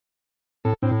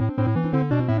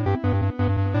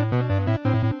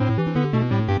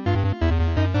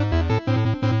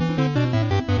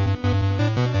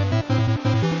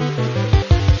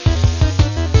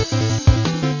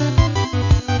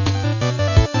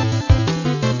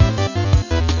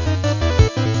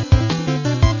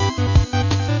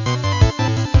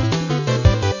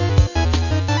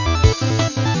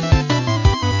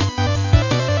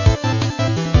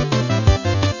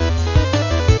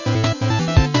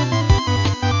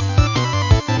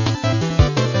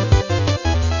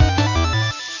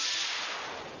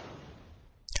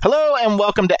and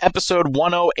welcome to episode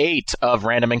 108 of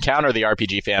Random Encounter, the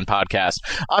RPG fan podcast.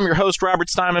 I'm your host, Robert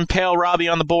Steinman, Pale Robbie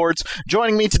on the boards.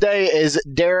 Joining me today is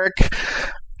Derek.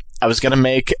 I was going to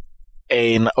make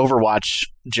an Overwatch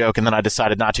joke, and then I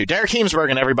decided not to. Derek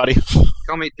Heemsbergen, everybody.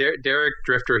 Call me Derek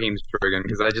Drifter Heemsbergen,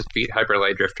 because I just beat Hyper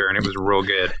Light Drifter, and it was real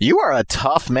good. You are a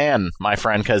tough man, my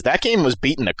friend, because that game was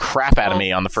beating the crap out of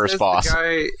me on the first boss. The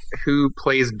guy who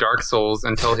plays Dark Souls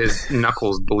until his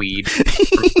knuckles bleed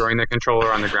from throwing the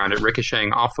controller on the ground, it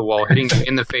ricocheting off the wall, hitting you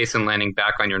in the face and landing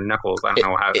back on your knuckles. I don't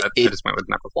know how I just went with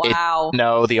knuckles. Wow.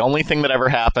 No, the only thing that ever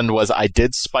happened was I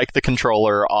did spike the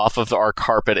controller off of our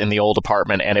carpet in the old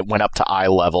apartment, and it went up to eye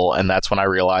level, and that's when I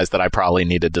realized that I probably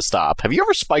needed to stop. Have you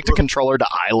ever spiked a controller to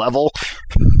eye level?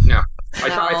 No.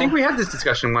 I think we had this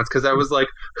discussion once because I was like,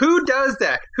 "Who does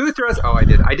that? Who throws?" Oh, I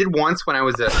did. I did once when I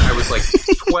was like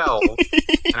 12,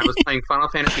 and I was playing Final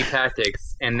Fantasy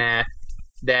Tactics, and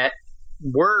that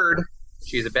word,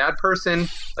 she's a bad person.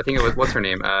 I think it was, what's her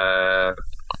name?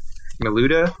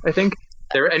 Maluda, I think.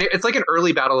 And it's like an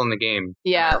early battle in the game.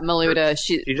 Yeah, Maluda.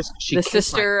 She the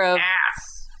sister of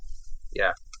ass.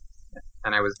 Yeah.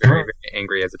 And I was very, very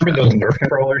angry as a child. Remember those Nerf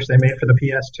controllers they made for the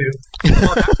PS2?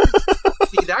 Well,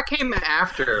 see, that came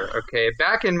after, okay?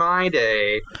 Back in my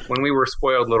day, when we were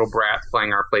spoiled little brats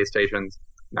playing our PlayStations.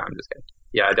 No, I'm just kidding.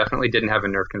 Yeah, I definitely didn't have a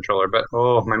Nerf controller, but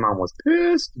my mom was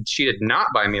pissed. She did not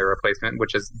buy me a replacement,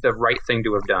 which is the right thing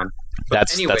to have done. But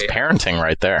that's parenting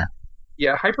right there.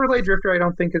 Yeah, Hyper Light Drifter I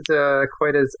don't think is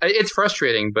quite as... It's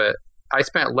frustrating, but I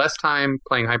spent less time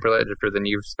playing Hyper Light Drifter than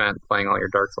you've spent playing all your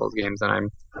Dark Souls games,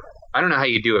 and I don't know how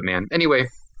you do it, man. Anyway,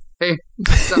 hey.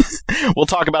 We'll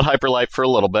talk about Hyper Light for a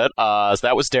little bit. So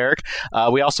that was Derek.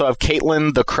 We also have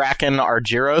Caitlin the Kraken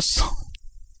Argyros.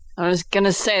 I was going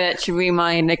to say that should be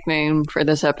my nickname for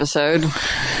this episode.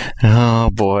 Oh,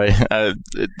 boy.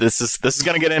 This is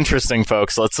going to get interesting,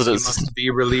 folks. She must be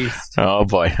released. Oh,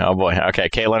 boy. Okay,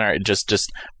 Caitlin,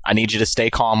 just I need you to stay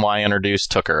calm while I introduce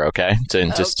Tooker, okay?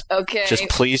 Okay. Just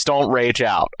please don't rage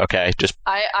out, okay?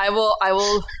 I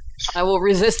will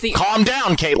resist the... Calm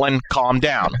down, Caitlin. Calm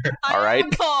down. All right? I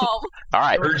am calm. All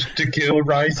right. Urge to kill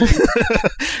rising.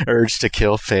 Urge to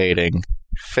kill fading.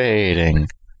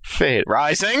 Fade.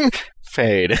 Rising.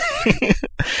 Fade.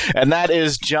 And that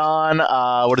is John,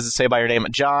 what does it say by your name?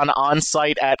 John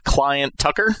on-site at Client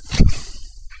Tucker?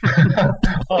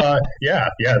 Yeah,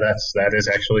 that is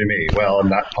actually me. Well, I'm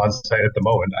not on site at the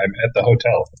moment. I'm at the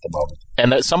hotel at the moment.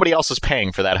 And somebody else is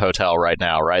paying for that hotel right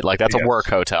now, right? Like, that's a work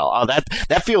hotel. Oh,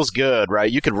 that feels good, right?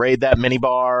 You could raid that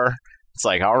minibar. It's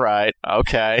like, all right,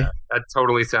 okay. Yeah, that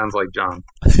totally sounds like John.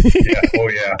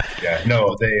 Yeah.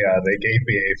 No, they gave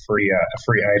me a free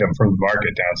item from the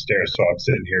market downstairs, so I'm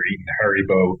sitting here eating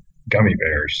Haribo gummy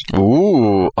bears.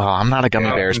 Ooh, I'm not a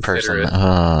gummy bears person.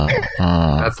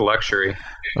 That's luxury.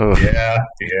 Yeah.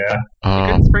 You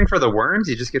couldn't spring for the worms,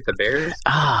 you just get the bears?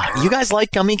 You guys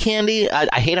like gummy candy?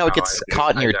 I hate how it gets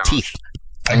caught in your teeth.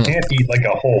 I can't eat like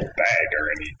a whole bag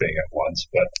or anything at once,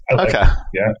 but I like it.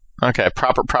 Yeah. Okay,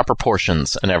 proper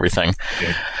portions and everything.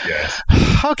 Yes.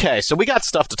 Okay, so we got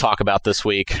stuff to talk about this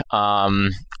week.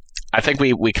 I think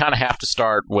we kind of have to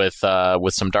start with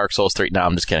some Dark Souls 3. No,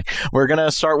 I'm just kidding. We're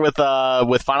gonna start with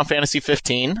Final Fantasy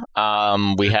 15.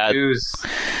 We had news.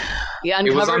 The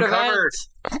uncovered event.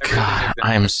 God,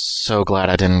 I am so glad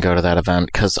I didn't go to that event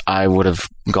because I would have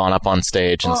gone up on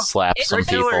stage and slapped some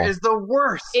people. Is the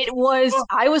worst. It was.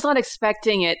 I was not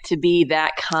expecting it to be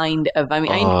that kind of. I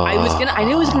mean, I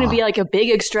knew it was going to be like a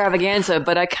big extravaganza,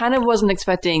 but I kind of wasn't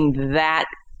expecting that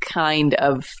kind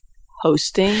of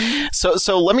hosting. So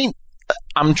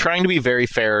I'm trying to be very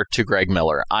fair to Greg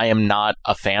Miller. I am not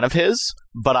a fan of his,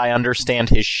 but I understand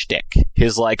his shtick.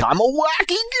 His like, I'm a wacky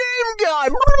game guy.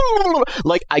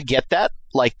 Like, I get that.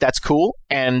 Like, that's cool.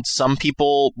 And some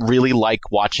people really like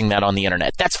watching that on the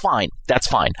internet. That's fine.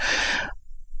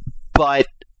 But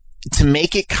to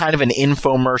make it kind of an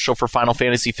infomercial for Final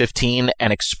Fantasy 15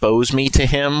 and expose me to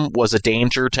him was a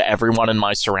danger to everyone in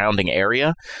my surrounding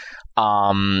area.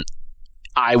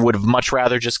 I would have much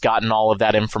rather just gotten all of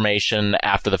that information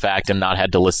after the fact and not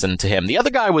had to listen to him. The other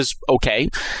guy was okay,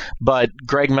 but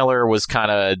Greg Miller was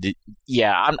kind of,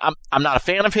 I'm not a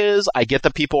fan of his. I get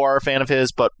that people are a fan of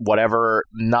his, but whatever,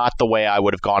 not the way I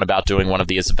would have gone about doing one of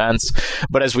these events.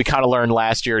 But as we kind of learned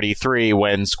last year at E3,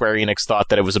 when Square Enix thought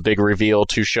that it was a big reveal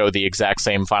to show the exact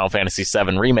same Final Fantasy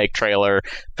VII Remake trailer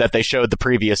that they showed the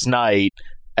previous night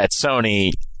at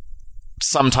Sony,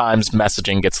 sometimes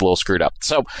messaging gets a little screwed up.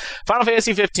 So, Final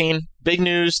Fantasy 15, big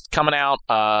news coming out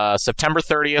September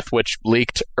 30th, which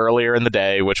leaked earlier in the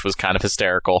day, which was kind of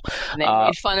hysterical. And they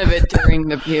made fun of it during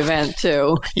the event,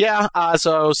 too. Yeah,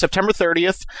 so September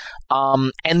 30th.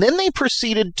 And then they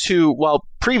proceeded to,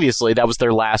 previously, that was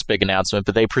their last big announcement,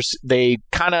 but they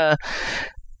kind of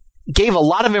gave a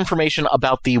lot of information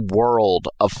about the world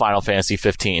of Final Fantasy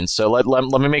 15. So let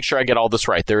me make sure I get all this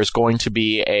right. There is going to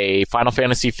be a Final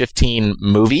Fantasy 15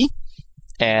 movie,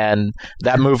 and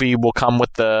that movie will come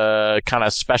with the kind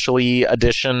of specially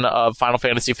edition of Final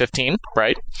Fantasy 15,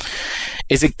 right?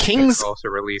 Is it King's... also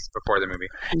released before the movie.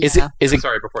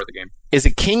 Before the game. Is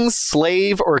it King's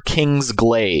Slave or King's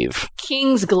Glaive?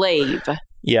 King's Glaive.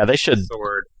 Yeah, they should...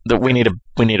 Sword. We need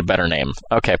a better name.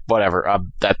 Okay, whatever.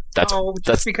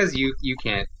 That's because you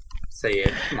can't say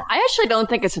it. Come on. I actually don't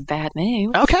think it's a bad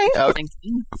name. Okay.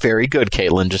 Very good,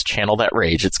 Caitlin. Just channel that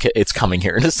rage. It's coming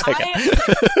here in a second.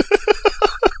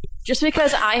 Just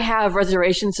because I have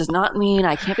reservations does not mean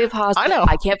I can't be positive. I know.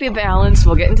 I can't be balanced.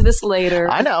 We'll get into this later.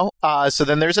 I know. So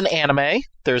then there's an anime.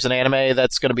 There's an anime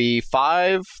that's going to be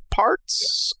 5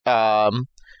 parts, and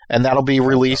that'll be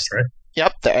released. Right.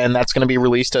 Yep, and that's going to be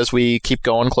released as we keep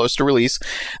going close to release.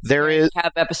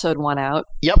 Have episode 1 out.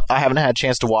 Yep, I haven't had a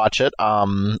chance to watch it.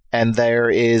 And there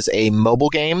is a mobile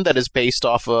game that is based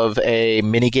off of a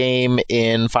mini game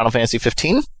in Final Fantasy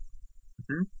 15.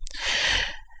 Mm-hmm.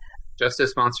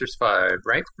 Justice Monsters 5,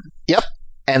 right? Yep.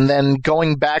 And then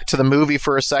going back to the movie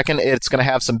for a second, it's going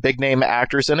to have some big name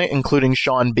actors in it, including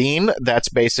Sean Bean. That's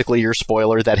basically your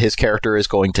spoiler that his character is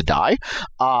going to die.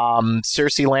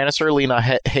 Cersei Lannister, Lena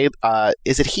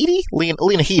is it Headey?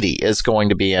 Lena Headey is going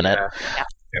to be in it.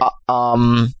 Yeah.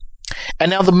 And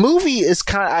now the movie is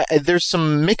kind of there's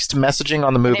some mixed messaging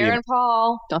on the movie. Aaron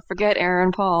Paul, don't forget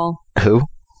Aaron Paul. Who?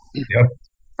 Yep.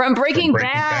 From Breaking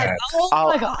Bad. Oh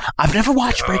my god! I've never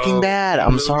watched Breaking Bad.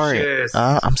 I'm sorry.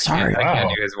 I'm sorry. I can't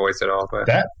do his voice at all. But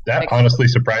that honestly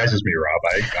surprises me,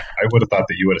 Rob. I would have thought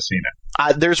that you would have seen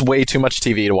it. There's way too much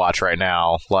TV to watch right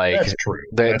now. Like that's true.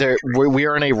 We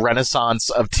are in a renaissance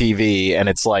of TV, and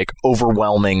it's like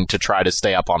overwhelming to try to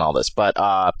stay up on all this. But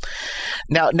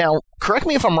now, correct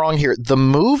me if I'm wrong here. The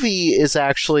movie is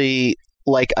actually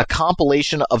like a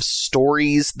compilation of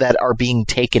stories that are being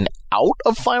taken out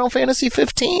of Final Fantasy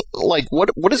 15? Like, what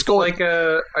is going...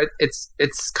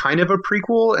 It's kind of a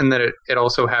prequel in that it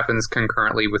also happens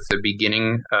concurrently with the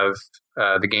beginning of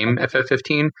the game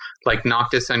FF15. Like,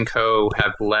 Noctis and Co.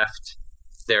 have left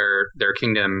their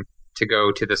kingdom to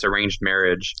go to this arranged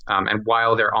marriage. And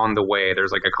while they're on the way,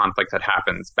 there's like a conflict that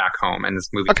happens back home, and this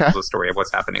movie tells the story of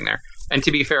what's happening there. And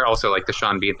to be fair, also like the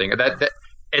Sean Bean thing, that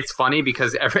it's funny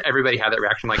because everybody had that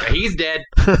reaction, like he's dead.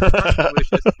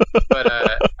 But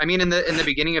I mean, in the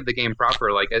beginning of the game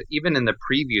proper, like even in the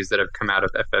previews that have come out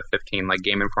of FF15, like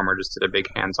Game Informer just did a big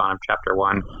hands-on of Chapter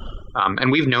 1,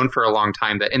 and we've known for a long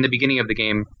time that in the beginning of the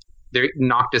game,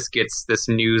 Noctis gets this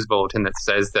news bulletin that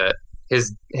says that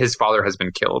his father has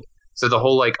been killed. So the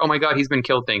whole like, oh my god, he's been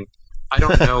killed thing, I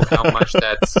don't know how much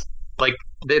that's like.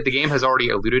 The game has already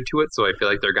alluded to it, so I feel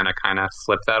like they're going to kind of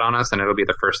flip that on us, and it'll be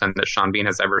the first time that Sean Bean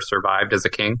has ever survived as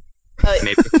a king.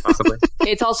 Maybe, possibly.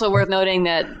 It's also worth noting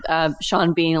that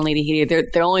Sean Bean and Lady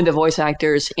Headey, they're only the voice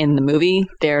actors in the movie.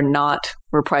 They're not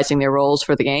reprising their roles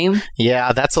for the game.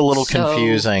 Yeah, that's a little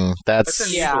confusing. That's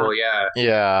unusual,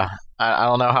 yeah. I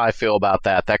don't know how I feel about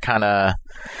that. That kind of...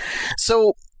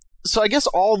 So I guess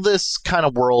all this kind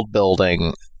of world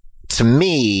building, to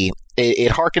me...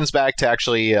 It harkens back to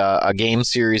actually a game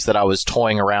series that I was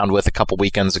toying around with a couple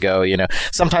weekends ago. You know,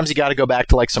 sometimes you got to go back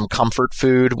to like some comfort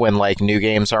food when like new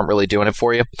games aren't really doing it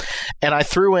for you. And I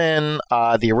threw in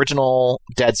the original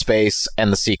Dead Space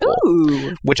and the sequel,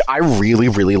 which I really,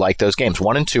 really like those games.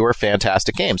 1 and 2 are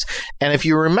fantastic games. And if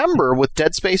you remember, with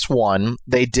Dead Space 1,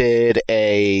 they did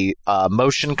a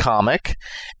motion comic,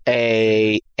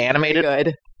 a animated...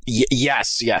 Good.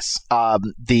 Yes.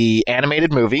 The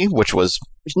animated movie, which was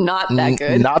not that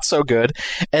good. Not so good.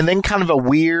 And then kind of a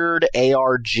weird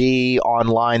ARG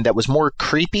online that was more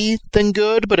creepy than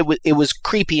good, but it was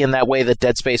creepy in that way that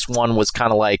Dead Space 1 was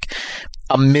kind of like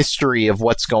a mystery of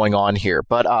what's going on here.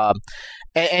 But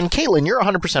and Caitlin, you're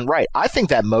 100% right. I think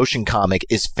that motion comic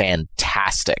is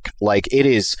fantastic. Like, it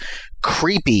is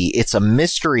creepy. It's a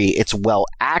mystery. It's well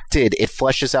acted. It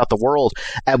fleshes out the world.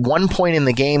 At one point in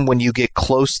the game, when you get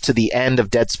close to the end of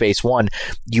Dead Space 1,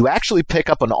 you actually pick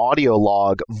up an audio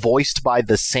log voiced by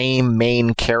the same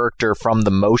main character from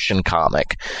the motion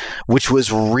comic, which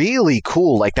was really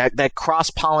cool. Like that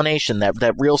cross-pollination,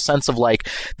 that real sense of like,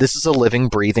 this is a living,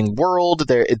 breathing world.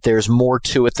 There's more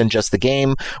to it than just the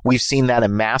game. We've seen that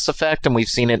in Mass Effect, and we've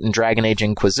seen it in Dragon Age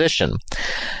Inquisition.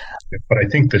 But I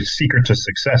think the secret to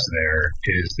success there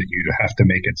is that you have to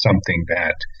make it something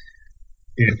that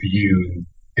if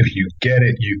you get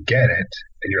it, you get it,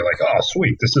 and you're like, oh,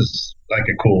 sweet, this is like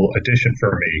a cool addition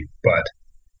for me. But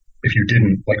if you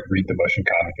didn't like read the motion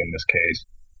comic in this case,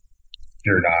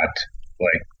 you're not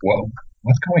Like,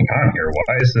 what's going on here?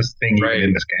 Why is this thing even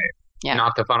in this game? Yeah.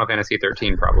 Not the Final Fantasy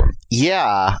 13 problem.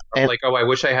 Yeah. Like, I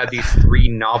wish I had these 3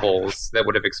 novels that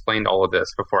would have explained all of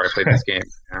this before I played this game.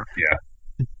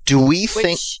 Yeah. Do we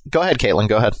think... Go ahead, Caitlin,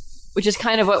 go ahead. Which is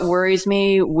kind of what worries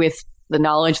me with the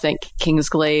knowledge that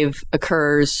Kingsglaive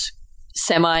occurs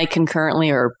semi-concurrently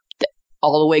or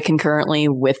all the way concurrently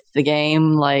with the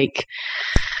game. Like,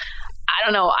 I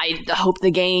don't know. I hope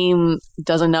the game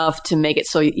does enough to make it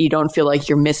so you don't feel like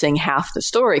you're missing half the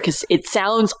story, because it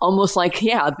sounds almost like,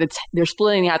 they're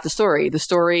splitting out the story. The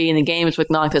story in the game is with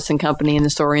Noctis and company, and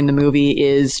the story in the movie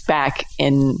is back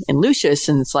in Lucius,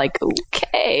 and it's like,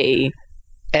 okay.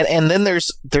 And then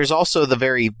there's also the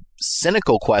very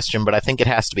cynical question, but I think it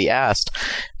has to be asked.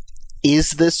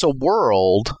 Is this a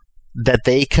world that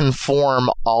they can form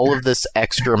all of this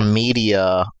extra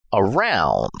media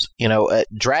around? You know, at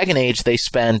Dragon Age, they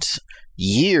spent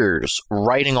years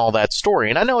writing all that story.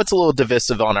 And I know it's a little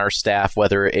divisive on our staff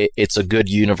whether it's a good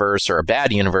universe or a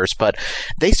bad universe, but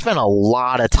they spent a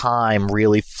lot of time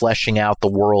really fleshing out the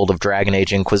world of Dragon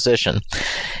Age Inquisition.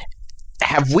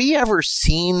 Have we ever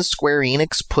seen Square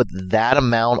Enix put that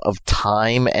amount of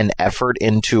time and effort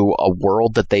into a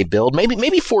world that they build?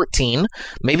 Maybe 14.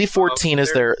 Maybe 14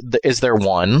 is their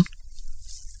one.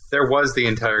 There was the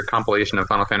entire compilation of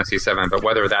Final Fantasy VII, but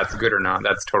whether that's good or not,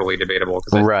 that's totally debatable,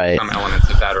 because some elements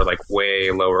of that are like way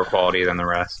lower quality than the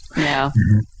rest. Yeah.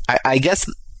 I guess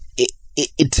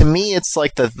to me, it's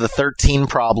like the 13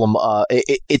 problem.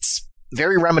 It's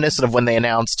very reminiscent of when they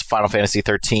announced Final Fantasy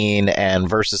 13 and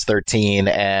Versus 13,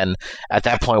 and at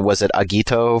that point, was it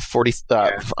Agito 40?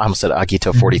 I almost said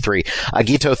Agito 43.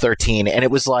 Agito 13, and it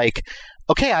was like,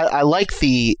 okay, I like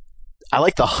the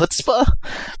chutzpah,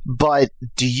 but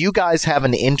do you guys have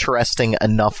an interesting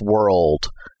enough world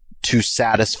to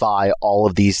satisfy all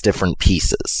of these different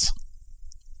pieces?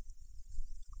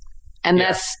 And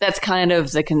that's kind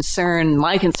of the concern.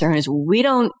 My concern is we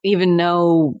don't even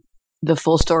know the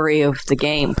full story of the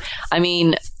game. I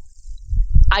mean,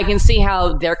 I can see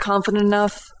how they're confident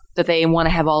enough that they want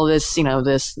to have all this,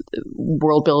 this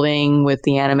world building with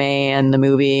the anime and the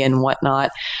movie and whatnot.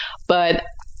 But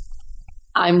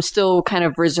I'm still kind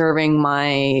of reserving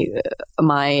my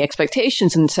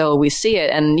expectations until we see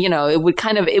it. And,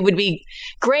 it would be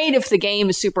great if the game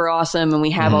is super awesome and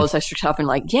we have all this extra stuff and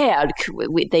like,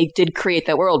 they did create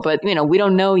that world, but, we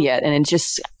don't know yet. And it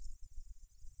just,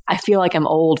 I feel like I'm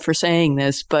old for saying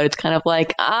this, but it's kind of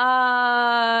like,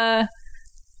 I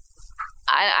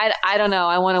don't know.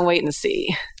 I want to wait and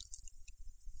see.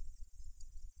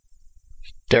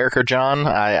 Derek or John,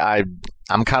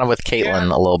 I'm kind of with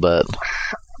Caitlin a little bit.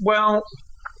 Well,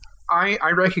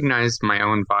 I recognize my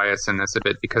own bias in this a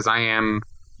bit, because I am,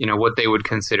 what they would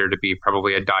consider to be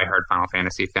probably a diehard Final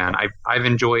Fantasy fan. I've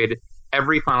enjoyed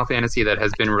every Final Fantasy that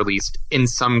has been released in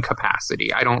some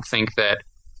capacity. I don't think that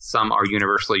some are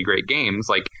universally great games.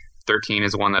 Like 13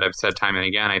 is one that I've said time and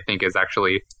again, I think is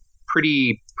actually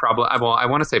pretty well, I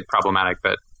want to say problematic,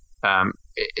 but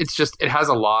it's just, it has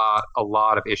a lot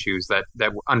of issues that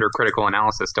under critical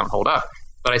analysis don't hold up.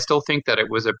 But I still think that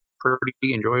it was a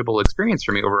pretty enjoyable experience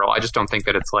for me overall. I just don't think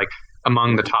that it's like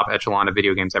among the top echelon of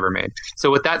video games ever made.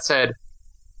 So with that said,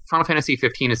 Final Fantasy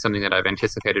 15 is something that I've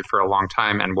anticipated for a long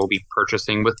time and will be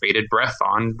purchasing with bated breath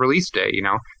on release day.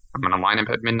 I'm going to line up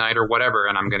at midnight or whatever,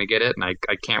 and I'm going to get it, and I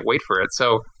can't wait for it.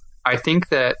 So I think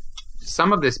that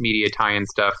some of this media tie-in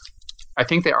stuff, I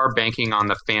think they are banking on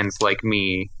the fans like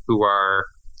me who are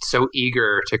so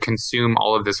eager to consume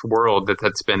all of this world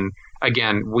that's been,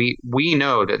 again, we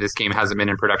know that this game hasn't been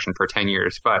in production for 10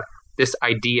 years, but this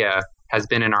idea has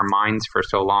been in our minds for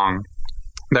so long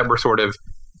that we're sort of,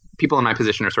 people in my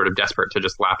position are sort of desperate to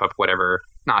just lap up whatever,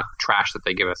 not trash that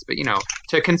they give us, but,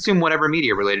 to consume whatever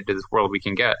media related to this world we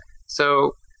can get.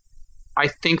 So I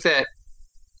think that,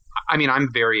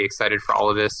 I'm very excited for all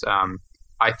of this.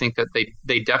 I think that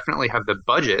they definitely have the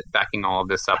budget backing all of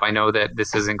this up. I know that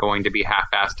this isn't going to be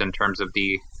half-assed in terms of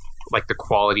the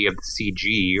quality of the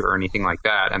CG or anything like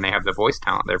that, and they have the voice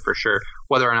talent there for sure.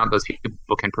 Whether or not those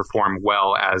people can perform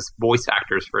well as voice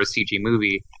actors for a CG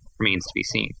movie remains to be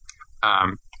seen.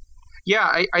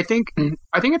 I think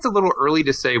it's a little early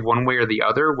to say one way or the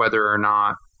other whether or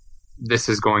not this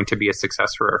is going to be a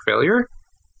success or a failure.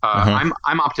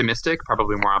 I'm optimistic,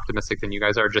 probably more optimistic than you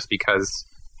guys are, just because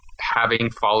having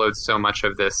followed so much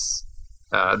of this,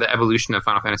 the evolution of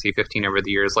Final Fantasy 15 over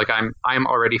the years, I'm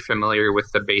already familiar with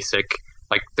the basic,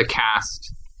 the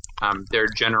cast, their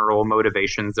general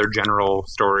motivations, their general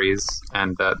stories,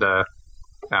 and the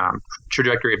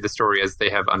trajectory of the story as they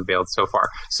have unveiled so far.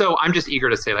 So I'm just eager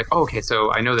to say, okay,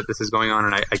 so I know that this is going on,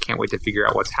 and I can't wait to figure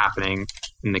out what's happening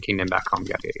in the kingdom back home,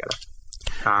 yada, yada, yada.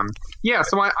 Yeah,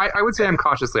 so I would say I'm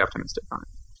cautiously optimistic on it.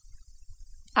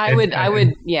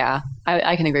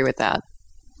 I can agree with that.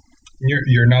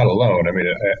 You're not alone. I mean,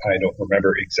 I don't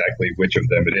remember exactly which of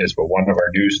them it is, but one of our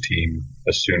news team,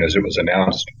 as soon as it was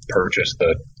announced, purchased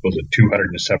was it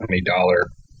 $270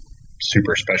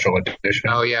 super special edition?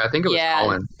 Oh yeah, I think it was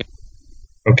Colin.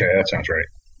 Okay, that sounds right.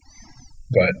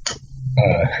 But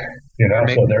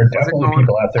so there are definitely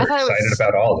people out there excited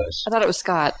about all this. I thought it was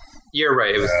Scott. You're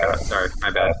right, it was Scott. Sorry,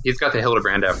 my bad. He's got the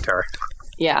Hildebrand avatar.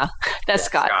 Yeah, that's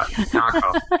Scott. Not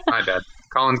Colin. My bad.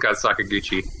 Colin's got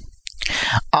Sakaguchi.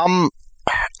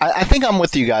 I think I'm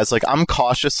with you guys. Like, I'm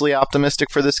cautiously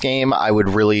optimistic for this game. I would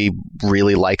really,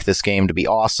 really like this game to be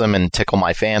awesome and tickle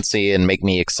my fancy and make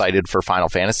me excited for Final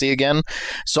Fantasy again.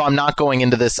 So I'm not going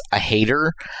into this a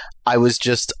hater. I was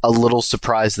just a little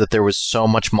surprised that there was so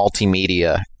much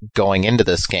multimedia going into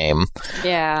this game.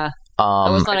 Yeah.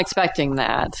 I was not expecting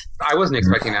that. I wasn't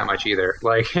expecting that much either.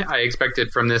 Like, I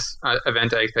expected from this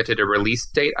event, I expected a release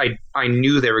date. I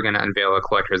knew they were going to unveil a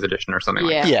collector's edition or something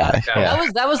like that. Yeah.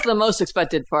 That was the most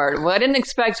expected part. What I didn't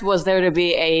expect was there to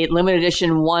be a limited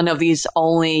edition one of these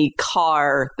only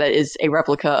car that is a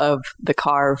replica of the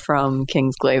car from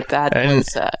Kingsglaive. That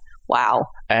was wow.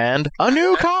 And a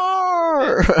new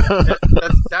car!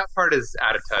 that part is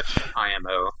out of touch,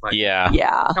 IMO. Like,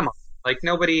 yeah. Come on. Like,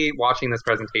 nobody watching this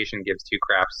presentation gives two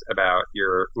craps about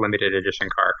your limited edition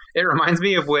car. It reminds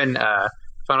me of when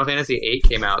Final Fantasy VIII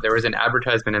came out. There was an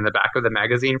advertisement in the back of the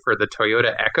magazine for the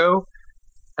Toyota Echo.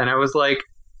 And I was like,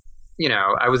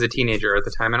 I was a teenager at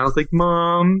the time. And I was like,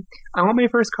 Mom, I want my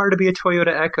first car to be a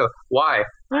Toyota Echo. Why?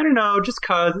 I don't know. Just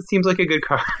because it seems like a good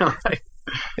car.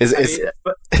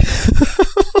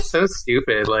 So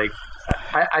stupid. Like,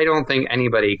 I don't think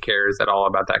anybody cares at all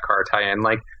about that car tie-in.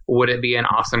 Like, would it be an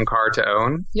awesome car to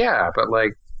own? Yeah, but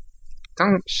like,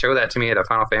 don't show that to me at a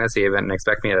Final Fantasy event and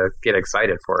expect me to get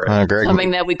excited for it.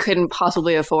 Something that we couldn't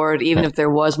possibly afford, even if there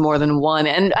was more than one.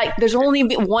 And there's only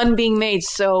one being made,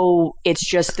 so it's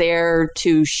just there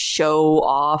to show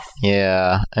off.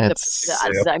 Yeah,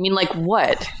 I mean, like,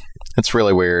 what? It's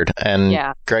really weird. And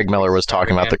Greg Miller was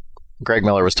talking about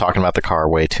the car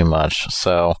way too much.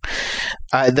 So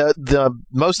the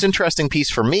most interesting piece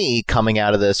for me coming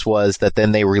out of this was that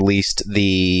then they released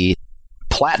the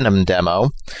Platinum demo,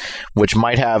 which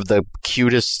might have the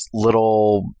cutest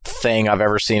little thing I've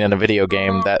ever seen in a video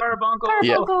game.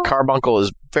 Carbuncle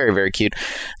is very, very cute.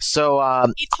 So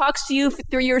he talks to you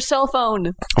through your cell phone.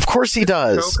 Of course he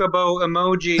does. Chocobo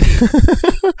emoji.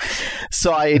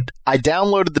 So I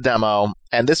downloaded the demo,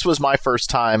 and this was my first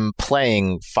time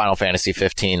playing Final Fantasy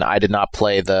 15. I did not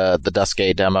play the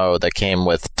Duscae demo that came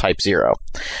with Type 0.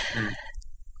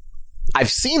 I've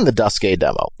seen the Duscae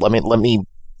demo. Let me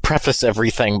preface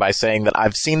everything by saying that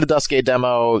I've seen the Duscae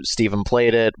demo. Steven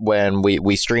played it when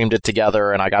we streamed it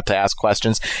together, and I got to ask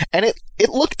questions, and it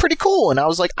looked pretty cool. And I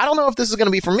was like, I don't know if this is going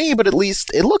to be for me, but at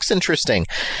least it looks interesting.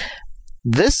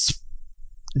 This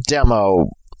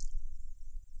demo,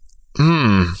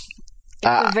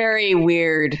 it's very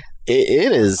weird.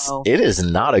 It is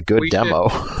not a good demo.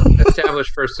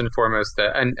 Establish first and foremost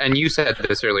that, and you said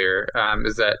this earlier,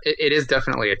 is that it is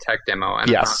definitely a tech demo, and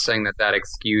I'm not saying that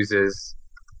excuses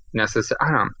necessarily. I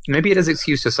don't know. Maybe it is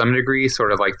excused to some degree,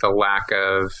 sort of like the lack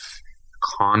of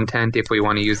content, if we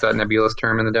want to use that nebulous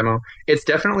term in the demo. It's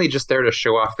definitely just there to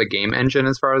show off the game engine,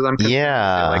 as far as I'm concerned.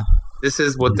 Yeah. Like, this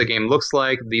is what the game looks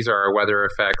like. These are our weather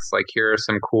effects. Like, here are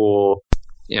some cool,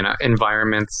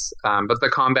 environments. But the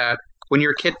combat, when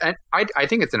you're a kid, I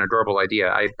think it's an adorable idea.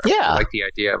 I like the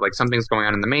idea of like something's going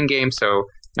on in the main game, so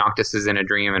Noctis is in a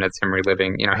dream and it's him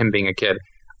reliving, him being a kid.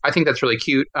 I think that's really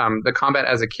cute. The combat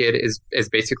as a kid is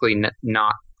basically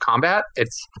not combat.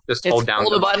 It's just hold down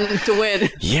the button to win.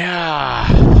 Yeah.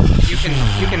 You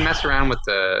can mess around with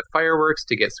the fireworks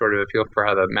to get sort of a feel for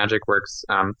how the magic works.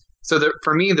 So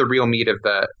for me, the real meat of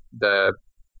the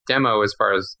demo, as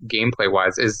far as gameplay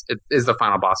wise, is the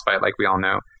final boss fight, like we all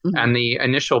know. Mm-hmm. And the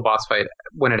initial boss fight,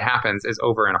 when it happens, is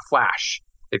over in a flash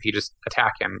if you just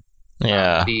attack him.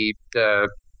 Yeah.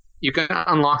 You can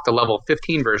unlock the level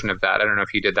 15 version of that. I don't know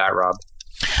if you did that, Rob.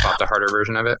 Bought the harder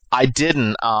version of it. I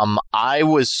didn't. I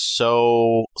was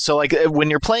so like when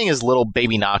you're playing as little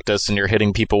baby Noctis and you're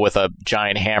hitting people with a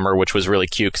giant hammer, which was really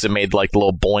cute because it made like the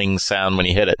little boing sound when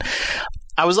you hit it.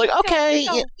 I was like, okay,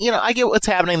 I get what's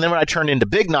happening. Then when I turned into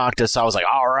Big Noctis, I was like,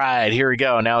 all right, here we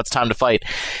go. Now it's time to fight.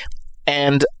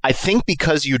 And I think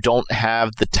because you don't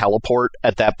have the teleport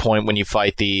at that point when you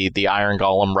fight the Iron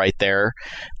Golem right there,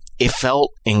 it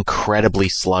felt incredibly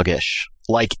sluggish.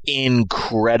 Like,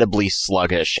 incredibly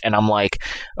sluggish. And I'm like,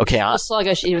 okay.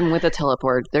 Sluggish even with a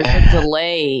teleport. There's a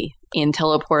delay in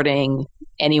teleporting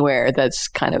anywhere that's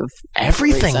kind of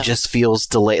everything just feels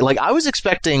delayed. Like, I was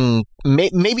expecting,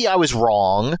 maybe I was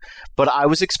wrong, but I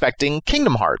was expecting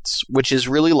Kingdom Hearts, which is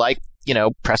really like,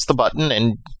 press the button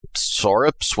and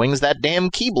Sora swings that damn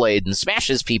Keyblade and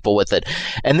smashes people with it.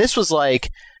 And this was like,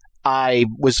 I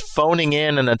was phoning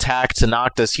in an attack to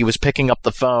Noctis. He was picking up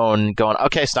the phone, going,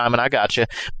 "Okay, Steinman, I got you."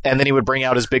 And then he would bring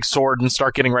out his big sword and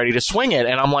start getting ready to swing it.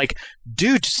 And I'm like,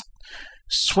 dude, just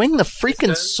swing the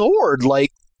freaking sword.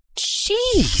 Like,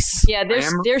 jeez. Yeah,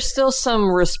 there's still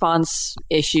some response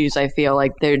issues. I feel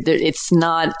like it's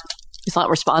not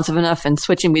responsive enough, and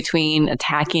switching between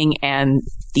attacking and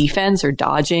defense or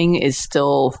dodging is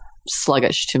still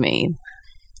sluggish to me.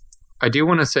 I do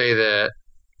want to say that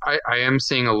I am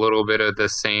seeing a little bit of the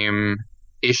same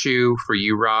issue for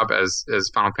you, Rob, as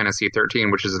Final Fantasy 13,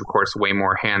 which is, of course, way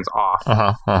more hands-off.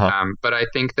 But I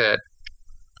think that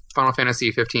Final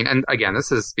Fantasy 15, and again,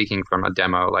 this is speaking from a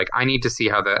demo, like, I need to see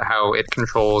how it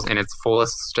controls in its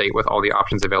fullest state with all the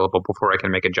options available before I can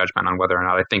make a judgment on whether or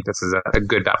not I think this is a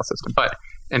good battle system. But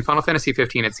in Final Fantasy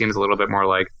 15, it seems a little bit more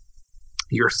like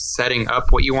you're setting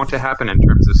up what you want to happen in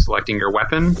terms of selecting your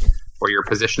weapon, or your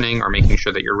positioning, or making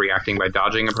sure that you're reacting by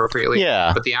dodging appropriately.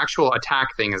 Yeah. But the actual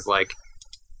attack thing is like,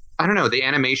 I don't know, the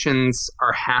animations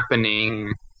are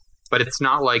happening, but it's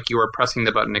not like you are pressing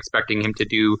the button expecting him to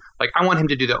do, like, I want him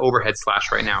to do the overhead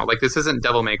slash right now. Like, this isn't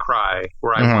Devil May Cry,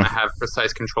 where I want to have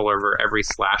precise control over every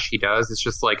slash he does. It's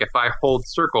just like, if I hold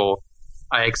circle,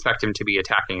 I expect him to be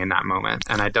attacking in that moment.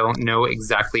 And I don't know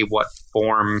exactly what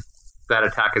form that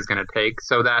attack is going to take.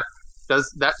 So that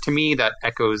to me, that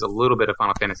echoes a little bit of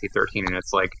Final Fantasy 13, and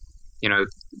it's like,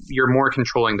 you're more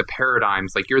controlling the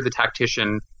paradigms. Like, you're the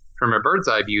tactician from a bird's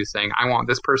eye view saying, I want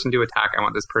this person to attack, I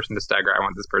want this person to stagger, I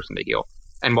want this person to heal.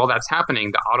 And while that's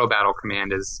happening, the auto battle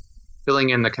command is filling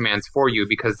in the commands for you,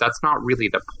 because that's not really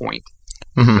the point.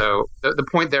 So the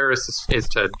point there is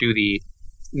to do the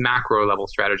macro level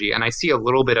strategy, and I see a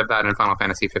little bit of that in Final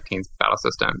Fantasy 15's battle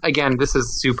system. Again, this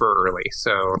is super early,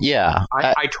 so yeah,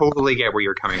 I totally get where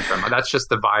you're coming from. That's just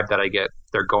the vibe that I get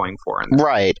they're going for.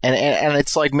 Right, and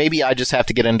it's like, maybe I just have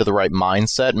to get into the right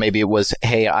mindset. Maybe it was,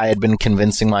 hey, I had been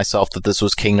convincing myself that this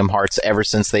was Kingdom Hearts ever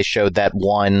since they showed that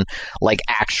one, like,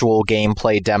 actual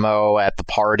gameplay demo at the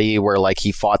party where, like,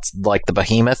 he fought, like, the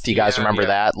behemoth. You guys remember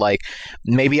that? Like,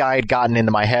 maybe I had gotten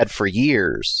into my head for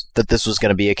years that this was going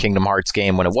to be a Kingdom Hearts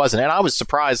game when it wasn't. And I was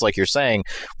surprised, like you're saying,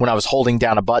 when I was holding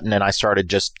down a button and I started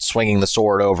just swinging the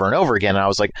sword over and over again. And I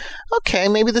was like, okay,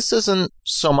 maybe this isn't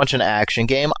so much an action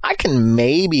game. I can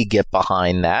maybe get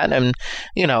behind that. And,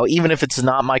 even if it's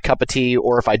not my cup of tea,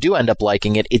 or if I do end up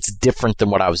liking it, it's different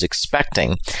than what I was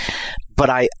expecting. But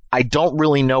I don't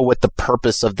really know what the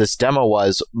purpose of this demo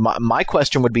was. My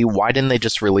question would be, why didn't they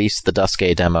just release the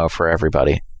Duscae demo for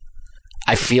everybody?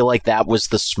 I feel like that was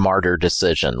the smarter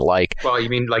decision. Like, well, you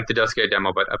mean like the Duscae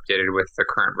demo, but updated with the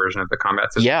current version of the combat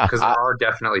system? Yeah, because there are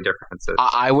definitely differences.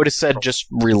 I would have said just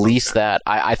release that.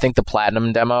 I think the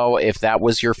Platinum demo, if that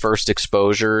was your first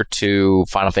exposure to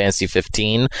Final Fantasy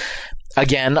 15,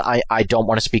 again, I don't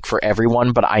want to speak for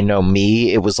everyone, but I know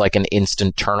me, it was like an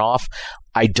instant turnoff.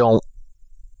 I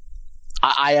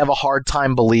have a hard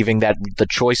time believing that the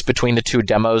choice between the two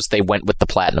demos, they went with the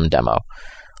Platinum demo.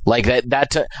 Like,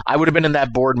 I would have been in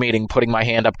that board meeting putting my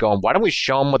hand up going, why don't we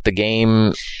show them what the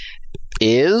game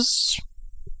is?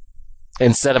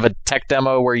 Instead of a tech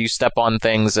demo where you step on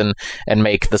things and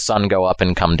make the sun go up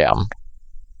and come down.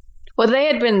 Well, they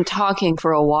had been talking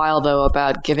for a while, though,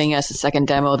 about giving us a second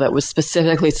demo that was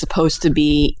specifically supposed to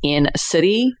be in a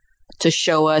city to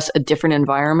show us a different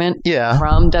environment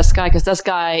from Duscae, because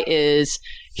Duscae is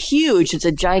huge. It's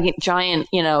a giant,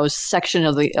 section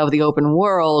of the open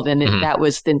world, and that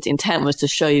was the intent, was to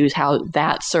show you how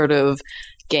that sort of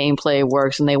gameplay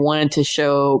works, and they wanted to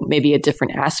show maybe a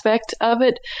different aspect of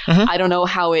it. I don't know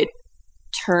how it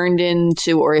turned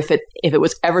into, or if it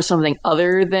was ever something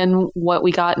other than what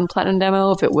we got in Platinum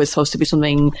demo, if it was supposed to be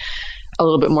something a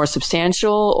little bit more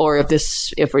substantial, or if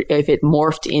it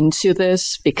morphed into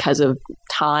this because of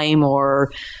time or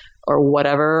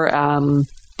whatever.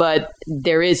 But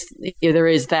there is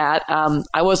that.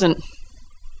 I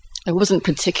wasn't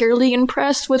particularly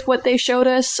impressed with what they showed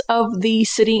us of the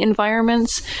city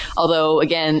environments. Although,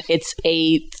 again, it's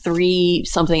a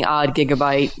 3-something odd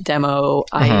gigabyte demo.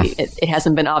 It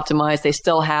hasn't been optimized. They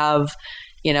still have,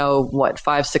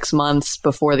 5-6 months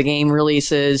before the game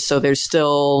releases. So there's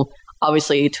still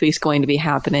obviously tweaks going to be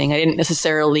happening. I didn't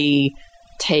necessarily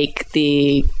take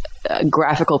the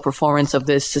graphical performance of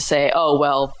this to say, oh,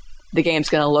 well, the game's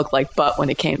going to look like butt when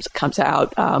it comes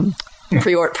out.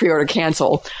 Pre-order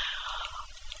cancel.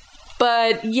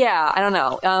 But yeah, I don't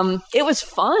know. It was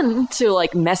fun to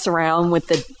like mess around with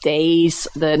the days,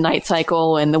 the night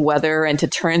cycle, and the weather, and to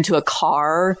turn into a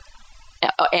car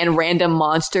and random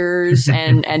monsters,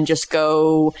 and just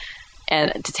go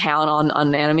and to town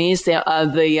on enemies.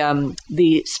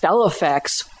 The spell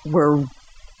effects were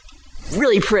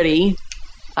really pretty,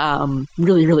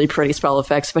 really pretty spell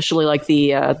effects, especially like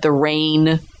the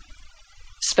rain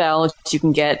spell that you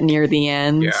can get near the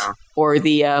end. Yeah. Or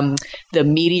the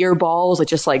meteor balls that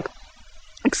just like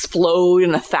explode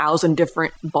in 1,000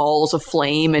 different balls of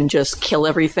flame and just kill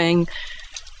everything.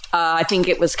 I think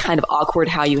it was kind of awkward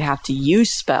how you have to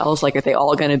use spells. Like, are they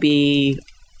all going to be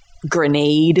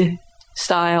grenade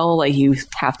style? Like, you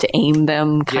have to aim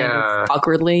them kind of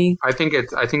awkwardly. I think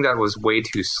that was way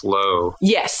too slow.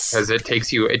 Yes, because it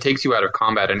takes you out of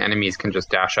combat, and enemies can just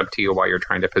dash up to you while you're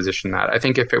trying to position that. I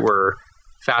think if it were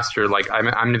faster, like I'm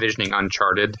envisioning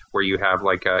Uncharted, where you have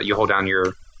like you hold down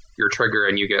your trigger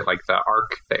and you get like the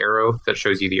arrow that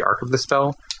shows you the arc of the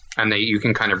spell, and you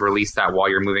can kind of release that while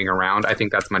you're moving around. I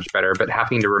think that's much better. But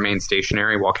having to remain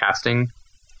stationary while casting,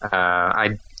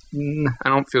 I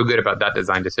don't feel good about that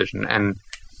design decision. And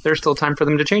there's still time for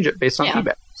them to change it based on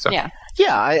feedback. So.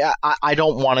 Yeah, I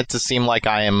don't want it to seem like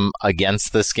I am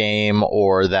against this game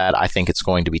or that I think it's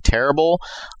going to be terrible.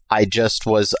 I just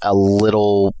was a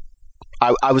little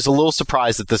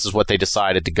surprised that this is what they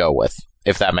decided to go with,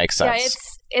 if that makes sense.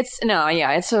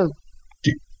 Yeah,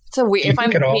 it's a weird. If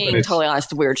I'm being totally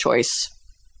honest, a weird choice.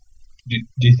 Do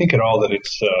you think at all that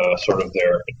it's sort of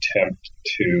their attempt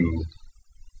to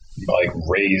like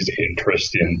raise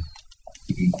interest in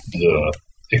the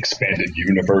expanded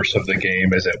universe of the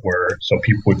game, as it were, so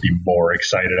people would be more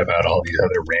excited about all these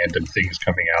other random things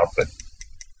coming out that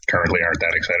currently aren't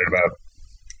that excited about?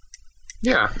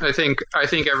 Yeah, I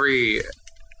think every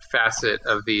facet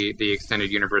of the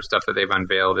extended universe stuff that they've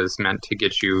unveiled is meant to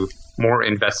get you more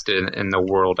invested in the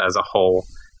world as a whole.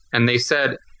 And they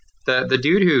said the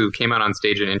dude who came out on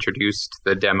stage and introduced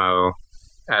the demo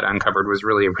at Uncovered was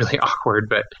really, really awkward,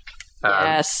 but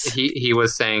yes. he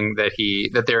was saying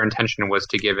that their intention was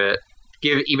to give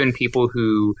even people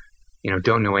who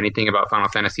don't know anything about Final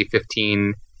Fantasy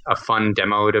 15 a fun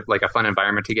demo, to like a fun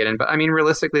environment to get in. But I mean,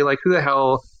 realistically, like, who the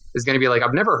hell is going to be like,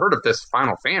 I've never heard of this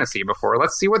Final Fantasy before,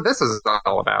 let's see what this is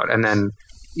all about, and then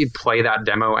you play that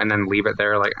demo and then leave it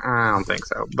there? Like, I don't think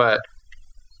so. But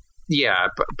yeah,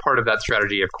 part of that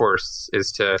strategy, of course,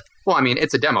 is to, well, I mean,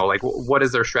 it's a demo. Like, what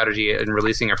is their strategy in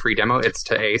releasing a free demo? It's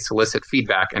to A, solicit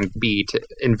feedback, and B, to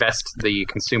invest the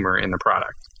consumer in the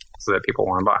product so that people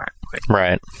want to buy it. Like,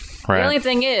 right. The only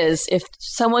thing is, if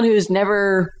someone who doesn't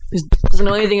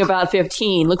know anything about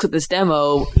 15 looks at this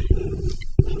demo,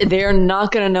 they're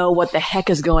not going to know what the heck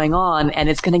is going on, and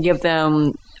it's going to give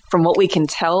them, from what we can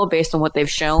tell based on what they've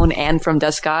shown and from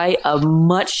Duskai, a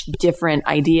much different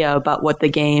idea about what the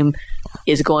game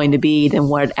is going to be than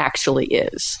what it actually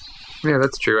is. Yeah,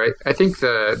 that's true. I think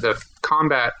the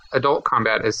adult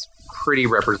combat is pretty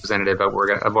representative of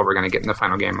what we're going to get in the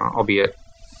final game, albeit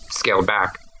scaled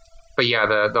back. But yeah,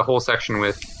 the whole section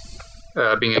with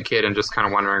being a kid and just kind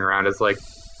of wandering around is like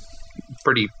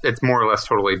it's more or less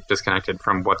totally disconnected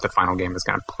from what the final game is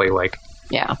going to play like.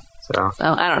 Yeah. So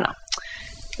I don't know.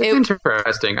 It's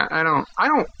interesting. I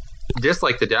don't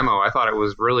dislike the demo. I thought it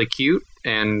was really cute,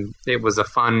 and it was a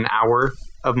fun hour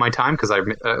of my time, because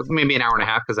maybe an hour and a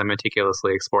half, because I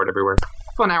meticulously explored everywhere.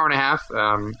 Fun hour and a half.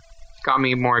 Got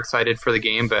me more excited for the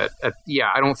game, but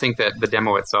I don't think that the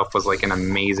demo itself was like an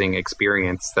amazing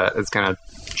experience that is going to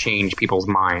change people's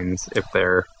minds if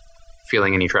they're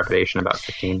feeling any trepidation about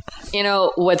 15.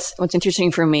 What's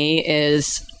interesting for me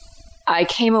is I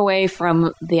came away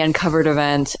from the Uncovered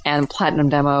event and Platinum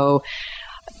demo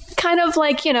kind of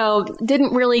like,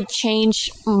 didn't really change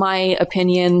my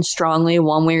opinion strongly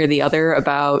one way or the other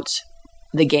about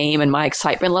the game and my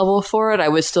excitement level for it. I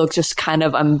was still just kind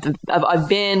of, I've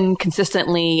been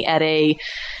consistently at a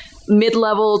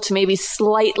mid-level to maybe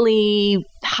slightly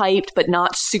hyped, but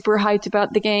not super hyped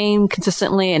about the game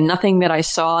consistently, and nothing that I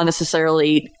saw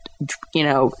necessarily,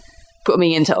 put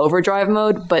me into overdrive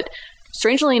mode. But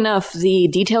strangely enough, the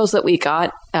details that we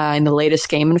got in the latest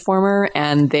Game Informer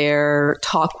and their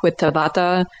talk with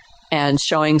Tabata and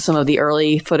showing some of the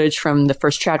early footage from the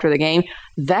first chapter of the game,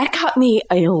 that got me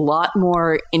a lot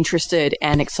more interested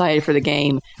and excited for the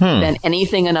game than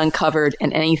anything in Uncovered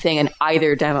and anything in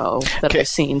either demo that I've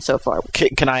seen so far.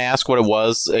 Can I ask what it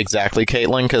was exactly,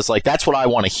 Caitlin? Because that's what I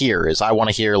want to hear. I want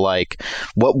to hear what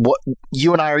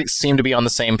you and I seem to be on the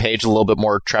same page. A little bit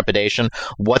more trepidation.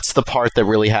 What's the part that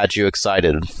really had you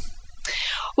excited?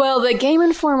 Well, the Game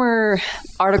Informer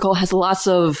article has lots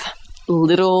of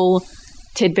little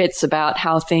tidbits about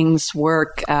how things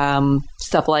work,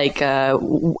 stuff like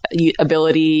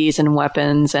abilities and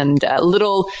weapons, and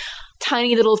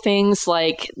tiny little things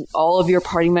like all of your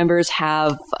party members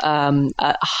have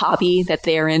a hobby that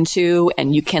they're into,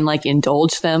 and you can like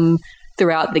indulge them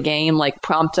throughout the game. Like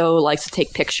Prompto likes to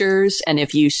take pictures, and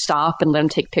if you stop and let him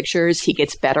take pictures, he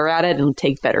gets better at it and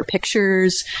take better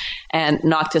pictures. And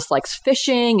Noctis likes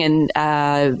fishing, and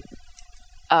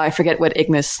I forget what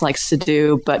Ignis likes to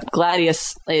do, but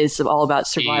Gladius is all about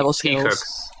survival skills.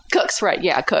 Cooks, right?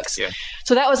 Yeah, cooks. Yeah.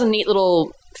 So that was a neat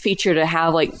little feature to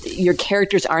have. Like, your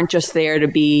characters aren't just there to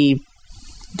be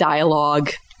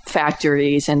dialogue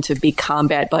factories and to be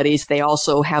combat buddies. They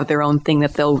also have their own thing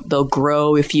that they'll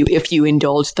grow if you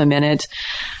indulge them in it.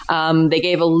 They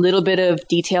gave a little bit of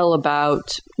detail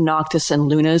about Noctis and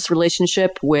Luna's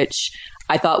relationship, which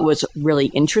I thought was really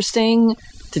interesting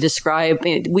to describe.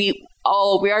 We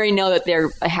already know that they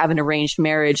have an arranged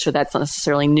marriage, so that's not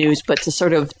necessarily news, but to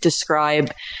sort of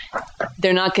describe,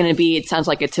 they're not going to be, it sounds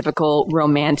like a typical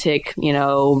romantic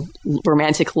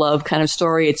love kind of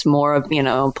story. It's more of,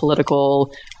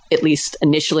 political, at least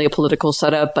initially a political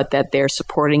setup, but that they're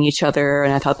supporting each other.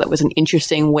 And I thought that was an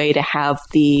interesting way to have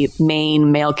the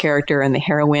main male character and the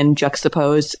heroine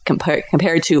juxtaposed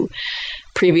compared to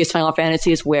previous Final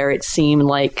Fantasies, where it seemed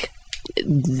like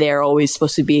they're always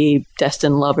supposed to be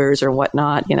destined lovers or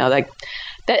whatnot, I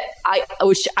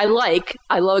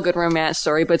love a good romance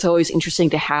story, but it's always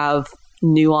interesting to have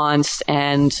nuanced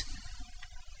and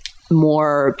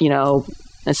more,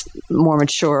 more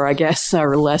mature, I guess,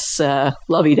 or less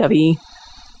lovey-dovey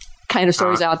kind of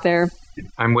stories out there.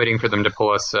 I'm waiting for them to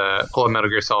pull a Metal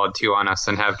Gear Solid 2 on us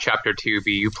and have Chapter 2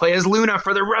 be you play as Luna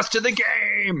for the rest of the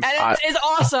game! And it's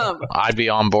awesome! I'd be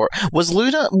on board. Was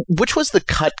Luna, which was the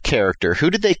cut character? Who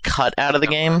did they cut out of the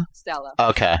game? Stella.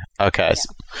 Okay. Yeah.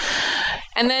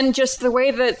 And then just the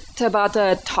way that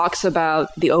Tabata talks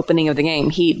about the opening of the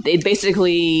game, they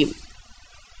basically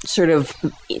sort of,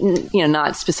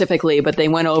 not specifically, but they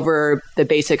went over the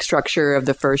basic structure of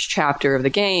the first chapter of the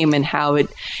game and how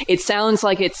it sounds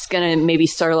like it's going to maybe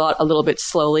start out a little bit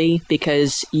slowly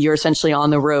because you're essentially on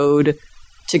the road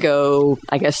to go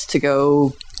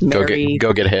marry.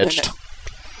 Go get hitched.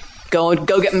 Go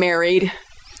get married.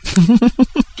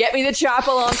 Get me the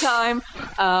chapel on time.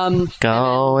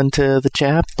 Going to the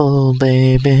chapel,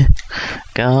 baby.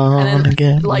 Gonna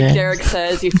get like married. Derek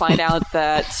says, you find out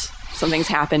that something's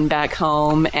happened back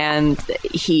home, and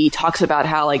he talks about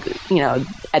how,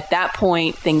 at that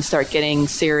point things start getting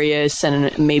serious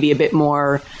and maybe a bit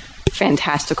more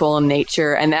fantastical in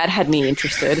nature, and that had me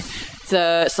interested.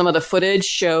 Some of the footage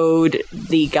showed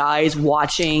the guys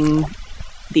watching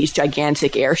these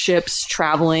gigantic airships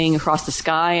traveling across the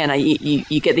sky, and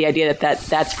you get the idea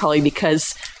that's probably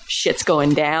because shit's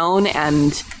going down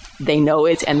and they know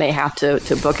it and they have to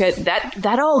book it.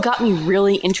 That all got me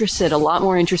really interested, a lot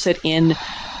more interested in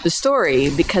the story,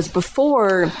 because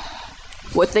before,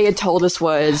 what they had told us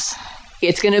was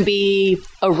it's going to be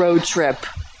a road trip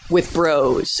with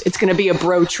bros. It's going to be a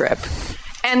bro trip.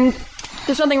 And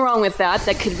there's nothing wrong with that.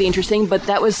 That could be interesting, but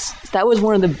that was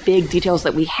one of the big details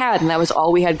that we had, and that was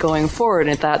all we had going forward. And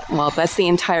I thought, well, if that's the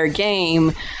entire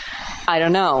game, I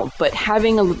don't know. But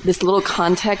having this little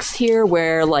context here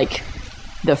where,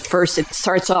 it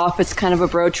starts off as kind of a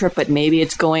bro trip, but maybe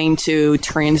it's going to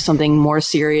turn into something more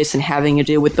serious and having to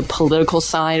do with the political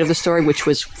side of the story, which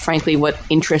was frankly what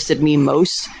interested me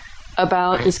most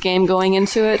about this game going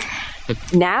into it.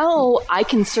 Now I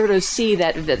can sort of see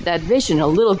that vision a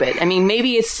little bit. I mean,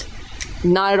 maybe it's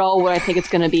not at all what I think it's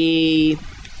going to be,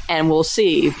 and we'll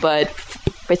see. But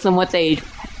based on what they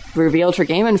revealed for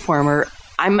Game Informer,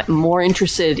 I'm more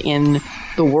interested in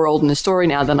the world and the story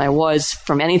now than I was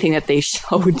from anything that they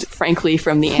showed, frankly,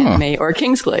 from the anime or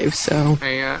Kingsglaive. So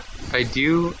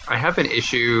I have an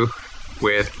issue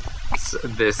with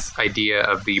this idea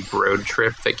of the road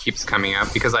trip that keeps coming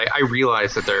up, because I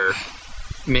realize that they're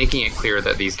making it clear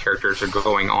that these characters are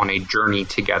going on a journey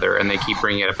together, and they keep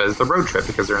bringing it up as the road trip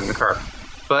because they're in the car.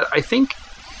 But I think,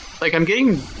 I'm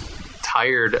getting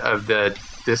tired of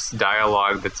this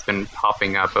dialogue that's been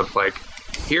popping up of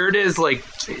here it is,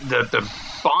 the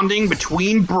bonding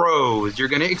between bros. You're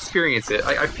going to experience it.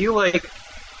 I feel like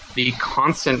the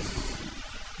constant,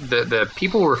 the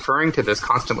people referring to this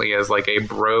constantly as a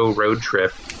bro road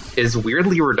trip is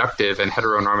weirdly reductive and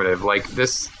heteronormative.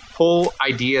 This whole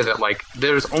idea that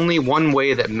there's only one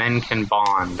way that men can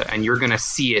bond, and you're going to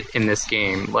see it in this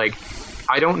game.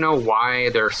 I don't know why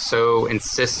they're so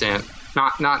insistent.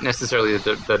 Not necessarily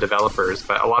the developers,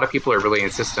 but a lot of people are really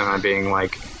insistent on being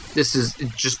this is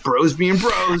just bros being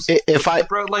bros.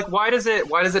 Why does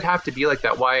it have to be like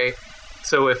that? Why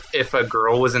So if a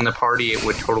girl was in the party, it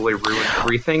would totally ruin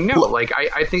everything. No, like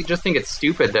I think it's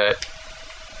stupid that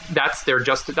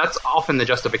that's often the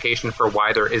justification for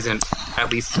why there isn't,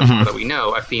 at least so far that we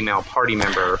know, a female party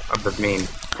member of the main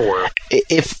four.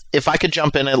 If I could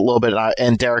jump in a little bit,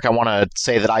 and Derek, I want to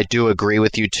say that I do agree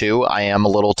with you too. I am a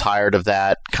little tired of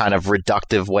that kind of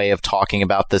reductive way of talking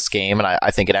about this game, and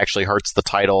I think it actually hurts the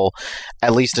title,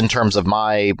 at least in terms of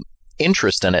my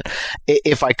interest in it.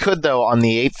 If I could, though, on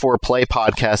the 8-4 Play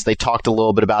podcast, they talked a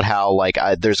little bit about how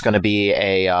there's going to be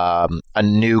a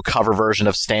new cover version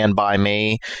of Stand By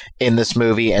Me in this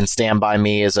movie, and Stand By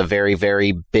Me is a very,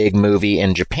 very big movie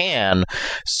in Japan.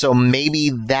 So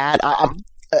maybe that...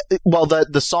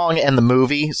 the song and the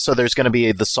movie, so there's going to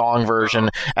be the song version.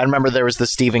 I remember there was the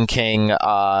Stephen King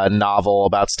novel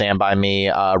about Stand By Me.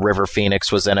 River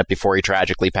Phoenix was in it before he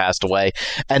tragically passed away,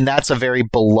 and that's a very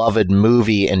beloved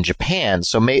movie in Japan.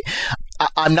 So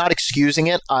I'm not excusing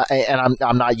it, and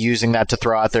I'm not using that to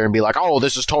throw out there and be like, oh,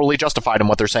 this is totally justified in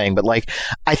what they're saying. But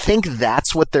I think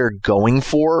that's what they're going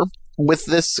for with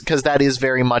this, because that is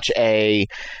very much a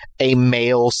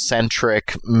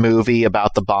male-centric movie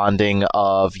about the bonding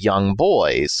of young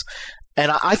boys.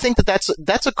 And I think that's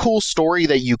a cool story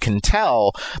that you can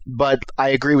tell, but I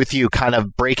agree with you, kind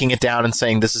of breaking it down and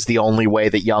saying this is the only way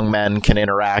that young men can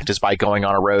interact is by going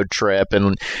on a road trip,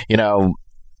 and,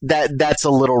 that's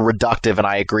a little reductive, and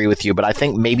I agree with you, but I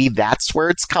think maybe that's where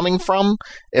it's coming from,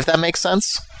 if that makes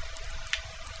sense.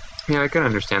 Yeah, I can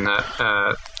understand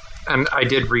that. And I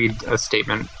did read a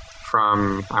statement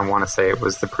from, I want to say it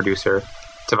was the producer,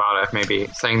 Tabata, maybe,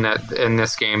 saying that in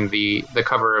this game, the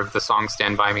cover of the song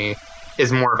Stand By Me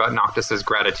is more about Noctis's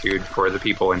gratitude for the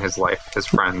people in his life, his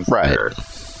friends that are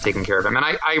taking care of him. And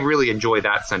I really enjoy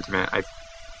that sentiment.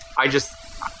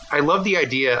 I love the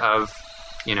idea of,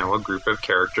 a group of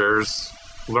characters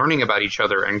learning about each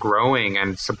other and growing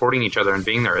and supporting each other and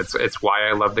being there. It's why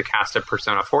I love the cast of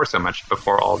Persona 4 so much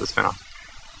before all this spin-off.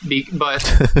 But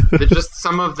just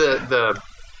some of the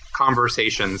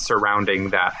conversation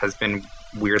surrounding that has been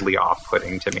weirdly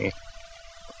off-putting to me.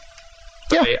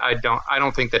 But yeah. I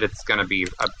don't think that it's going to be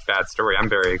a bad story. I'm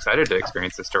very excited to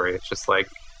experience the story. It's just like,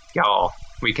 y'all,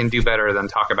 we can do better than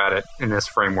talk about it in this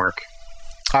framework.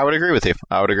 I would agree with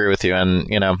you. And,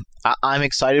 I'm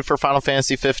excited for Final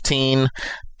Fantasy 15.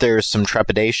 There's some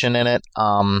trepidation in it.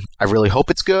 I really hope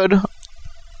it's good.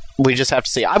 We just have to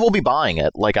see. I will be buying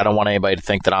it. I don't want anybody to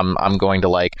think that I'm going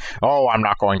to I'm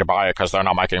not going to buy it because they're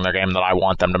not making the game that I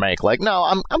want them to make. No,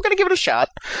 I'm going to give it a shot.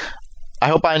 I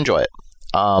hope I enjoy it.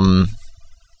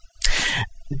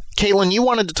 Caitlin, you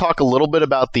wanted to talk a little bit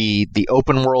about the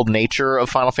open world nature of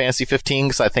Final Fantasy 15,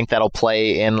 because I think that'll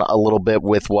play in a little bit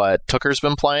with what Tooker's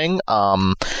been playing.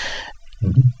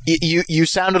 You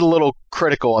sounded a little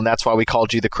critical, and that's why we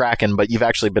called you the Kraken, but you've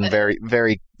actually been very,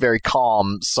 very, very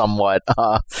calm somewhat.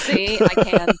 See, I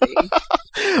can be.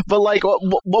 But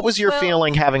what was your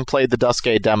feeling having played the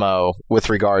Duscae demo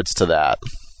with regards to that?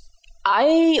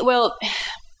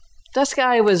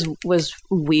 Duscae was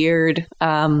weird.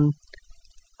 I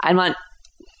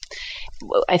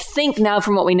think now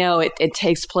from what we know, it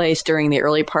takes place during the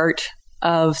early part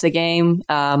of the game.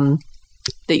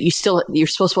 That you're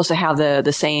supposed to have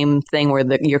the same thing where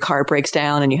your car breaks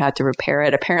down and you have to repair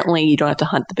it. Apparently, you don't have to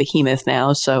hunt the behemoth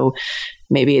now, so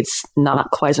maybe it's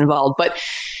not quite as involved. But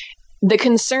the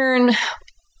concern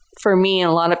for me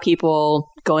and a lot of people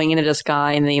going into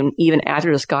Duscae and then even after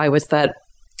Duscae was that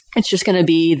it's just going to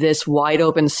be this wide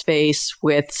open space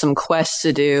with some quests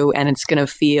to do, and it's going to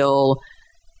feel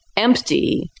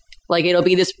empty. It'll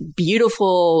be this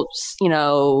beautiful,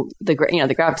 the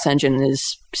graphics engine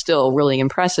is still really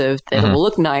impressive. It will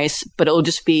look nice, but it'll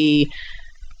just be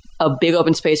a big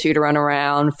open space for you to run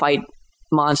around, fight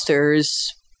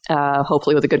monsters,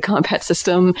 hopefully with a good combat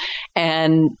system,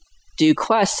 and do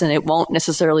quests. And it won't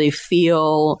necessarily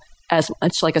feel as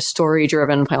much like a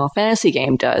story-driven Final Fantasy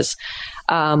game does.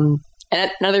 And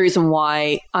another reason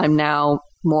why I'm now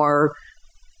more,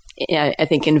 I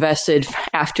think, invested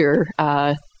after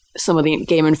some of the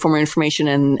Game Informer information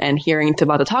and hearing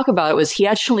Tabata talk about it was he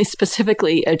actually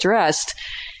specifically addressed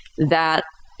that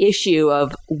issue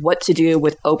of what to do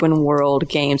with open world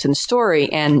games and story.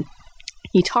 And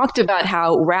he talked about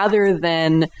how rather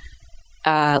than,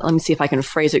 let me see if I can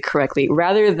phrase it correctly,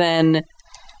 rather than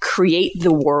create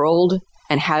the world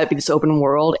and have it be this open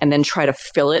world and then try to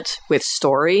fill it with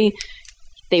story,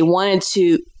 they wanted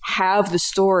to have the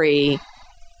story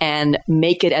and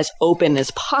make it as open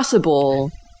as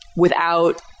possible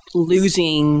without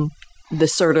losing the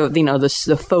sort of,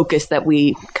 the focus that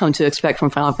we come to expect from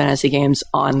Final Fantasy games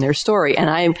on their story.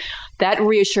 And that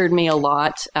reassured me a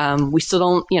lot. We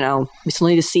still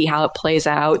need to see how it plays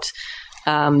out.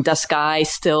 Duscae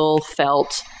still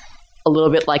felt a little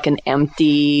bit like an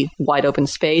empty, wide open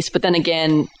space. But then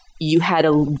again, you had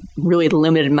a really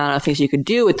limited amount of things you could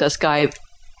do with Duscae,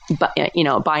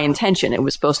 by intention. It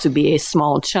was supposed to be a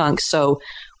small chunk, so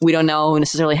we don't know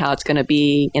necessarily how it's going to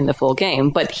be in the full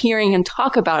game. But hearing him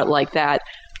talk about it like that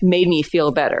made me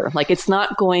feel better. Like, it's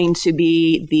not going to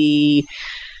be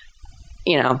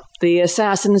the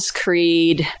Assassin's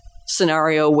Creed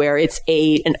scenario where it's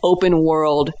an open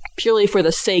world purely for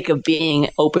the sake of being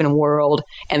open world,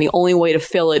 and the only way to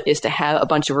fill it is to have a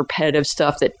bunch of repetitive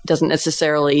stuff that doesn't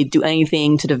necessarily do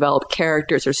anything to develop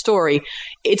characters or story.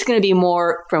 It's going to be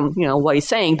more, from what he's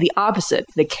saying, the opposite.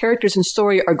 The characters and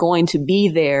story are going to be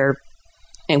there,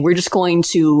 and we're just going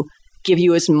to give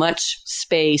you as much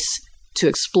space to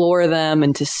explore them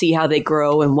and to see how they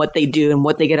grow and what they do and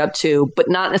what they get up to, but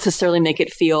not necessarily make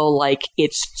it feel like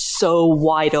it's so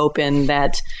wide open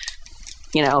that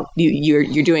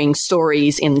you're doing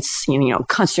stories in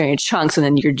concentrated chunks, and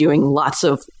then you're doing lots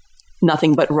of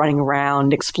nothing but running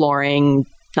around, exploring,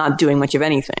 not doing much of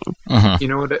anything. Uh-huh. You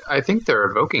know what I think they're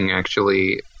evoking,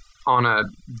 actually, on a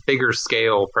bigger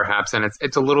scale, perhaps, and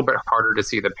it's a little bit harder to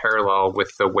see the parallel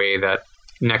with the way that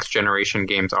next generation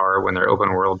games are when they're open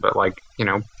world, but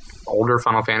older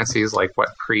Final Fantasies, like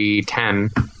pre-10,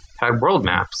 had world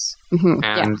maps. Mm-hmm,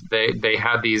 and they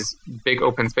had these big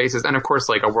open spaces, and of course,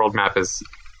 like, a world map is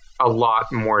a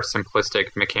lot more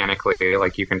simplistic mechanically.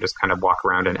 Like, you can just kind of walk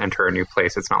around and enter a new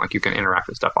place. It's not like you can interact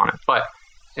with stuff on it. But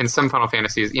in some Final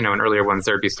Fantasies, in earlier ones,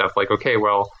 there'd be stuff like, okay,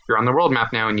 well, you're on the world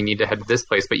map now and you need to head to this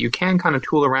place, but you can kind of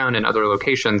tool around in other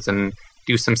locations and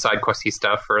do some side questy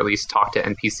stuff, or at least talk to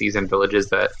NPCs in villages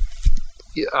that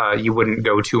you wouldn't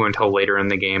go to until later in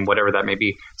the game, whatever that may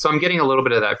be. So I'm getting a little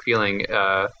bit of that feeling.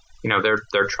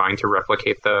 They're trying to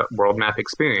replicate the world map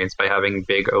experience by having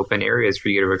big open areas for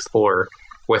you to explore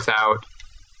without,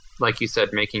 like you said,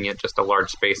 making it just a large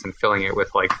space and filling it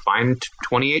with, like, find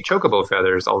 28 chocobo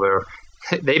feathers, although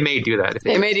they may do that.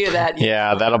 They may do that.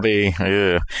 Yeah, that'll be...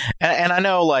 And I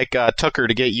know, Tucker,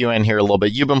 to get you in here a little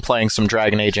bit, you've been playing some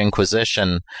Dragon Age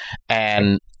Inquisition,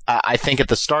 and I think at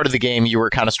the start of the game you were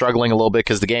kind of struggling a little bit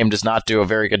because the game does not do a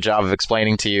very good job of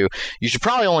explaining to you. You should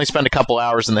probably only spend a couple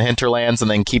hours in the hinterlands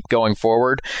and then keep going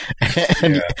forward.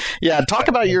 And talk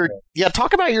about your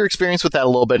experience with that a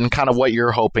little bit and kind of what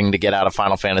you're hoping to get out of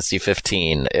Final Fantasy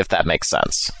 15, if that makes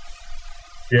sense.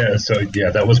 Yeah, so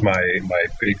that was my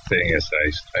big thing. Is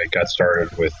I got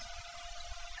started with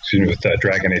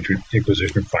Dragon Age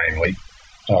Inquisition finally,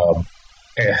 and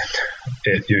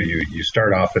you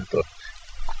start off at the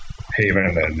Haven,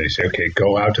 and then they say, okay,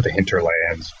 go out to the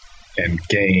hinterlands and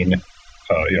gain,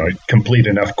 complete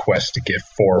enough quests to get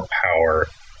 4 power,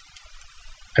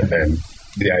 and then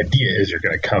the idea is you're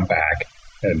going to come back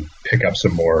and pick up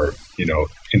some more,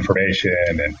 information,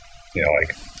 and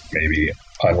maybe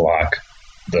unlock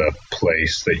the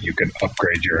place that you can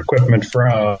upgrade your equipment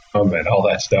from and all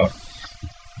that stuff.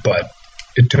 But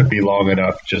it took me long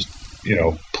enough just,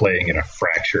 playing in a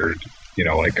fractured,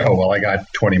 I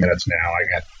got 20 minutes now, I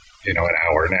got, an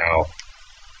hour now,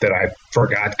 that I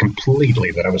forgot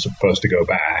completely that I was supposed to go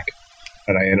back.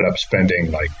 And I ended up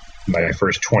spending, my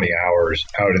first 20 hours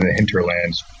out in the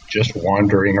hinterlands just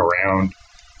wandering around,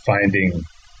 finding,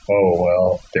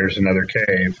 there's another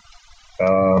cave.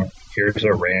 Here's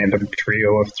a random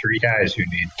trio of 3 guys who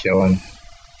need killing,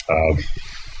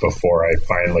 before I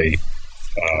finally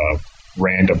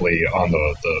randomly on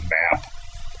the map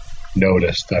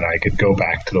noticed that I could go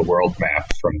back to the world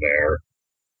map from there.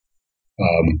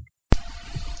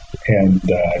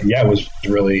 It was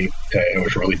really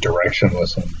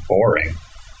directionless and boring,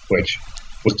 which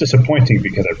was disappointing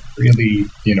because I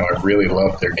really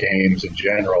love their games in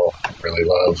general. I really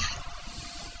love,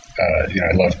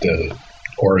 I love the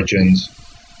Origins,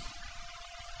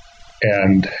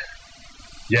 and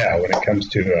when it comes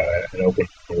to an open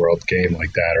world game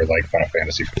like that, or like Final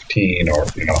Fantasy 15, or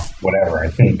whatever, I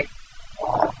think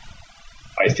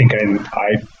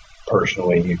I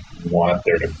personally want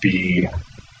there to be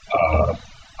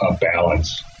a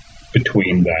balance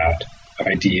between that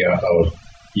idea of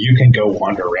you can go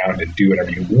wander around and do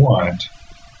whatever you want,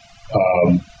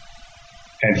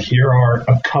 and here are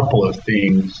a couple of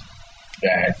things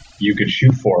that you could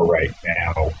shoot for right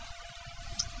now,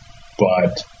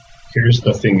 but here's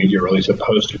the thing that you're really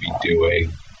supposed to be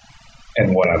doing.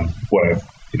 And what I've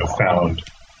found,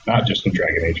 not just in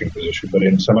Dragon Age Inquisition, but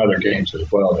in some other games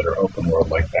as well that are open world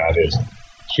like that, is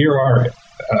here are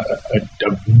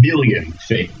a million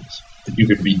things that you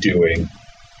could be doing,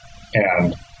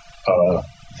 and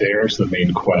there's the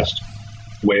main quest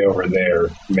way over there,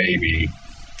 maybe,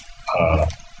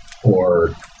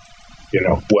 or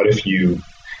what if you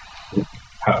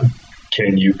How,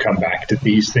 can you come back to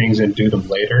these things and do them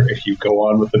later if you go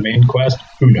on with the main quest?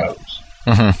 Who knows?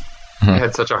 I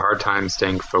had such a hard time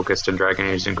staying focused in Dragon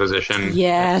Age Inquisition.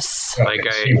 Yes. Like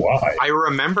I see why. I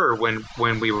remember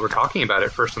when we were talking about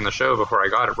it first on the show before I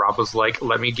got it, Rob was like,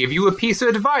 "Let me give you a piece of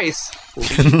advice: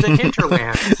 leave the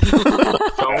hinterlands.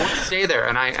 Don't stay there."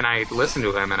 And I listened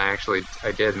to him, and I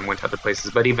did, and went to other places.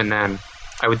 But even then,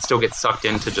 I would still get sucked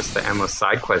into just the endless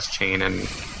side quest chain and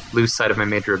lose sight of my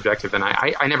major objective. And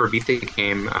I never beat the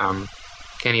game.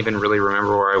 Can't even really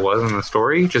remember where I was in the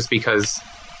story, just because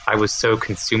I was so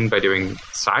consumed by doing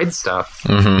side stuff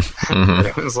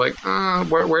that it was like,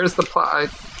 where's the plot? I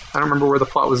don't remember where the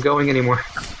plot was going anymore.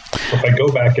 If I go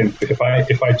back and if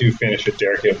I do finish it,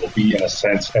 Derek, it will be in a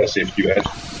sense as if you had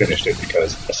finished it,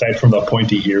 because aside from the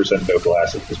pointy ears and no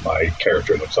glasses, my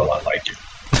character looks a lot like you.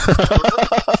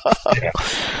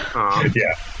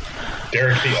 Yeah.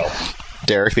 Derek the Elf.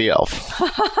 Derek the Elf.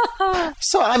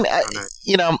 So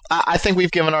I think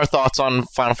we've given our thoughts on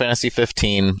Final Fantasy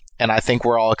 15, and I think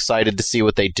we're all excited to see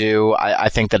what they do. I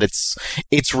think that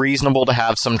it's reasonable to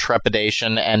have some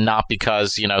trepidation, and not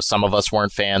because some of us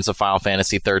weren't fans of Final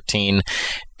Fantasy 13.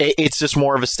 It's just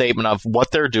more of a statement of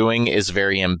what they're doing is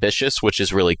very ambitious, which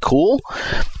is really cool.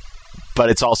 But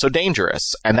it's also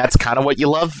dangerous, and that's kind of what you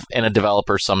love in a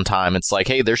developer sometime. It's like,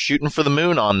 hey, they're shooting for the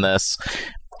moon on this.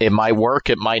 It might work,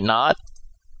 it might not.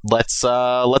 Let's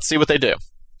see what they do.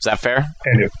 Is that fair?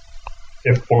 And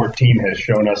if 14 has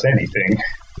shown us anything,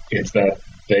 it's that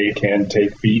they can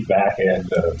take feedback and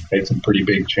make some pretty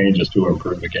big changes to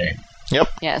improve the game. Yep.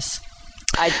 Yes.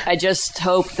 I just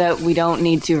hope that we don't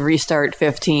need to restart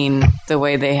 15 the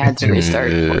way they had to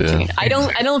restart 14. I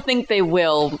don't think they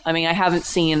will. I mean, I haven't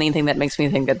seen anything that makes me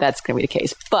think that that's going to be the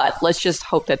case. But let's just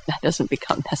hope that doesn't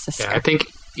become necessary. Yeah, I think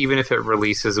even if it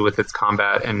releases with its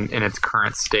combat in its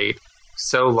current state,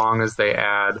 so long as they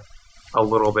add a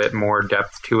little bit more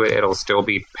depth to it, it'll still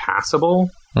be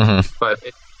passable. But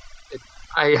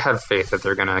I have faith that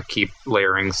they're going to keep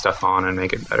layering stuff on and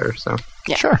make it better. So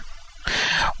yeah. Sure.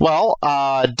 Well,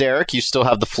 Derek, you still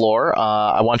have the floor.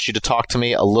 I want you to talk to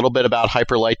me a little bit about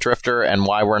Hyper Light Drifter and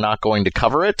why we're not going to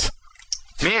cover it.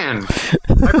 Man,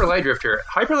 Hyper Light Drifter.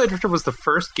 Hyper Light Drifter was the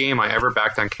first game I ever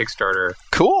backed on Kickstarter.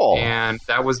 Cool. And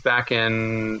that was back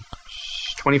in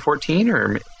 2014,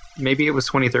 or maybe it was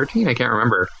 2013. I can't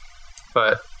remember.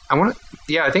 But I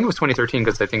think it was 2013,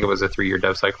 because I think it was a 3-year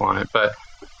dev cycle on it. But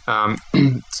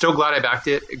still glad I backed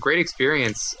it. Great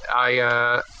experience.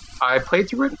 I played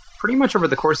through it pretty much over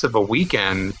the course of a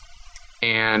weekend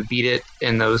and beat it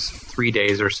in those 3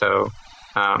 days or so.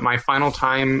 My final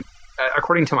time,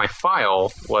 according to my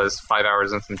file, was 5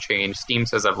 hours and some change. Steam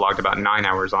says I've logged about 9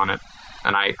 hours on it,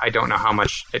 and I don't know how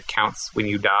much it counts when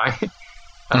you die,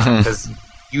 because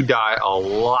you die a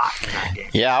lot in that game.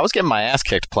 Yeah, I was getting my ass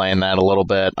kicked playing that a little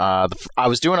bit. I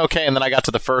was doing okay, and then I got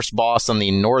to the first boss in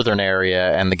the northern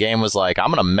area, and the game was like,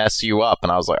 I'm going to mess you up.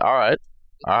 And I was like, all right,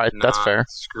 that's fair.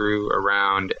 Screw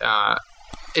around.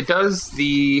 It does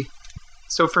the...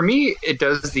 So for me, it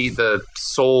does the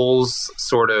Souls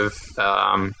sort of...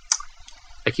 I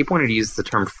keep wanting to use the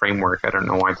term framework. I don't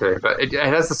know why today, but it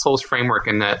has the Souls framework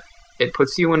in that it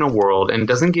puts you in a world and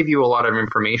doesn't give you a lot of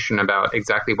information about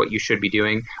exactly what you should be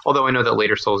doing. Although I know that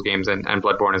later Souls games and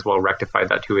Bloodborne as well rectified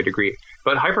that to a degree.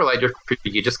 But Hyper Light Drifter,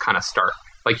 you just kind of start.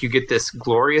 Like, you get this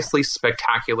gloriously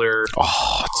spectacular,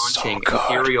 haunting,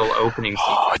 ethereal opening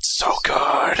sequence. Oh, it's so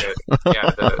good. Yeah,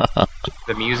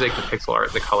 the music, the pixel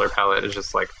art, the color palette is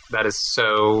just like, that is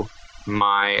so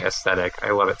my aesthetic. I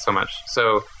love it so much.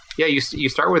 So, yeah, you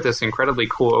start with this incredibly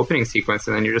cool opening sequence,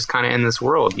 and then you're just kind of in this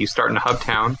world. You start in a hub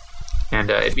town,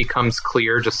 and it becomes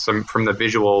clear just from the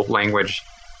visual language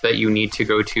that you need to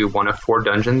go to one of 4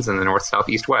 dungeons in the north, south,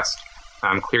 east, west.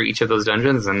 Clear each of those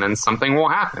dungeons, and then something will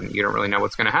happen. You don't really know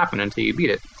what's going to happen until you beat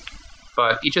it.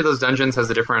 But each of those dungeons has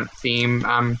a different theme.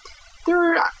 At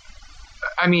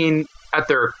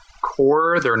their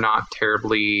core, they're not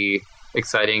terribly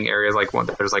exciting areas. Like,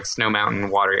 there's like Snow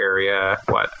Mountain, water area,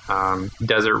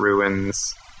 desert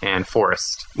ruins, and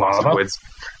forest. Lost woods.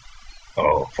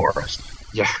 Oh, forest.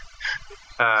 Yeah.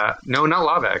 No, not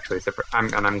lava, actually.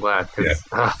 I'm glad, because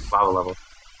lava levels.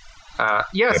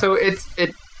 So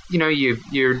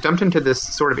you're dumped into this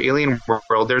sort of alien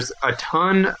world. There's a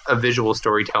ton of visual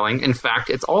storytelling. In fact,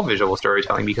 it's all visual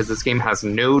storytelling, because this game has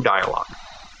no dialogue.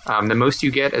 The most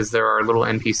you get is there are little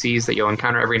NPCs that you'll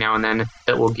encounter every now and then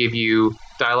that will give you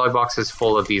dialogue boxes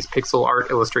full of these pixel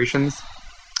art illustrations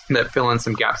that fill in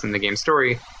some gaps in the game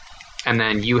story. And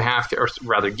then you have to, or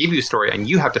rather give you a story, and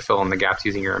you have to fill in the gaps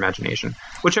using your imagination,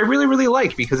 which I really, really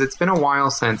like, because it's been a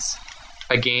while since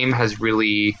a game has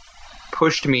really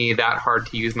pushed me that hard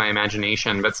to use my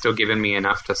imagination, but still given me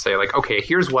enough to say, like, okay,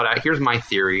 here's my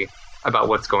theory about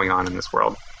what's going on in this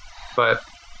world. But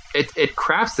it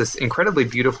crafts this incredibly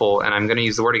beautiful, and I'm going to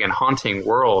use the word again, haunting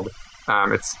world.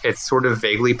 It's sort of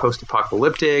vaguely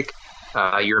post-apocalyptic.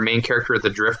 Your main character,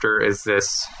 the Drifter, is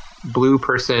this blue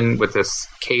person with this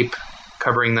cape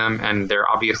covering them, and they're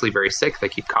obviously very sick. They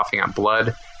keep coughing out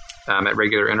blood at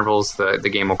regular intervals. The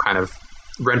game will kind of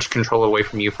wrench control away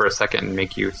from you for a second and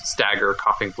make you stagger,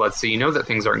 coughing blood. So you know that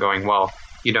things aren't going well.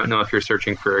 You don't know if you're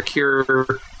searching for a cure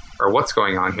or what's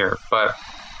going on here, but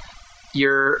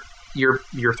you're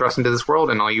thrust into this world,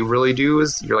 and all you really do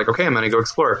is you're like, okay, I'm going to go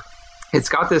explore. It's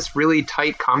got this really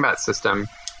tight combat system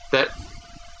that,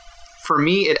 for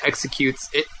me, it executes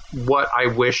what I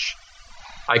wish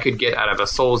I could get out of a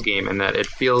Souls game, in that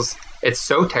it's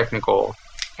so technical,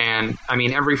 and I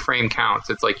mean, every frame counts.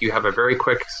 It's like you have a very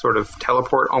quick sort of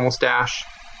teleport, almost dash,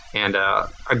 and a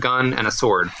gun and a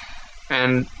sword.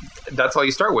 And that's all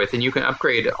you start with, and you can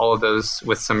upgrade all of those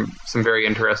with some very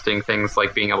interesting things,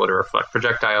 like being able to reflect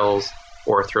projectiles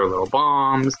or throw little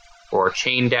bombs or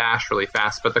chain dash really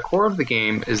fast. But the core of the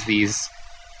game is these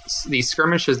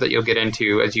skirmishes that you'll get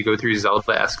into as you go through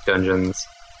Zelda-esque dungeons,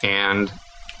 and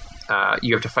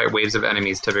you have to fight waves of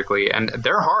enemies typically, and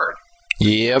they're hard.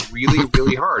 Yep. Really,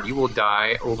 really hard. You will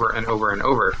die over and over and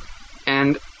over.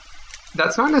 And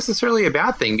that's not necessarily a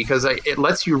bad thing, because it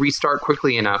lets you restart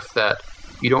quickly enough that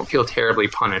you don't feel terribly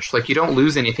punished. Like, you don't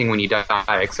lose anything when you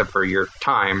die except for your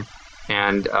time.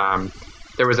 And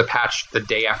there was a patch the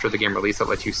day after the game release that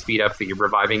lets you speed up the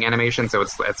reviving animation, so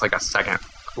it's like a second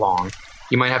long.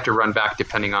 You might have to run back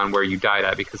depending on where you died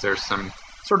at, because there's some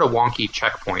sort of wonky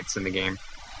checkpoints in the game.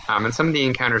 And some of the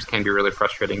encounters can be really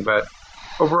frustrating, but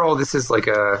overall, this is like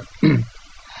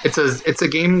it's a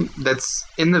game that's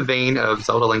in the vein of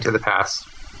Zelda Link to the Past,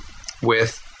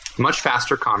 with much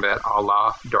faster combat, a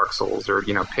la Dark Souls, or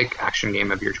pick action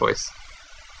game of your choice.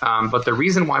 But the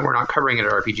reason why we're not covering it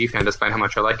at RPG Fan, despite how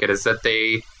much I like it, is that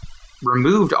they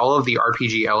removed all of the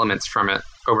RPG elements from it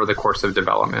over the course of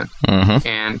development. Mm-hmm.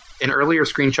 And in earlier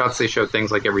screenshots, they showed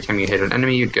things like every time you hit an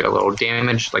enemy, you'd get a little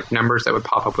damage, like numbers that would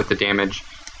pop up with the damage.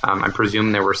 I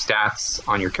presume there were stats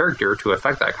on your character to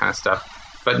affect that kind of stuff.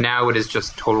 But now it is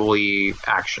just totally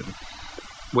action,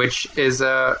 which is,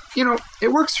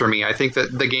 it works for me. I think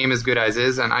that the game is good as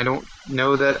is, and I don't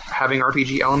know that having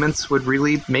RPG elements would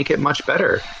really make it much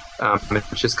better.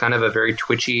 It's just kind of a very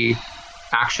twitchy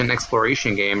action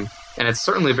exploration game, and it's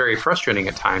certainly very frustrating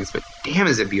at times, but damn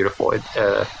is it beautiful.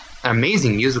 An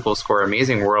amazing musical score,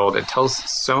 amazing world. It tells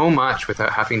so much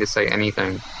without having to say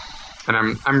anything. And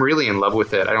I'm really in love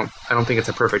with it. I don't think it's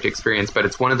a perfect experience, but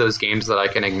it's one of those games that I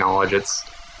can acknowledge its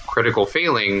critical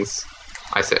failings.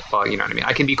 I said, well, you know what I mean?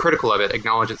 I can be critical of it,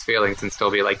 acknowledge its failings, and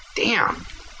still be like, damn,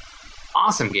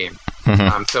 awesome game.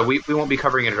 Mm-hmm. So we won't be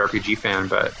covering it at RPG Fan,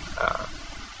 but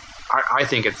I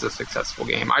think it's a successful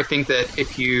game. I think that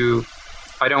if you...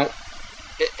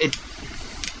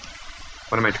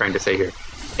 what am I trying to say here?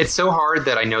 It's so hard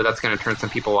that I know that's going to turn some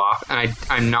people off, and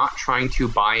I'm not trying to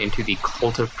buy into the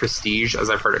cult of prestige, as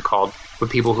I've heard it called, with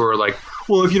people who are like,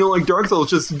 well, if you don't like Dark Souls,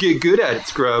 just get good at it,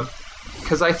 scrub.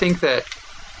 Because I think that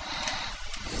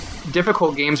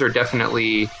difficult games are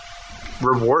definitely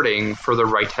rewarding for the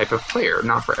right type of player,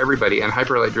 not for everybody, and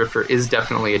Hyper Light Drifter is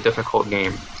definitely a difficult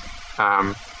game.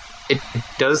 It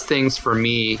does things for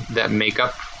me that make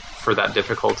up for that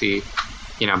difficulty,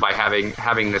 by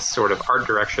having this sort of art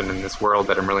direction in this world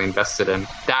that I'm really invested in.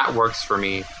 That works for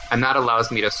me, and that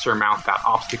allows me to surmount that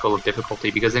obstacle of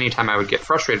difficulty, because anytime I would get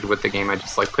frustrated with the game, I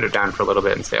just put it down for a little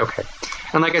bit and say, okay.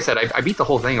 And like I said, I beat the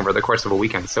whole thing over the course of a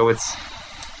weekend, so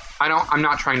I'm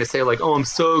not trying to say oh, I'm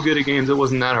so good at games, it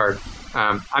wasn't that hard.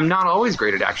 I'm not always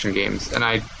great at action games,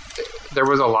 and there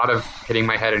was a lot of hitting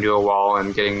my head into a wall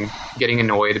and getting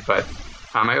annoyed, but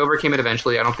I overcame it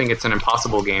eventually. I don't think it's an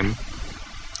impossible game.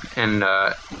 And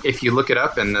if you look it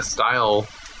up and the style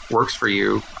works for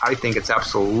you, I think it's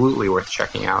absolutely worth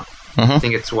checking out. Mm-hmm. I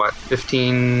think it's, what,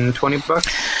 $15,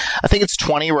 $20? I think it's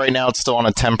 20 right now. It's still on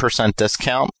a 10%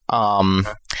 discount.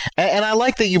 Okay. And I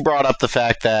like that you brought up the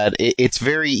fact that it's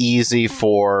very easy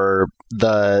for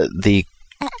the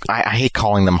I hate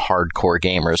calling them hardcore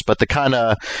gamers, but the kind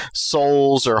of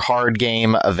Souls or hard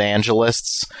game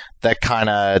evangelists that kind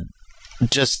of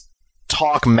just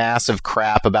talk massive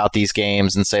crap about these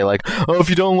games and say oh, if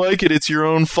you don't like it, it's your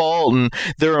own fault, and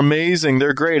they're amazing,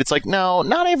 they're great. It's no,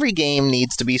 not every game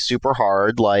needs to be super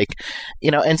hard,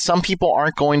 and some people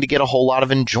aren't going to get a whole lot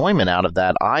of enjoyment out of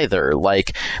that either.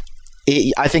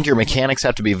 I think your mechanics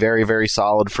have to be very, very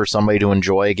solid for somebody to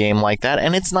enjoy a game like that,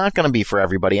 and it's not going to be for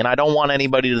everybody. And I don't want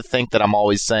anybody to think that I'm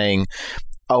always saying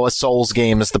oh, a Souls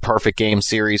game is the perfect game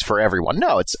series for everyone.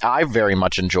 No, I very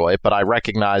much enjoy it, but I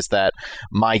recognize that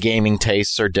my gaming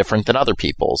tastes are different than other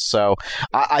people's. So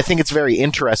I think it's very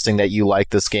interesting that you like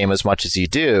this game as much as you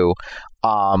do.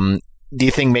 Do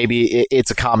you think maybe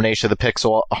it's a combination of the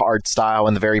pixel art style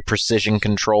and the very precision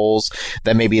controls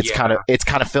that maybe it's kind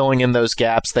of filling in those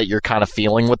gaps that you're kind of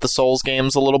feeling with the Souls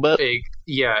games a little bit?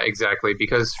 Yeah, exactly.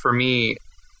 Because for me,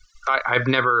 I've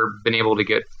never been able to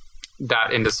get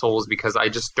that into Souls because I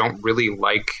just don't really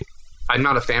like. I'm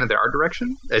not a fan of the art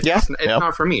direction. It's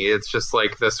not for me. It's just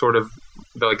like the sort of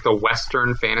the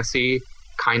Western fantasy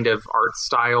kind of art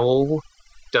style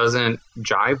doesn't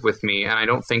jive with me, and I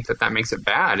don't think that makes it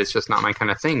bad. It's just not my kind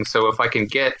of thing. So if I can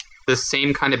get the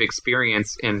same kind of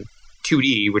experience in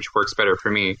 2D, which works better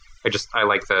for me, I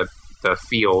like the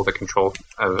feel, the control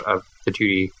of the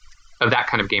 2D, of that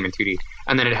kind of game in 2D.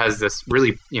 And then it has this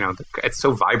really, it's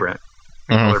so vibrant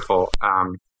and colorful.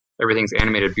 Everything's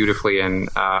animated beautifully, and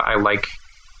I like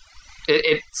it.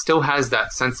 It still has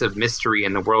that sense of mystery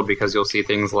in the world because you'll see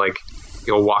things like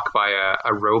you'll walk by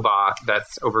a robot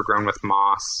that's overgrown with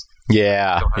moss.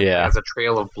 Yeah, it has a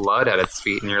trail of blood at its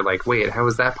feet, and you're like, wait, how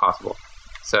is that possible?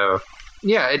 So,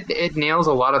 yeah, it nails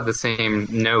a lot of the same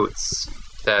notes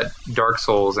that Dark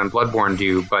Souls and Bloodborne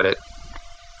do, but it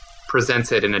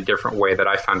presents it in a different way that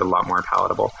I found a lot more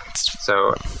palatable.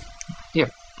 So, yeah.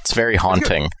 It's very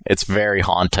haunting. It's very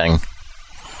haunting.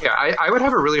 Yeah, I would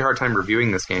have a really hard time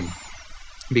reviewing this game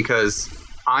because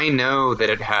I know that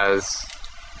it has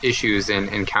issues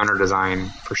in counter design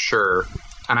for sure,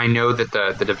 and I know that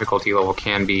the difficulty level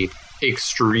can be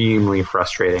extremely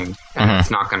frustrating, and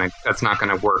that's not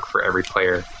gonna work for every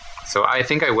player. So I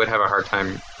think I would have a hard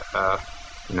time,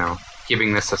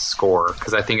 giving this a score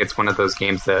because I think it's one of those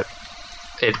games that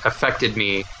it affected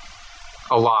me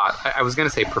a lot. I was gonna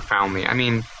say profoundly. I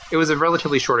mean, it was a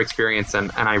relatively short experience,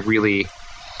 and I really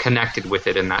connected with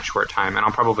it in that short time, and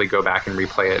I'll probably go back and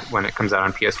replay it when it comes out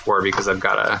on PS4 because I've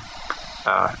got a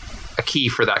key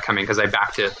for that coming because I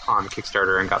backed it on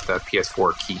Kickstarter and got the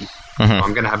PS4 key. So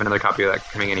I'm going to have another copy of that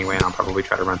coming anyway, and I'll probably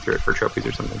try to run through it for trophies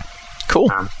or something.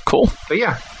 Cool. But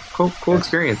yeah, cool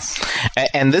experience.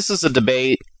 And this is a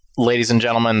debate, ladies and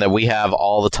gentlemen, that we have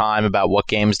all the time about what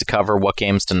games to cover, what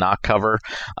games to not cover.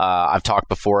 I've talked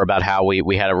before about how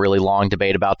we had a really long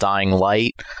debate about Dying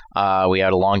Light. We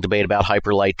had a long debate about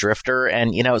Hyper Light Drifter.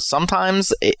 And,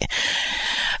 sometimes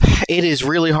it is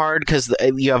really hard because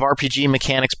you have RPG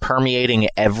mechanics permeating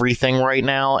everything right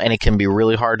now, and it can be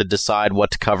really hard to decide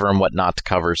what to cover and what not to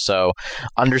cover. So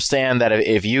understand that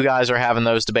if you guys are having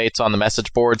those debates on the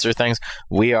message boards or things,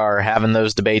 we are having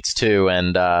those debates too.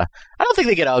 And I don't think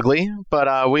they get ugly,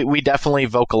 but we definitely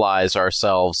vocalize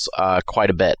ourselves quite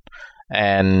a bit.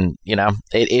 And,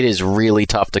 it is really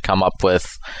tough to come up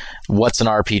with what's an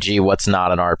RPG, what's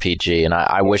not an RPG. And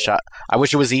I wish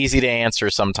it was easy to answer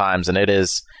sometimes, and it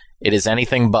is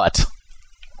anything but.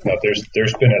 No,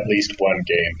 there's been at least one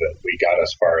game that we got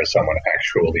as far as someone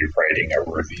actually writing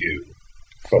a review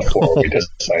before we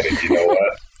decided, you know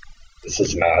what, this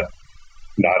is not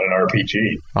an RPG.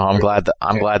 Oh, I'm glad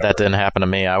that didn't happen to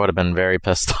me. I would have been very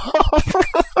pissed off.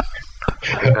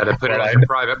 I had to put it on a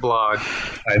private blog.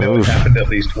 I know it happened at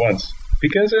least once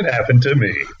because it happened to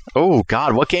me. Oh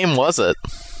God, what game was it?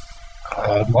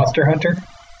 Monster Hunter.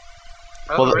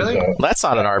 Oh, well, really? So, that's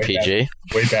not an RPG.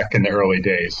 Way back in the early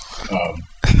days.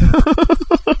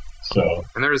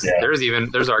 And there's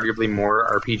arguably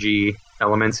more RPG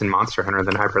elements in Monster Hunter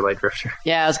than Hyper Light Drifter.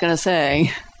 Yeah, I was gonna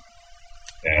say.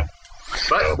 Yeah.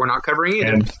 But we're not covering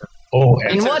either.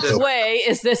 In what way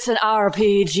is this an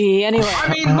RPG anyway?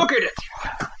 I mean, look at it.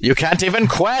 You can't even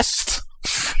quest.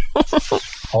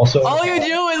 Also, all you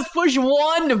do is push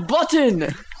one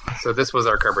button. So this was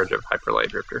our coverage of Hyper Light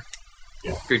Drifter.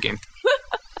 Yeah. Good game.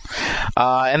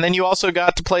 And then you also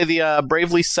got to play the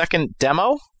Bravely Second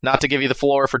demo. Not to give you the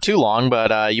floor for too long,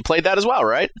 but you played that as well,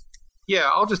 right? Yeah,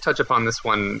 I'll just touch upon this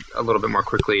one a little bit more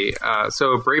quickly.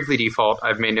 So Bravely Default,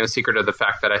 I've made no secret of the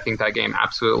fact that I think that game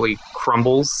absolutely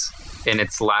crumbles in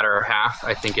its latter half.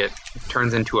 I think it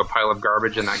turns into a pile of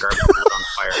garbage, and that garbage is on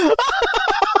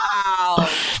Wow.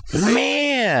 fire.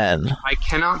 Man! I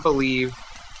cannot believe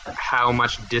how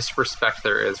much disrespect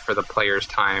there is for the player's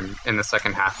time in the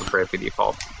second half of Bravely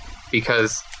Default,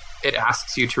 because it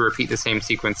asks you to repeat the same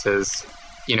sequences,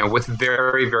 with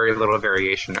very, very little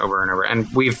variation over and over. And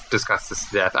we've discussed this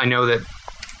to death. I know that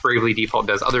Bravely Default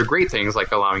does other great things,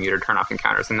 like allowing you to turn off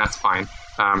encounters, and that's fine.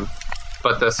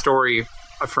 But the story,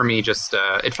 for me, just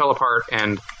it fell apart,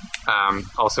 and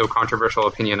also controversial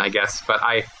opinion, I guess, but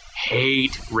I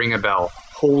hate Ring a Bell.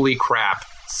 Holy crap.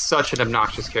 Such an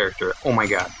obnoxious character. Oh my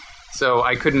god. So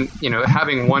I couldn't,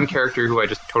 having one character who I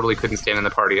just totally couldn't stand in the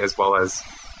party, as well as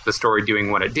the story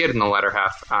doing what it did in the latter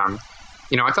half.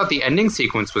 I thought the ending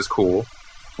sequence was cool.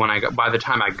 By the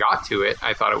time I got to it,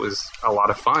 I thought it was a lot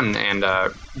of fun and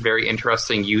very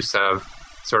interesting use of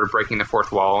sort of breaking the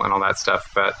fourth wall and all that stuff.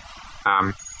 But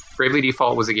Bravely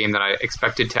Default was a game that I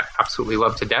expected to absolutely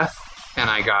love to death, and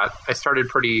I started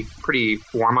pretty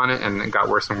warm on it, and it got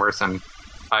worse and worse, and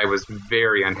I was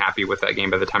very unhappy with that game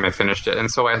by the time I finished it.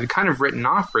 And so I had kind of written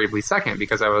off Bravely Second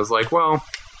because I was like, well,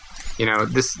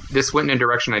 this went in a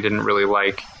direction I didn't really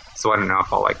like, so I don't know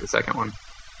if I'll like the second one.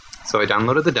 So I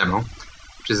downloaded the demo,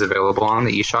 which is available on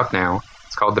the eShop now.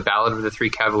 It's called The Ballad of the Three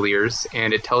Cavaliers,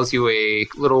 and it tells you a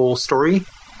little story,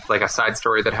 like a side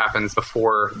story that happens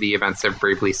before the events of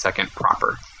Bravely Second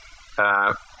proper.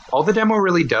 All the demo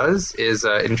really does is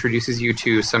introduces you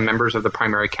to some members of the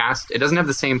primary cast. It doesn't have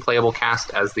the same playable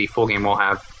cast as the full game will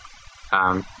have.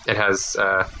 It has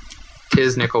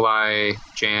Tiz, Nikolai,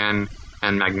 Jan,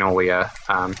 and Magnolia.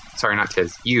 Sorry, not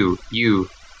Tiz. You,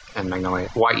 and Magnolia.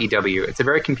 Y-E-W. It's a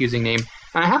very confusing name.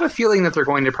 And I have a feeling that they're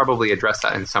going to probably address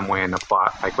that in some way in the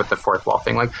plot, like with the fourth wall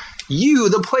thing. Like, you,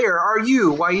 the player, are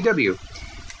you, Y-E-W.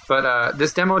 But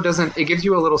this demo doesn't... It gives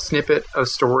you a little snippet of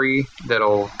story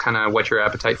that'll kind of whet your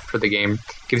appetite for the game.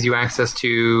 Gives you access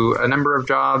to a number of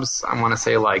jobs. I want to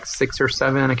say like 6 or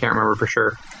 7. I can't remember for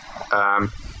sure.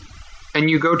 And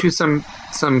you go to some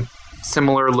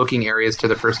similar looking areas to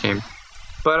the first game.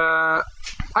 But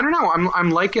I don't know.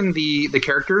 I'm liking the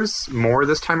characters more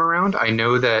this time around. I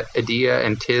know that Adia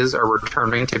and Tiz are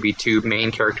returning to be 2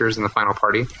 main characters in the final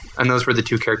party, and those were the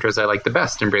 2 characters I liked the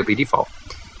best in Bravely Default.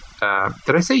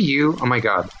 Did I say you? Oh my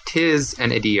god. Tiz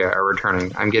and Adia are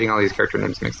returning. I'm getting all these character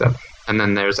names mixed up. And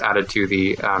then there's added to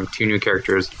the 2 new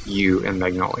characters, you and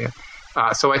Magnolia.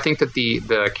 So I think that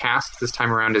the cast this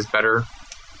time around is better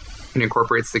and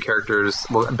incorporates the characters.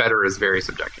 Well, better is very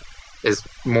subjective. Is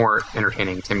more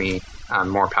entertaining to me,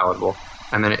 more palatable.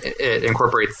 And then it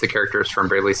incorporates the characters from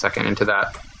Bravely Second into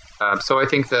that. So I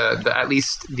think at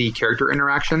least the character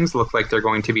interactions look like they're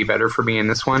going to be better for me in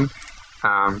this one.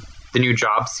 The new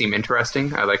jobs seem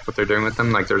interesting. I like what they're doing with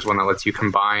them. Like there's one that lets you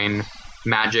combine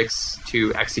magics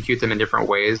to execute them in different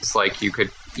ways. Like you could,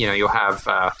 you'll have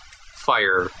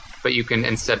fire, but you can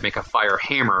instead make a fire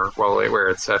hammer where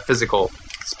it's a physical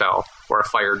spell, or a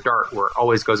fire dart where it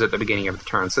always goes at the beginning of the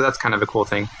turn. So that's kind of a cool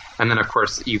thing. And then of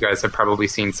course you guys have probably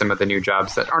seen some of the new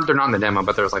jobs they're not in the demo,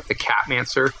 but there's like the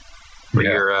Catmancer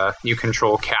where you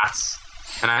control cats.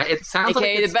 And it sounds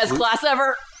AKA like the best class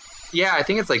ever. Yeah, I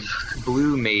think it's like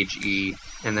blue mage-y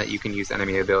and that you can use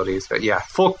enemy abilities. But yeah,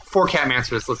 4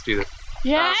 Catmancers, let's do this.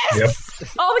 Yes! Yep.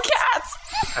 All the cats!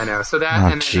 I know. So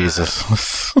that and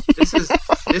Jesus. This is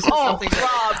something that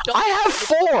Rob, don't I have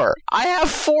 4. I have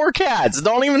 4 cats.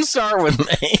 Don't even start with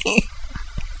me.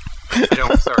 I don't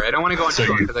want to go into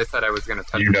it because I said I was going to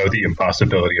touch. You know the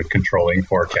impossibility of controlling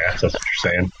 4 cats. That's what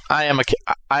you're saying. I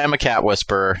am a cat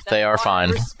whisperer. They are fine.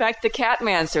 Respect the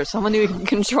Catmancer. Someone who can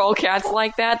control cats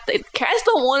like that. Cats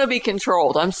don't want to be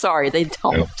controlled. I'm sorry, they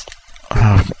don't.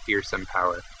 Nope. Fearsome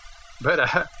power.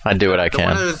 But I do what I can.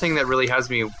 One other thing that really has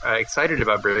me excited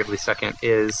about Bravely Second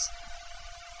is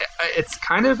it's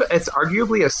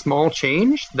arguably a small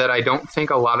change that I don't think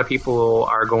a lot of people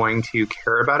are going to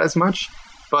care about as much.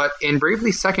 But in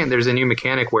Bravely Second, there's a new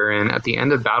mechanic wherein at the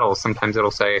end of battles, sometimes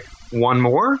it'll say 1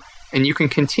 more, and you can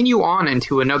continue on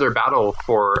into another battle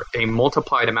for a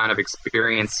multiplied amount of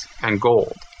experience and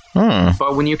gold.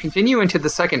 But when you continue into the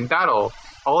second battle,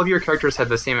 all of your characters have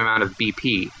the same amount of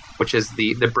BP, which is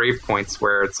the brave points,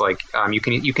 where it's like you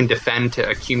can defend to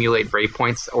accumulate brave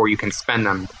points, or you can spend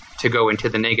them to go into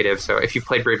the negative. So if you've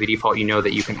played Bravely Default, you know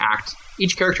that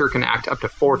each character can act up to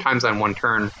 4 times on one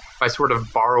turn by sort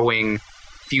of borrowing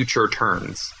future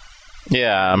turns.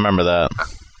 Yeah, I remember that.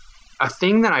 A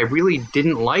thing that I really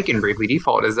didn't like in Bravely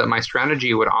Default is that my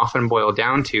strategy would often boil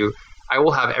down to I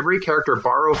will have every character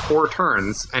borrow 4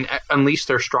 turns and unleash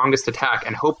their strongest attack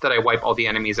and hope that I wipe all the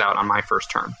enemies out on my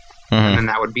first turn. And then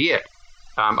that would be it.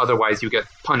 Otherwise, you get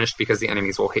punished because the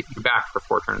enemies will hit you back for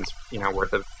 4 turns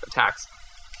worth of attacks.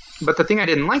 But the thing I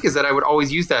didn't like is that I would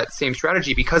always use that same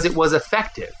strategy because it was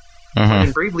effective. But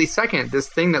in Bravely Second, this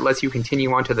thing that lets you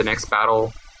continue on to the next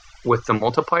battle with the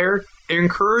multiplier, it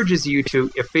encourages you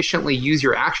to efficiently use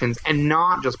your actions and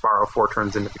not just borrow 4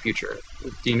 turns into the future.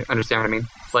 Do you understand what I mean?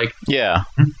 Like, yeah,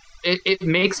 it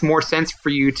makes more sense for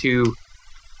you to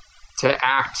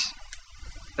act,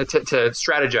 to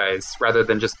strategize rather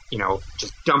than just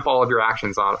dump all of your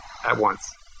actions on at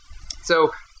once.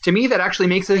 So to me, that actually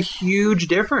makes a huge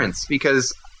difference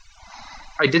because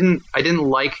I didn't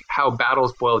like how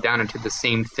battles boil down into the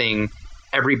same thing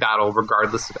every battle,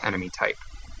 regardless of enemy type.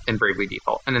 in Bravely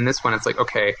Default. And in this one, it's like,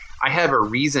 okay, I have a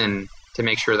reason to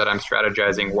make sure that I'm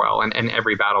strategizing well in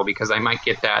every battle, because I might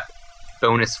get that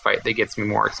bonus fight that gets me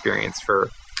more experience for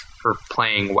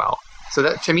playing well. So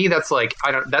that, to me, that's like,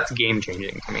 that's game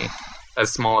changing to me,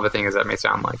 as small of a thing as that may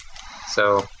sound like.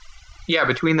 So yeah,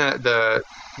 between the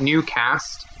new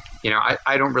cast,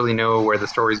 I don't really know where the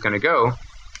story's going to go,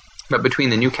 but between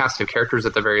the new cast of characters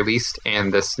at the very least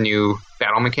and this new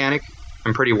battle mechanic,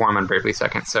 I'm pretty warm on Bravely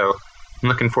Second. So I'm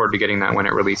looking forward to getting that when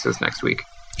it releases next week.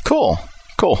 Cool.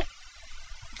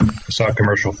 I saw a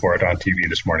commercial for it on TV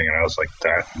this morning, and I was like,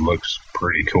 that looks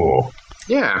pretty cool.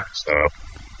 Yeah. So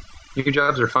new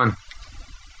jobs are fun.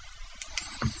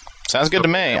 Sounds good to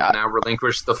me. I'll now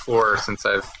relinquish the floor since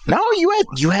I've... No,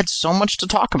 you had so much to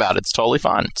talk about. It's totally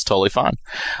fine.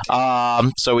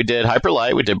 So we did Hyper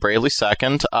Light. We did Bravely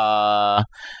Second.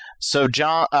 So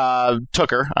John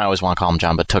Tooker, I always want to call him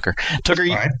John, but Tooker.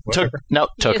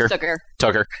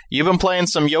 Tooker. You've been playing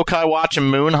some Yokai Watch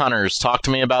and Moon Hunters. Talk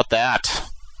to me about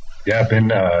that. Yeah, I've been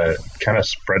kind of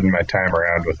spreading my time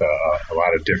around with a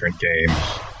lot of different games.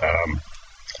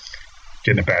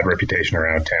 Getting a bad reputation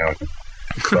around town.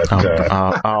 But,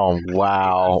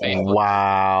 wow!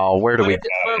 Where do we?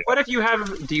 What if you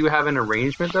have? Do you have an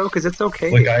arrangement though? Because it's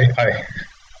okay. Like I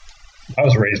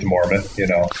was raised Mormon,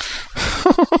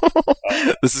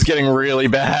 This is getting really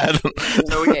bad.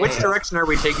 So which direction are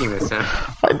we taking this in?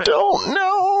 I don't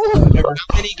know.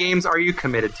 How many games are you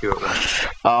committed to at once?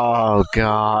 Oh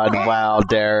God! Wow,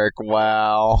 Derek!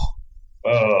 Wow.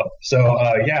 So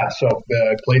I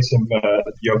played some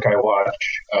Yokai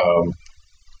Watch.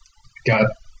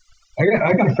 I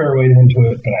got a fair ways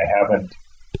into it, but I haven't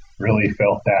really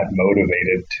felt that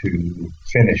motivated to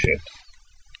finish it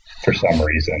for some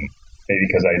reason. Maybe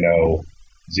because I know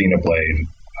Xenoblade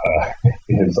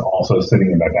is also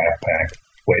sitting in my backpack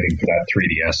waiting for that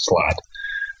 3DS slot.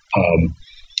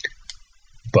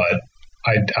 But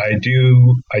I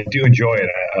do enjoy it.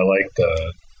 I like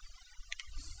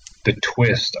the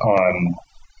twist on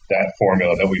that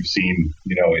formula that we've seen,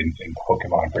 in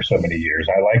Pokemon for so many years.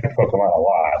 I like Pokemon a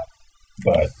lot,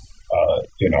 but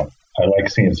I like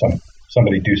seeing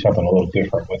somebody do something a little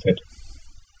different with it.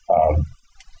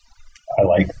 I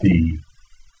like the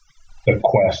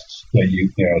quests that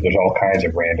there's all kinds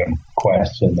of random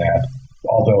quests in that.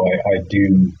 Although I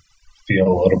do feel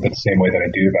a little bit the same way that I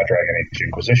do about Dragon Age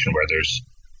Inquisition, where there's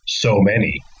so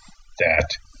many that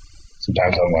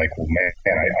sometimes I'm like, well, man,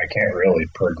 I can't really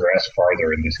progress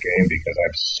farther in this game because I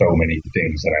have so many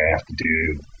things that I have to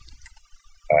do.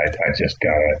 I just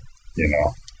gotta,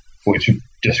 which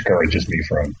discourages me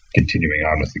from continuing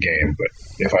on with the game. But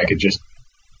if I could just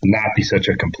not be such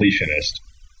a completionist,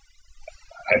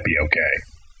 I'd be okay.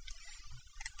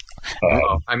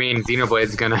 I mean,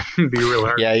 Xenoblade's gonna be real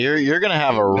hard. Yeah, you're gonna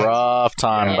have a rough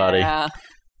time, buddy.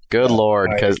 Good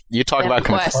Lord, because you talk about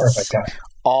quests.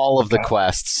 All of the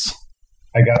quests.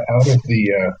 I got out of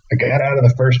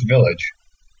the first village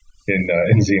in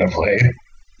Xenoblade.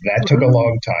 That took a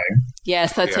long time.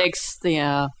 Yes, that takes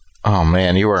Oh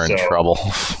man, you were in trouble.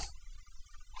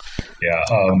 Yeah.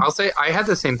 I'll say I had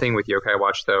the same thing with Yokai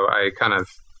Watch, though. I kind of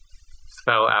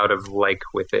fell out of like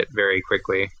with it very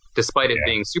quickly, despite it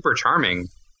being super charming.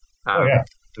 And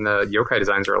the yokai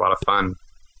designs are a lot of fun.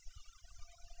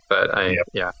 But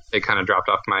it kind of dropped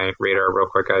off my radar real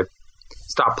quick. I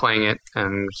stopped playing it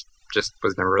and just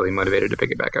was never really motivated to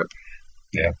pick it back up.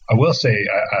 Yeah, I will say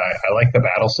I like the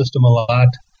battle system a lot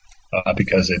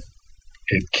because it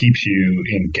keeps you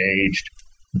engaged,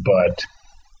 but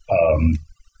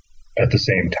at the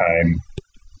same time,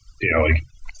 like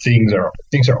things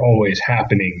are always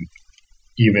happening,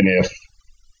 even if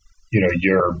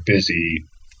you're busy.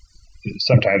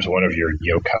 Sometimes one of your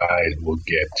yokai will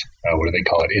get what do they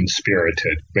call it?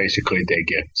 Inspirited. Basically, they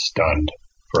get stunned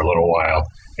for a little while,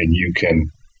 and you can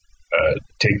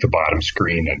take the bottom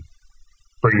screen and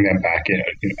bring them back in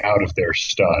out of their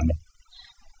stun.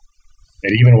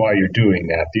 And even while you're doing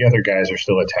that, the other guys are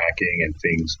still attacking and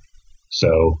things.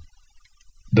 So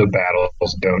the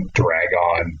battles don't drag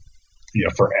on,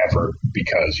 forever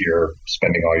because you're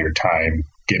spending all your time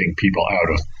getting people out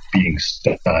of being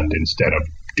stunned instead of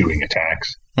doing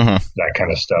attacks, that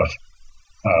kind of stuff.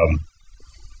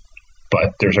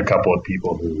 But there's a couple of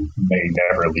people who may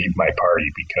never leave my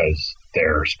party because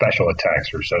their special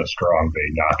attacks are so strong they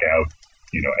knock out,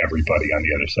 everybody on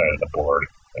the other side of the board.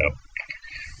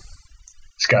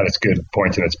 It's got its good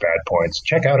points and its bad points.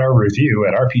 Check out our review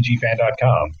at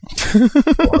rpgfan.com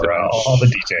for all the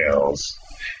details.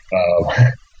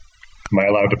 Am I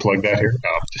allowed to plug that here?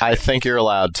 No, I think you're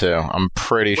allowed to. I'm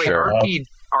pretty sure.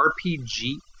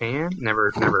 RPG fan?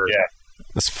 Never. Yeah.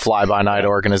 This fly-by-night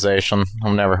organization.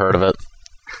 I've never heard of it.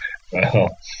 Well,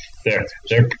 they're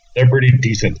pretty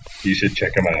decent. You should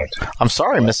check them out. I'm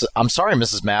sorry,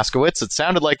 Mrs. Maskowitz. It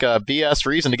sounded like a BS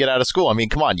reason to get out of school. I mean,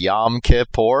 come on, Yom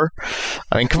Kippur.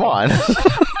 I mean, come on.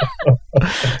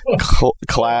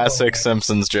 Classic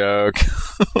Simpsons joke.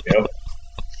 Yep.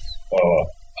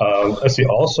 Let's see.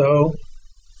 Also,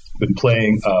 been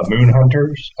playing Moon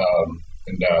Hunters,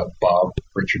 and Bob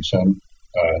Richardson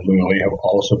and Luna Lee have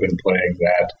also been playing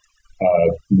that.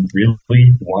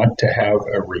 Really want to have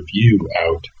a review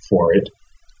out for it,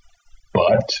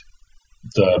 but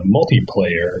the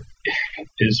multiplayer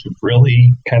is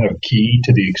really kind of key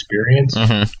to the experience,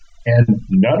 and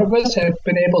none of us have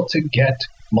been able to get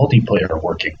multiplayer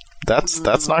working. That's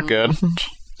not good.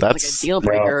 That's like a deal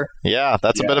breaker. Yeah,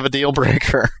 that's a bit of a deal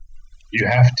breaker. You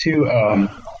have to.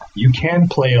 You can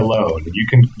play alone.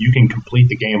 You can complete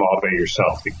the game all by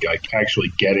yourself. Like actually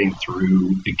getting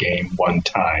through the game one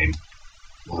time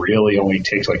really only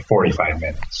takes like 45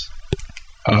 minutes.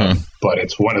 But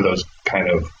it's one of those kind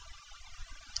of,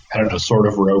 I don't know, sort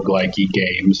of roguelike-y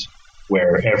games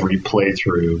where every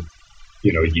playthrough,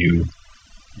 you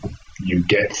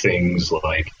get things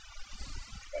like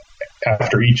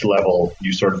after each level,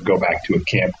 you sort of go back to a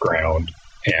campground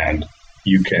and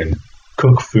you can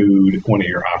cook food. One of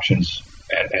your options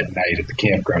at night at the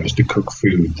campground is to cook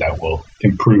food that will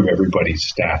improve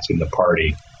everybody's stats in the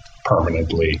party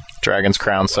permanently. Dragon's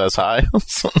Crown says hi.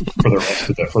 for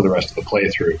the rest of the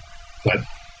playthrough. But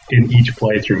in each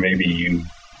playthrough, maybe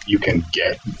you can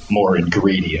get more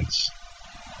ingredients,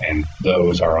 and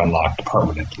those are unlocked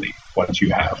permanently once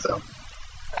you have them.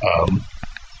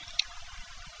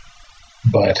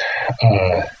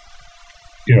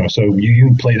 So you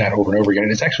can play that over and over again,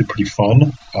 and it's actually pretty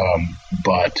fun.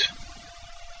 But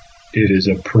it is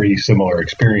a pretty similar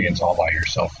experience all by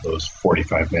yourself for those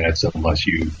 45 minutes, unless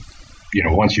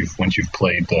once you've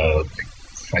played I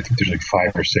think there's like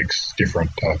 5 or 6 different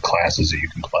classes that you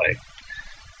can play.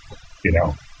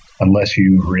 Unless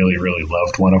you really, really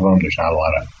loved one of them, there's not a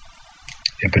lot of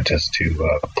impetus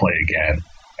to play again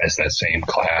as that same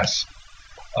class.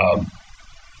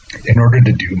 In order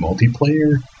to do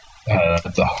multiplayer,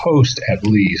 the host at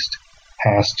least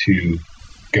has to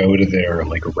go to their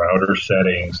like router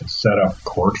settings and set up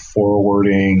port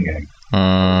forwarding and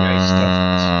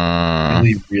stuff.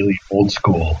 Really, really old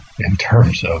school in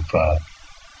terms of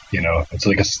it's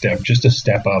like just a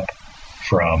step up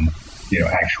from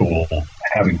actual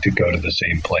having to go to the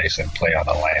same place and play on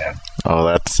the LAN. Oh,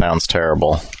 that sounds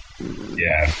terrible.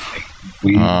 Yeah,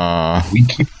 we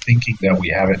keep thinking that we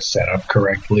have it set up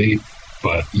correctly,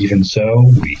 but even so,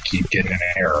 we keep getting an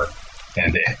error,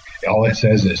 and all it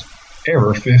says is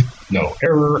error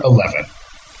 11.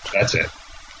 That's it,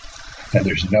 and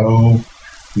there's no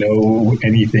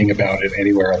anything about it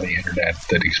anywhere on the internet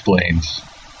that explains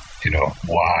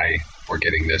why we're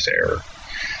getting this error.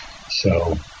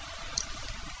 So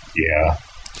yeah,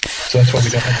 so that's why we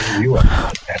don't have a review on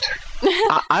that.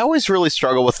 I always really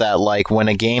struggle with that, like when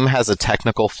a game has a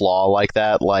technical flaw like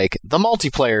that, like the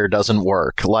multiplayer doesn't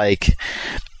work. Like,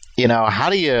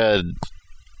 how do you...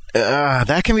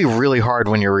 that can be really hard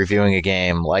when you're reviewing a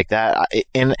game like that,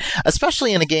 and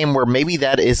especially in a game where maybe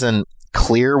that isn't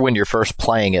clear when you're first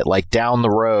playing it. Like down the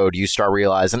road, you start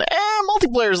realizing,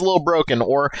 multiplayer is a little broken,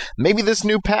 or maybe this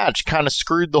new patch kind of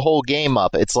screwed the whole game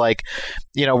up. It's like,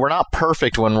 we're not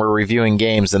perfect when we're reviewing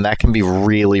games, and that can be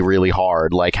really, really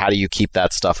hard. Like, how do you keep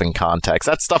that stuff in context?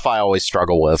 That's stuff I always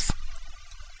struggle with.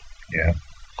 Yeah.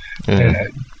 And,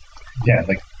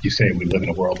 like you say, we live in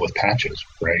a world with patches,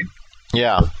 right?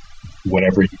 Yeah.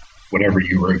 Whatever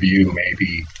you review,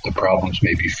 maybe the problems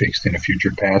may be fixed in a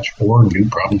future patch, or new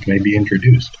problems may be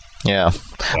introduced. Yeah.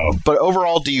 But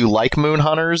overall, do you like Moon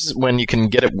Hunters when you can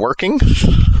get it working?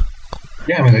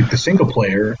 Yeah, I mean, like the single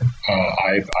player,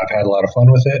 I've had a lot of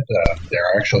fun with it. There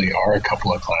actually are a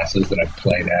couple of classes that I've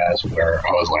played as where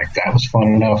I was like, that was fun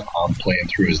enough, I'm playing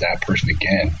through as that person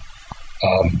again.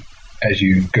 As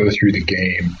you go through the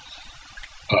game,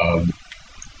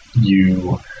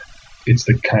 it's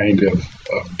the kind of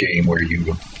game where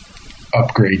you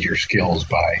upgrade your skills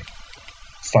by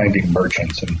finding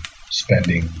merchants and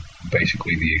spending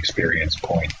basically the experience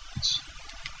points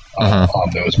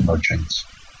on those merchants.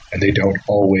 And they don't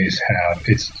always have,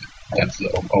 that's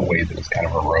a way that it's kind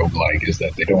of a roguelike, is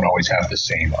that they don't always have the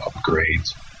same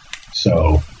upgrades.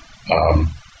 So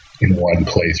in one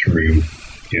playthrough,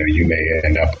 you may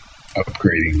end up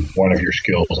upgrading one of your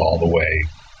skills all the way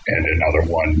and another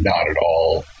one not at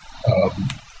all.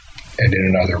 And in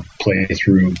another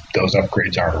playthrough, those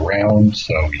upgrades aren't around,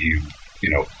 so you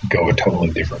go a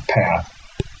totally different path.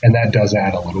 And that does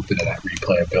add a little bit of that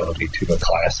replayability to a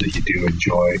class that you do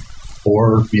enjoy.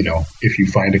 Or, if you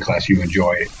find a class you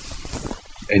enjoy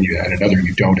and you had another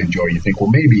you don't enjoy, you think, well,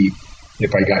 maybe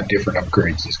if I got different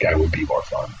upgrades, this guy would be more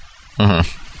fun. Mm-hmm.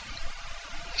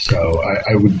 So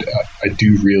I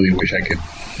do really wish I could,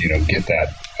 get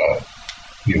that,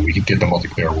 we could get the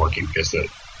multiplayer working, because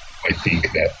I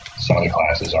think that some of the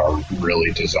classes are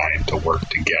really designed to work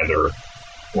together,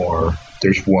 or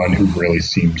there's one who really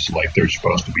seems like they're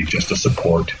supposed to be just a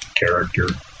support character.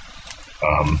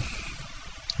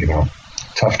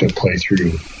 Tough to play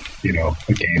through,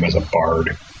 a game as a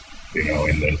bard,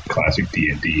 in the classic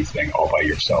D&D thing all by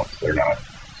yourself. They're not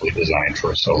really designed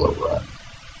for a solo run.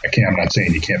 I'm not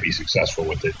saying you can't be successful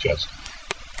with it, just,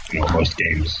 most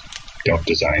games don't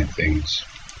design things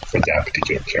for that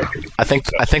particular character. I think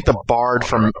the bard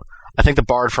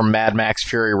from Mad Max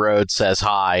Fury Road says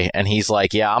hi, and he's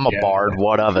like, "Yeah, I'm a bard.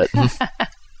 What of it?"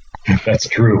 That's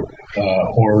true.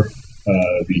 Or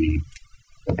the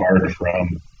bard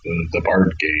from the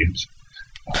Bard games.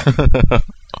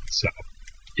 So,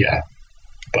 yeah,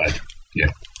 but yeah,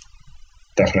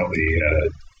 definitely.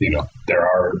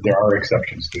 There are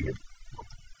exceptions to it.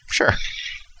 Sure.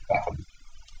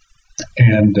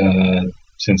 And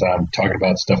since I'm talking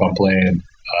about stuff I'm playing,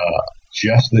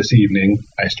 just this evening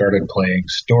I started playing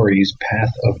Stories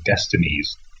Path of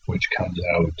Destinies, which comes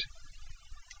out,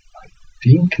 I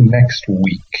think, next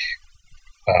week.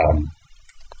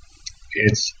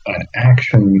 It's an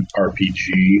action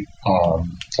RPG.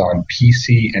 It's on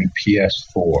PC and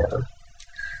PS4.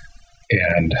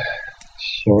 And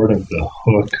sort of the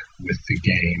hook with the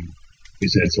game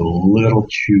is that it's a little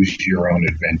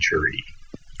choose-your-own-adventure-y.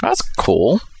 That's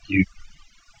cool. You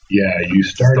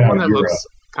start out. One that looks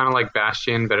kind of like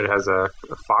Bastion, but it has a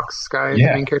fox guy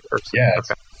main character. Yeah,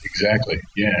 okay. Exactly.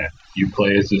 Yeah, you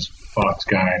play as this fox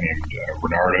guy named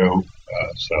Renardo.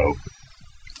 So,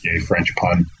 yay, French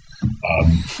pun.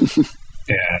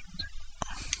 And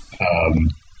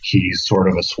he's sort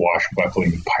of a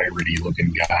swashbuckling, piratey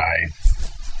looking guy.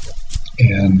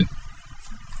 And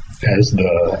as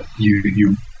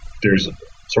there's a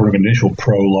sort of initial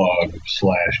prologue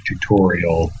 /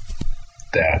 tutorial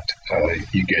that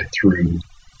you get through,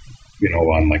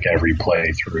 on like every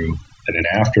playthrough, and then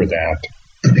after that,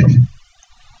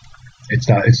 it's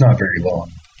not very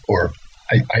long, or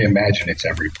I imagine it's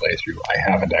every playthrough. I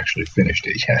haven't actually finished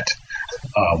it yet,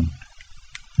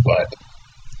 but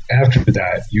after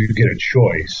that, you get a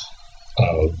choice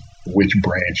of which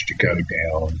branch to go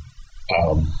down.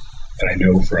 And I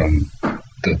know from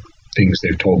the things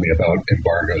they've told me about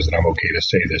embargoes that I'm okay to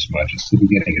say this much. It's the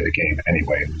beginning of the game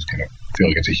anyway. I'm just going to feel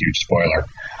like it's a huge spoiler.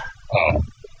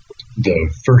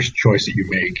 The first choice that you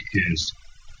make is,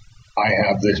 I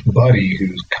have this buddy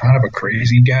who's kind of a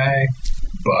crazy guy,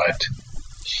 but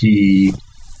he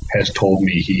has told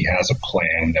me he has a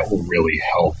plan that will really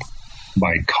help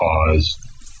my cause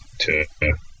to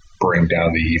bring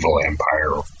down the evil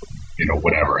empire,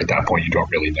 whatever. At that point, you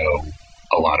don't really know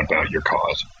a lot about your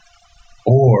cause.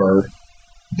 Or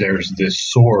there's this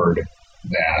sword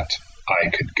that I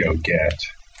could go get,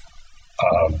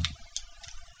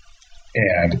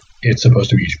 and it's supposed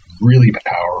to be really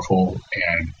powerful,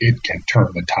 and it can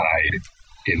turn the tide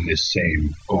in this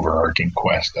same overarching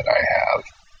quest that I have.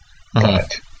 Uh-huh.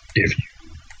 But if you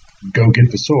go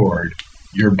get the sword,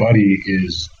 your buddy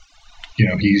is,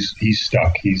 he's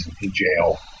stuck. He's in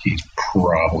jail. He's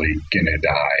probably gonna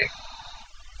die.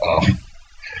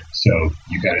 So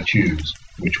you got to choose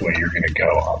which way you're going to go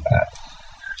on that.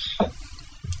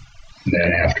 And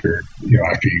then after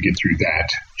you get through that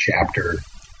chapter,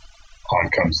 on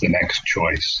comes the next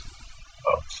choice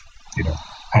of,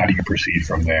 how do you proceed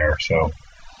from there? So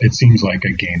it seems like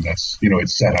a game that's,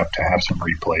 it's set up to have some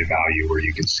replay value where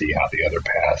you can see how the other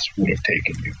paths would have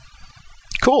taken you.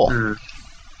 Cool.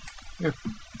 Yeah.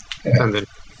 Sounds good.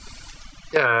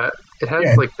 Yeah, it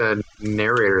has like the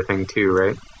narrator thing too,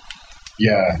 right?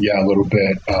 Yeah, a little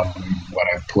bit. When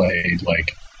I played,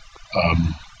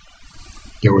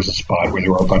 there was a spot where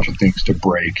there were a bunch of things to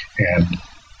break, and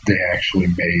they actually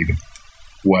made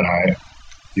what I'm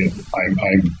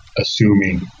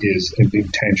assuming is an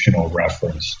intentional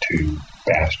reference to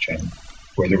Bastion,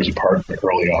 where there was a part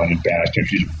early on in Bastion,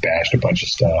 she just bashed a bunch of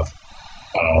stuff.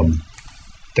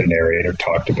 The narrator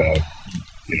talked about,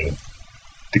 the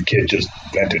kid just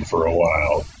vented for a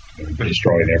while,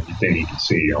 destroying everything he could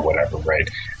see or whatever, right?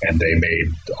 And they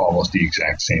made almost the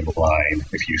exact same line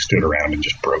if you stood around and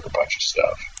just broke a bunch of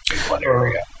stuff in one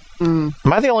area. Am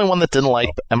I the only one that didn't like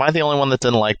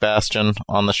Bastion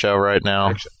on the show right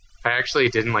now? I actually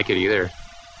didn't like it either.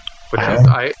 But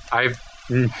I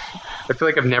feel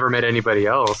like I've never met anybody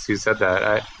else who said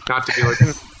that. Not to be like,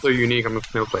 so unique. I'm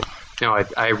like, no,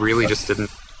 I really just didn't.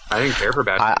 I didn't care for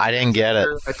Bastion. I didn't get it.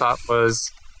 I thought was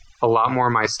a lot more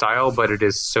my style, but it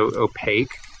is so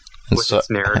opaque with its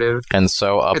narrative. And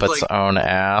so up its like, own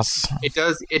ass.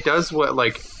 It does what,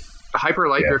 like, Hyper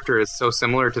Light Drifter is so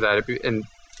similar to that,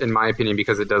 in my opinion,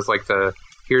 because it does, like,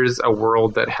 here's a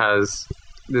world that has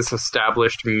this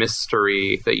established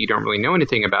mystery that you don't really know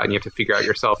anything about and you have to figure out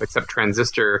yourself, except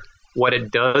Transistor, what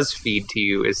it does feed to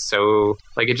you is so,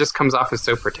 like, it just comes off as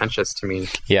so pretentious to me.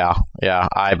 Yeah.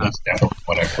 That's definitely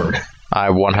what I've heard. I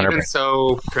 100%. Even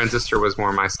so, Transistor was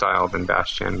more my style than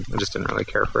Bastion. I just didn't really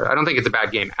care for it. I don't think it's a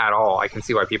bad game at all. I can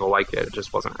see why people like it. It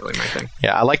just wasn't really my thing.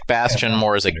 Yeah, I like Bastion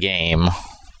more as a game,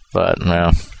 but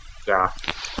yeah. Not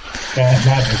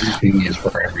everything is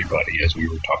for everybody, as we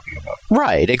were talking about.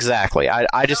 Right, exactly.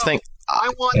 I just think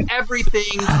I want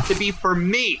everything to be for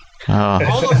me.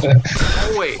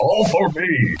 Always. All for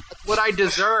me. That's what I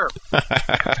deserve.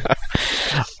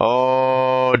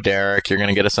 Oh, Derek, you're going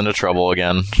to get us into trouble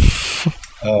again.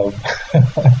 But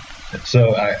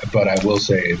I will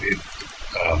say,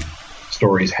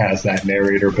 Stories has that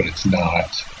narrator, but it's not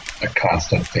a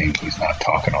constant thing. He's not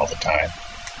talking all the time.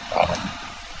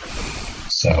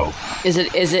 So is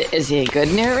he a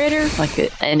good narrator,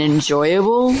 like an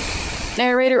enjoyable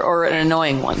narrator, or an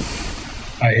annoying one?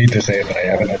 I hate to say it, but I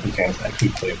haven't had the chance to actually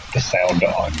play the sound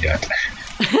on yet,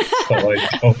 so I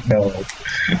don't know.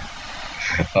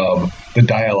 The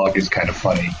dialogue is kind of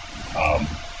funny,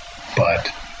 but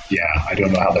yeah, I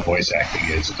don't know how the voice acting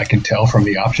is. I can tell from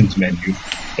the options menu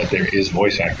that there is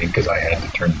voice acting because I had to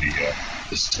turn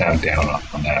the sound down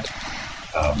on that,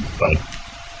 but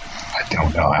I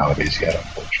don't know how it is yet,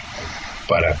 unfortunately.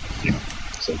 But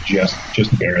so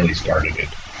just barely started it.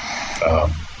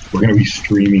 We're going to be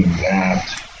streaming that.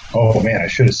 Oh man, I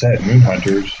should have said Moon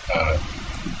Hunters.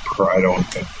 I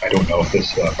don't know if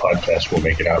this podcast will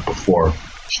make it out before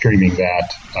streaming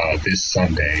that this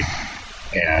Sunday.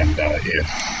 And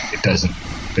if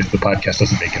the podcast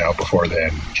doesn't make it out before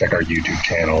then, check our YouTube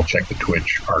channel, check the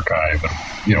Twitch archive.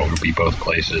 It'll be both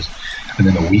places. And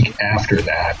then the week after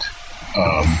that,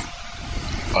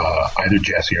 either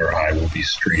Jesse or I will be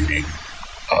streaming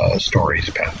Stories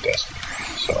Path of Destiny.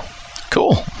 So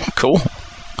cool.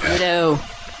 Ditto.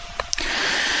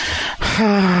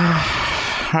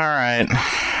 All right,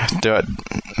 do it.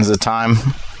 Is it time?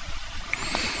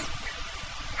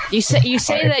 You say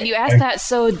that you asked that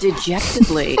so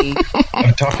dejectedly.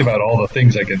 I've talked about all the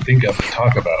things I can think of to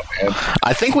talk about, man.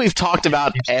 I think we've talked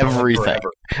about everything.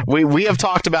 We have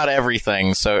talked about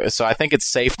everything, so I think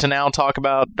it's safe to now talk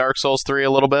about Dark Souls 3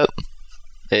 a little bit.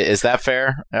 Is that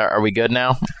fair? Are we good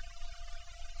now?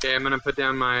 Okay, I'm going to put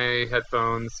down my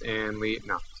headphones and leave.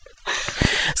 No.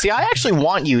 See, I actually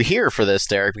want you here for this,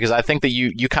 Derek, because I think that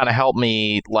you kind of help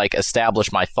me like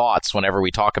establish my thoughts whenever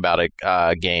we talk about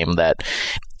a game that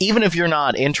even if you're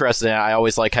not interested in it, I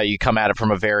always like how you come at it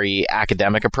from a very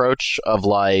academic approach of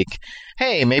like,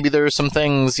 hey, maybe there's some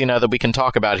things, that we can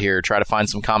talk about here, try to find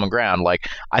some common ground. Like,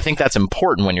 I think that's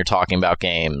important when you're talking about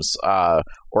games,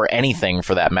 or anything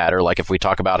for that matter. Like if we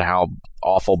talk about how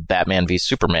awful Batman v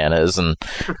Superman is, and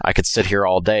I could sit here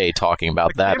all day talking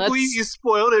about that. I can't believe you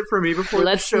spoiled it for me before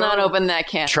Let's the show. not open that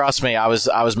can. Trust me, I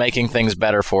was making things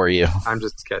better for you. I'm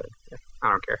just kidding. I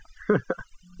don't care.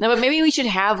 No, but maybe we should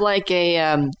have like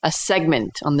a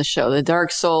segment on the show. The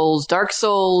Dark Souls.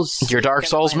 Your Dark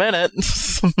Souls minute.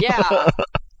 Yeah.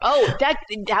 Oh, that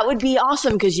would be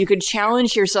awesome because you could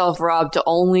challenge yourself, Rob, to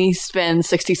only spend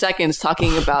 60 seconds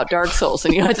talking about Dark Souls,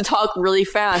 and you have to talk really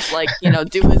fast, like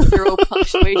do a zero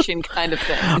punctuation kind of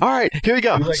thing. All right, here we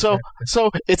go. Like so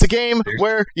it's a game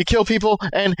where you kill people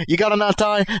and you gotta not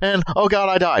die, and oh god,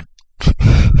 I died.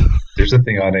 There's a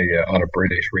thing on a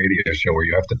British radio show where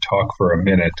you have to talk for a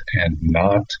minute and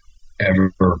not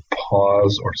ever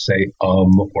pause or say or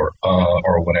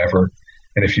whatever.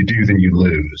 And if you do, then you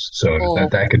lose. So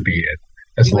that could be it.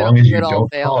 As long as you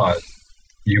don't pause,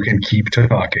 you can keep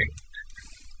talking.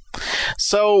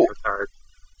 So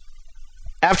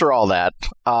after all that,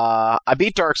 I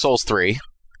beat Dark Souls 3.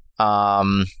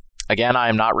 Again, I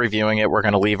am not reviewing it. We're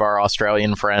going to leave our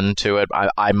Australian friend to it.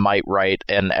 I might write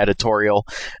an editorial,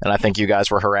 and I think you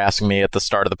guys were harassing me at the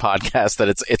start of the podcast that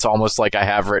it's almost like I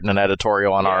have written an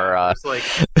editorial on our... It's like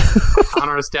on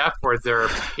our staff board, there are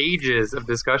pages of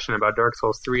discussion about Dark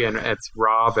Souls 3, and it's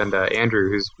Rob and Andrew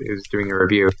who's doing a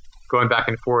review, going back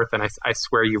and forth, and I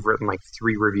swear you've written like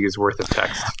 3 reviews worth of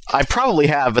text. I probably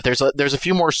have, but there's a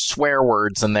few more swear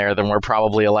words in there than we're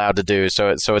probably allowed to do, so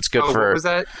it's good for... What was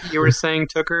that you were saying,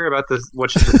 Tucker, about what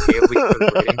should the scale be for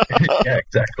the rating? Yeah,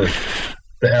 exactly.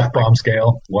 The F-bomb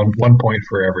scale, one point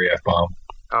for every F-bomb.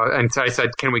 And so I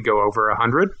said, can we go over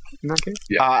 100 in that case?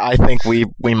 Yeah. I think we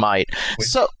might.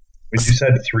 When you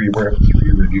said 3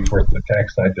 reviews, reviews worth of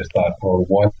text, I just thought, or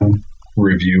one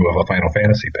review of a Final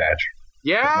Fantasy patch.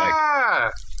 Yeah!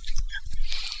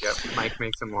 Yep, Mike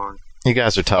makes them long. You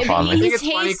guys are tough on me.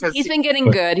 He's been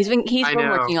getting good. He's been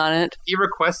working on it. He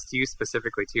requests you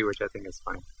specifically too, which I think is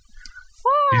funny.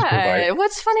 What?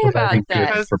 What's funny about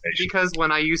that? Because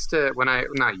when I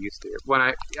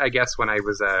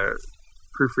was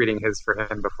proofreading his for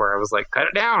him before, I was like, cut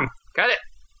it down, cut it,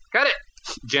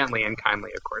 gently and kindly,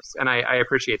 of course. And I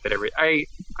appreciate that I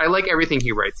like everything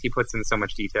he writes. He puts in so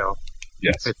much detail.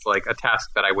 Yes, it's like a task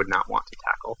that I would not want to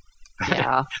tackle.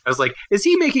 Yeah. I was like, is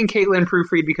he making Caitlin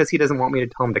proofread because he doesn't want me to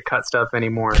tell him to cut stuff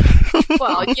anymore?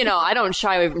 Well, I don't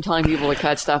shy away from telling people to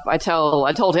cut stuff. I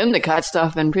told him to cut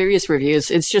stuff in previous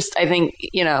reviews. It's just, I think,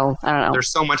 I don't know.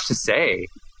 There's so much to say.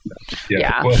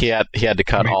 Yeah. Well, he had to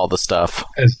cut all the stuff.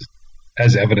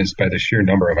 As evidenced by the sheer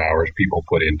number of hours people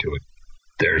put into it,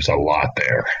 there's a lot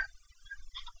there.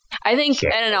 I think,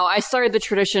 I don't know, I started the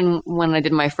tradition when I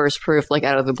did my first proof, like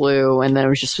out of the blue, and then it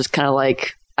was kind of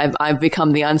like, I've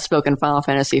become the unspoken Final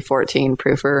Fantasy XIV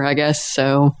proofer, I guess,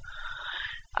 so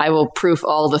I will proof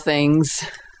all the things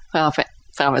Final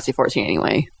Fantasy XIV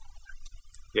anyway.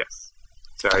 Yes.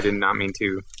 So I did not mean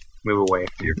to move away.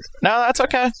 No, that's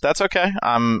okay.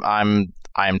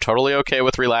 I'm totally okay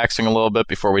with relaxing a little bit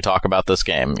before we talk about this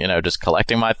game. Just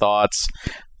collecting my thoughts,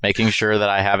 making sure that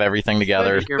I have everything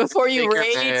together before you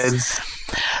raid.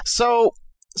 So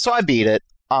I beat it,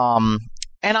 and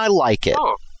I like it.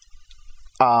 Oh.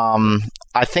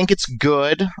 I think it's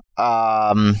good.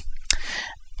 I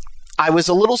was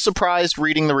a little surprised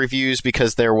reading the reviews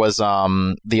because there was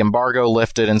the embargo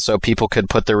lifted, and so people could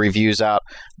put their reviews out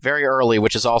very early,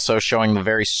 which is also showing the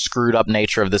very screwed up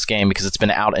nature of this game because it's been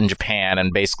out in Japan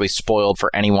and basically spoiled for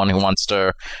anyone who wants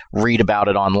to read about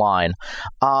it online.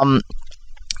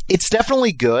 It's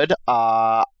definitely good.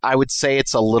 I would say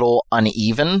it's a little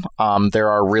uneven. There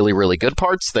are really, really good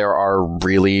parts. There are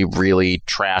really, really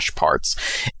trash parts.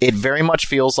 It very much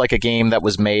feels like a game that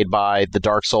was made by the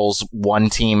Dark Souls 1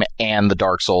 team and the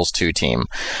Dark Souls 2 team.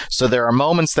 So there are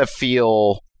moments that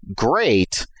feel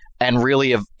great and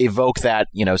really evoke that,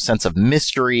 sense of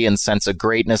mystery and sense of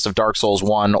greatness of Dark Souls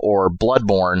 1 or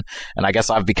Bloodborne. And I guess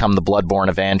I've become the Bloodborne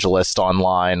evangelist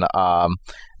online.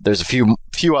 There's a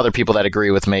few other people that agree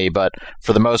with me, but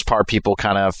for the most part, people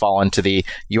kind of fall into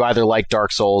you either like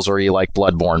Dark Souls or you like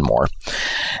Bloodborne more.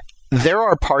 There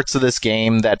are parts of this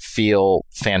game that feel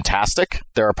fantastic.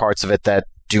 There are parts of it that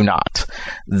do not.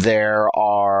 There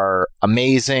are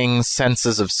amazing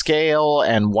senses of scale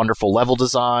and wonderful level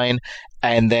design.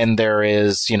 And then there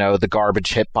is, the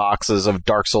garbage hitboxes of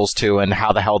Dark Souls 2 and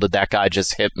how the hell did that guy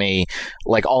just hit me?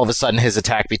 Like, all of a sudden his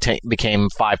attack became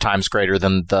 5 times greater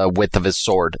than the width of his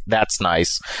sword. That's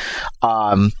nice.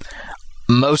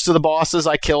 Most of the bosses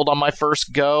I killed on my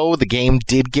first go. The game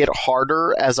did get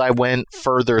harder as I went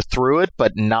further through it,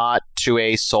 but not to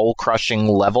a soul-crushing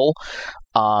level.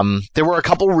 There were a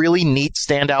couple really neat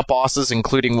standout bosses,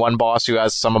 including one boss who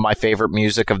has some of my favorite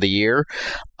music of the year.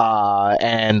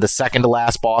 And the second to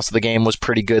last boss of the game was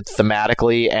pretty good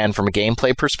thematically and from a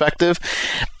gameplay perspective.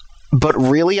 But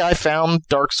really, I found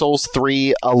Dark Souls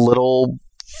 3 a little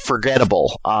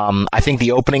forgettable. I think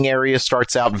the opening area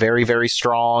starts out very, very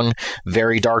strong,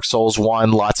 very Dark Souls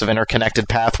 1, lots of interconnected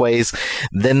pathways.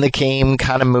 Then the game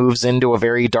kind of moves into a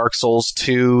very Dark Souls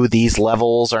 2. These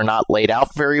levels are not laid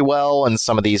out very well, and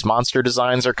some of these monster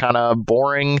designs are kind of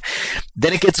boring.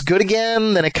 Then it gets good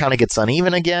again, then it kind of gets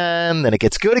uneven again, then it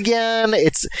gets good again.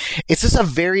 It's just a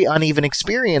very uneven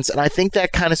experience, and I think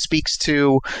that kind of speaks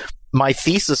to my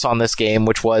thesis on this game,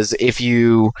 which was if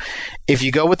you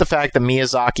go with the fact that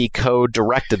Miyazaki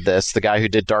co-directed this, the guy who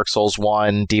did Dark Souls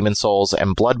 1, Demon Souls,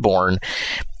 and Bloodborne,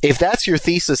 if that's your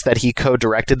thesis that he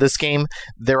co-directed this game,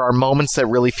 there are moments that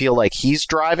really feel like he's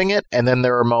driving it, and then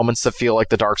there are moments that feel like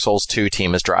the Dark Souls 2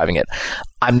 team is driving it.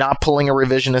 I'm not pulling a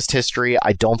revisionist history.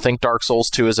 I don't think Dark Souls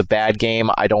 2 is a bad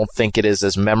game. I don't think it is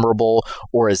as memorable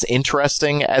or as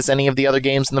interesting as any of the other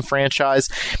games in the franchise.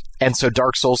 And so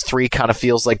Dark Souls 3 kind of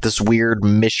feels like this weird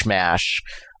mishmash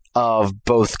of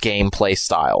both gameplay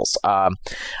styles.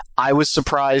 I was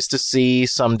surprised to see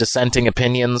some dissenting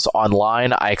opinions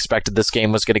online. I expected this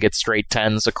game was going to get straight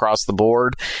 10s across the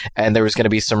board, and there was going to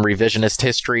be some revisionist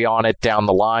history on it down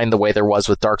the line, the way there was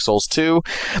with Dark Souls 2.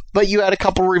 But you had a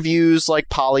couple reviews like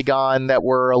Polygon that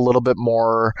were a little bit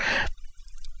more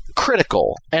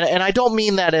critical. And I don't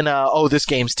mean that in this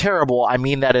game's terrible. I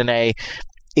mean that in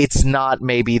it's not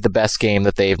maybe the best game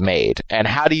that they've made. And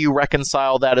how do you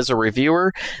reconcile that as a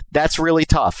reviewer? That's really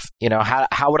tough.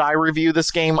 How would I review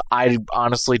this game? I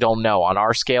honestly don't know. On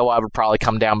our scale, I would probably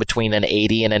come down between an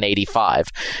 80 and an 85.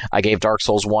 I gave Dark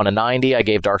Souls 1 a 90. I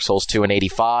gave Dark Souls 2 an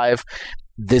 85.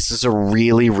 this is a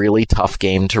really, really tough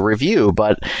game to review,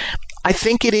 but I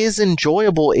think it is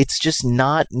enjoyable. It's just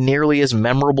not nearly as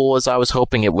memorable as I was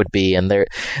hoping it would be. And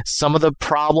some of the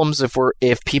problems,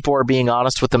 if people are being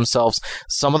honest with themselves,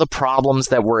 some of the problems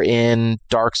that were in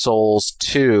Dark Souls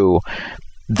 2,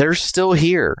 they're still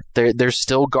here. There's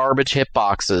still garbage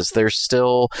hitboxes. There's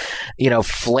still,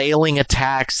 flailing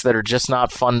attacks that are just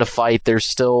not fun to fight. There's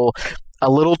still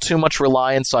a little too much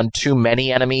reliance on too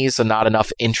many enemies and not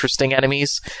enough interesting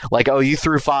enemies. Like, oh, you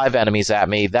threw 5 enemies at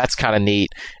me. That's kind of neat.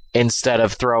 Instead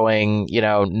of throwing,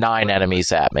 9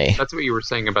 enemies at me. That's what you were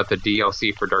saying about the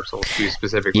DLC for Dark Souls 2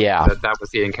 specifically. Yeah. That was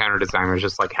the encounter design. It was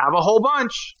just like, have a whole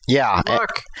bunch. Yeah.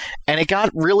 And it got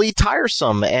really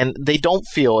tiresome, and they don't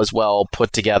feel as well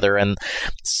put together. And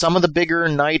some of the bigger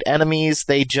knight enemies,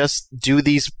 they just do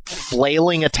these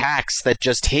flailing attacks that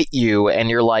just hit you, and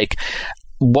you're like,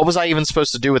 what was I even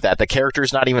supposed to do with that? The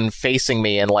character's not even facing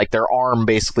me, and like their arm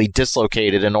basically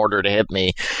dislocated in order to hit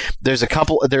me. There's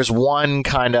one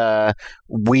kind of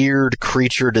weird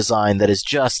creature design that is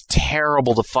just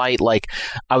terrible to fight. Like,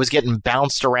 I was getting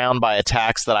bounced around by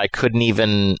attacks that I couldn't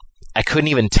even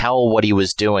tell what he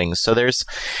was doing. So there's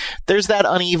that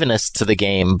unevenness to the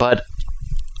game, but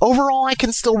overall I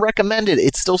can still recommend it.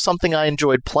 It's still something I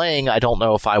enjoyed playing. I don't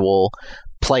know if I will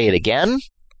play it again.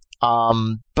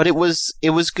 But it was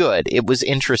good. It was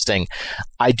interesting.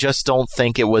 I just don't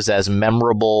think it was as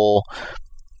memorable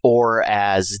or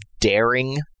as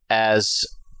daring as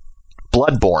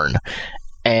Bloodborne.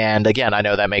 And again, I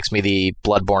know that makes me the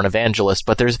Bloodborne evangelist,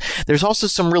 but there's also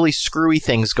some really screwy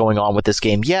things going on with this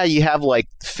game. Yeah, you have like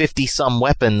 50-some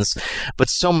weapons, but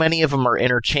so many of them are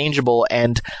interchangeable,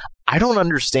 and I don't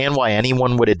understand why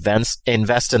anyone would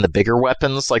invest in the bigger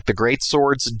weapons. Like, the great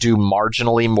swords do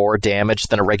marginally more damage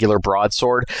than a regular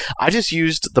broadsword. I just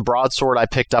used the broadsword I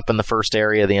picked up in the first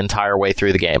area the entire way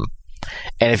through the game.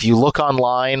 And if you look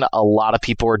online, a lot of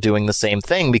people are doing the same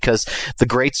thing because the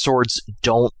great swords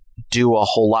don't do a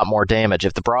whole lot more damage.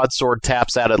 If the broadsword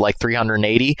taps out at like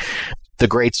 380, the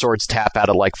great swords tap out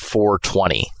at like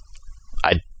 420.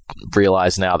 I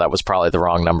realize now that was probably the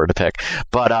wrong number to pick,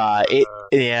 but I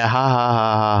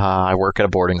work at a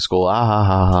boarding school,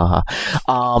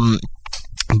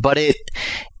 but it,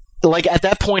 like, at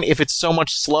that point, if it's so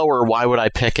much slower, why would I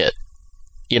pick it?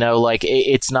 Like,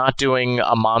 it's not doing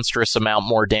a monstrous amount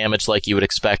more damage like you would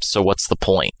expect, so what's the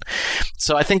point?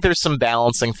 So I think there's some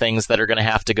balancing things that are going to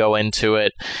have to go into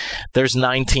it. There's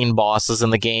 19 bosses in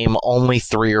the game. Only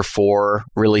 3 or 4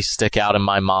 really stick out in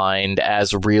my mind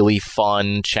as really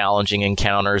fun, challenging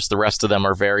encounters. The rest of them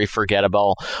are very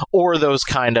forgettable, or those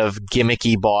kind of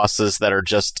gimmicky bosses that are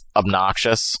just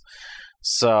obnoxious.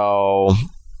 So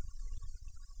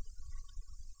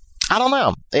I don't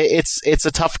know. It's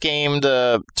a tough game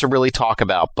to really talk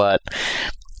about, but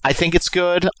I think it's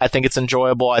good. I think it's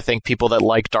enjoyable. I think people that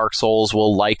like Dark Souls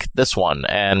will like this one,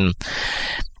 and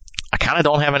I kind of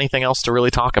don't have anything else to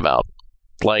really talk about.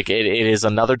 Like, it is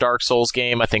another Dark Souls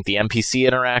game. I think the NPC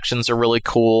interactions are really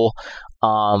cool.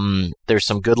 There's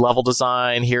some good level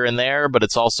design here and there, but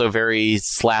it's also very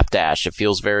slapdash. It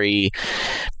feels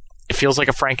like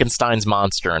a Frankenstein's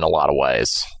monster in a lot of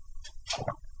ways.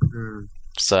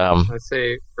 So I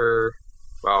say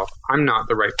I'm not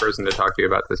the right person to talk to you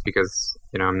about this because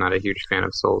I'm not a huge fan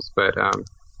of Souls, but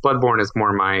Bloodborne is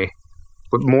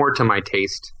more to my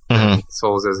taste than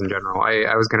Souls is in general.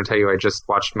 I was going to tell you I just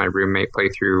watched my roommate play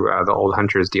through the Old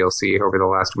Hunters DLC over the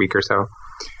last week or so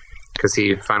because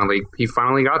he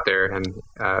finally got there, and it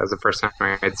was the first time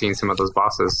I had seen some of those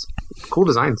bosses. Cool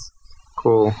designs,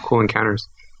 cool encounters,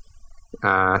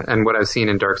 and what I've seen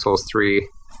in Dark Souls 3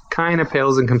 kind of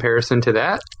pales in comparison to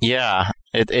that. Yeah,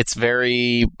 it's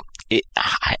very...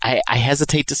 I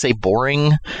hesitate to say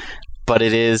boring, but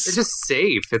it is... It's just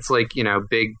safe. It's like,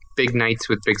 big knights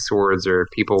with big swords, or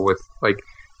people with, like...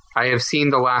 I have seen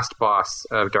the last boss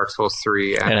of Dark Souls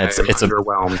 3, and I'm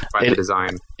underwhelmed by the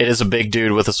design. It is a big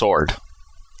dude with a sword.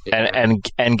 Yeah.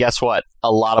 And guess what?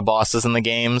 A lot of bosses in the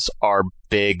games are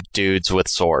big dudes with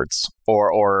swords,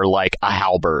 or like a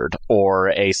halberd or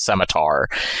a scimitar,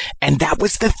 and that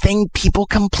was the thing people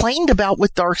complained about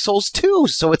with Dark Souls 2.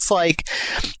 So it's like,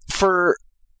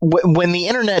 when the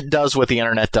internet does what the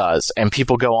internet does, and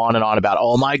people go on and on about,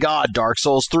 oh my god, Dark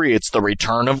Souls 3, it's the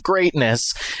return of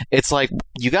greatness. It's like,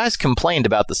 you guys complained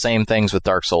about the same things with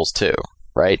Dark Souls 2,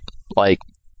 right? Like,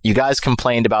 you guys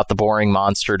complained about the boring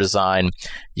monster design.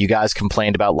 You guys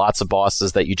complained about lots of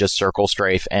bosses that you just circle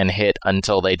strafe and hit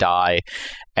until they die.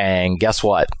 And guess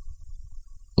what?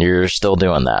 You're still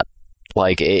doing that.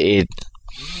 Like,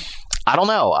 I don't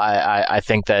know. I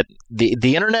think that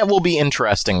the internet will be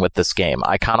interesting with this game.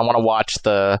 I kind of want to watch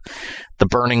the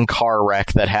burning car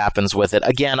wreck that happens with it.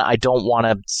 Again, I don't want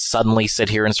to suddenly sit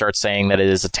here and start saying that it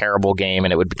is a terrible game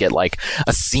and it would get like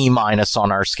a C-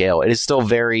 on our scale. It is still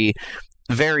very,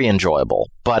 very enjoyable,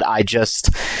 but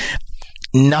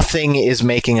nothing is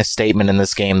making a statement in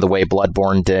this game the way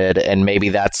Bloodborne did, and maybe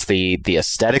that's the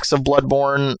aesthetics of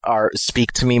Bloodborne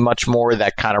speak to me much more.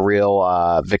 That kind of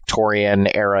real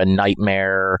Victorian era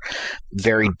nightmare,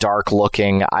 very dark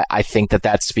looking. I think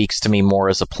that speaks to me more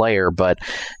as a player. But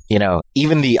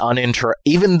even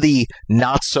the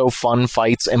not so fun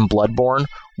fights in Bloodborne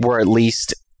were at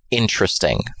least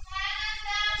interesting.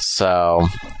 So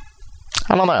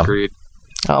I don't know. Agreed.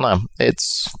 I don't know.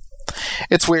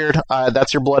 It's weird.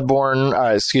 That's your Bloodborne.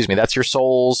 That's your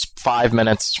Souls. 5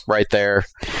 minutes right there.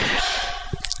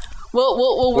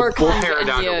 We'll work on pare it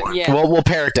down to one. Yeah. We'll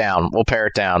pare it down. We'll pare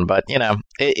it down. But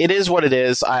it is what it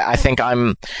is. I think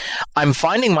I'm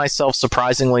finding myself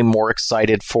surprisingly more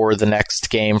excited for the next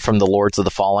game from the Lords of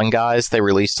the Fallen guys. They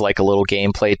released like a little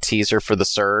gameplay teaser for The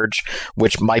Surge,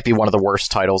 which might be one of the worst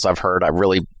titles I've heard.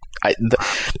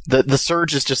 The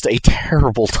Surge is just a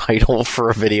terrible title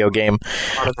for a video game.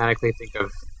 Automatically think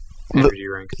of energy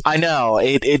ranks. I know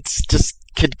it's just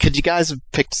could you guys have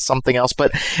picked something else?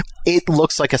 But it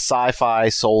looks like a sci-fi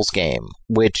Souls game,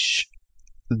 which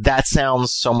that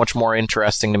sounds so much more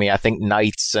interesting to me. I think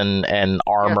knights and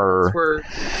armor. Yeah,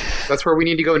 that's where we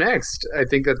need to go next. I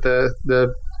think that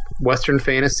the Western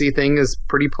fantasy thing is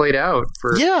pretty played out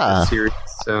for the series.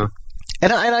 So.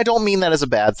 And I don't mean that as a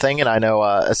bad thing, and I know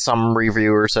some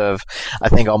reviewers have, I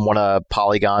think on one of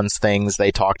Polygon's things, they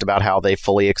talked about how they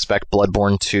fully expect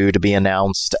Bloodborne 2 to be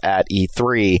announced at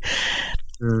E3.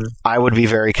 I would be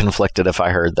very conflicted if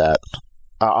I heard that.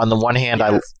 On the one hand,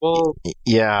 it's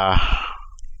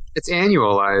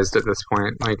annualized at this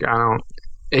point. Like, I don't...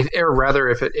 or rather,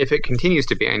 if it continues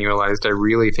to be annualized, I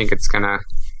really think it's going to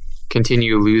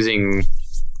continue losing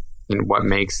what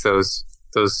makes those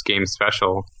games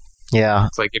special. Yeah,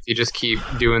 it's like if you just keep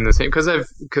doing the same,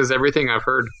 because everything I've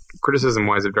heard criticism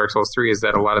wise of Dark Souls 3 is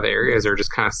that a lot of the areas are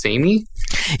just kind of samey.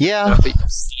 Yeah, stuff that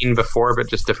you've seen before, but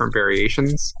just different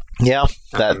variations. Yeah,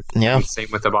 and same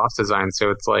with the boss design.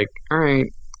 So it's like, all right,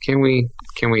 can we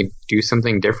do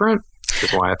something different?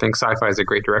 Which is why I think sci-fi is a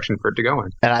great direction for it to go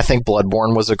in. And I think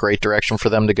Bloodborne was a great direction for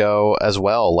them to go as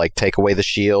well. Like, take away the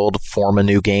shield, form a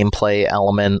new gameplay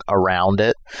element around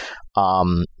it.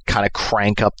 Kind of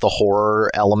crank up the horror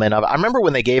element of it. I remember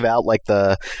when they gave out like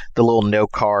the little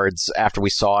note cards after we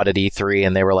saw it at E3,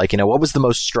 and they were like, what was the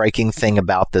most striking thing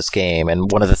about this game?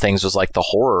 And one of the things was like the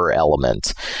horror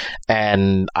element.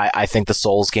 And I think the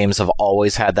Souls games have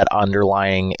always had that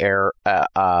underlying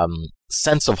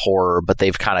sense of horror, but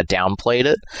they've kind of downplayed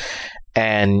it.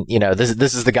 And,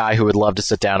 this is the guy who would love to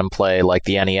sit down and play like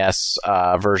the NES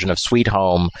version of Sweet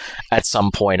Home at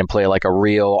some point and play like a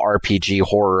real RPG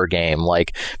horror game.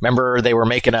 Like, remember they were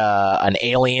making an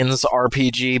Aliens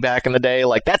RPG back in the day?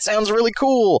 Like, that sounds really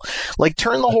cool. Like,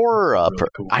 turn the horror up. Really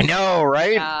cool. I know,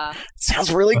 right? Yeah.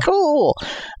 Sounds really cool.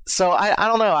 So I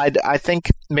don't know. I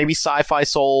think maybe Sci-Fi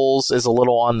Souls is a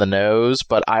little on the nose,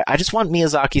 but I just want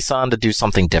Miyazaki-san to do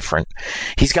something different.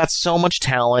 He's got so much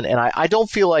talent, and I don't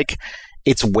feel like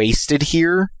it's wasted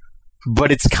here,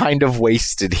 but it's kind of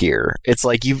wasted here. It's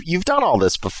like you've done all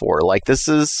this before. Like, this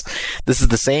is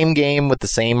the same game with the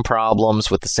same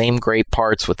problems, with the same great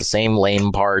parts, with the same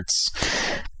lame parts.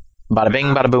 Bada bing,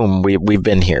 bada boom. We've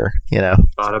been here,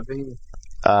 Bada bing.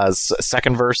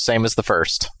 Second verse, same as the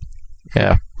first.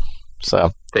 Yeah.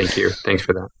 So thank you. Thanks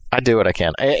for that. I do what I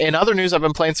can. In other news, I've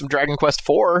been playing some Dragon Quest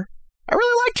IV. I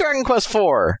really like Dragon Quest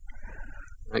IV.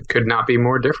 It could not be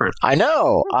more different. I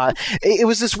know. It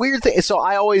was this weird thing. So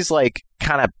I always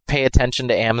kind of pay attention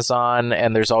to Amazon,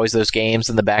 and there's always those games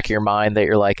in the back of your mind that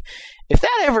you're like, if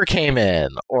that ever came in,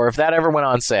 or if that ever went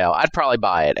on sale, I'd probably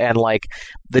buy it. And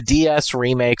the DS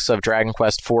remakes of Dragon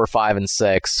Quest 4, 5, and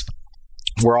 6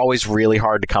 were always really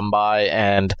hard to come by,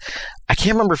 and I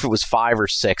can't remember if it was 5 or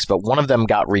 6, but one of them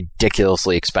got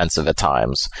ridiculously expensive at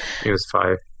times. It was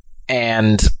 5.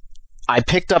 And I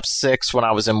picked up 6 when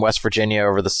I was in West Virginia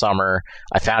over the summer.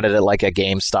 I found it at a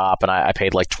GameStop, and I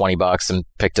paid $20 and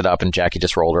picked it up, and Jackie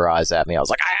just rolled her eyes at me. I was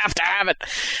like, I have to have it.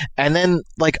 And then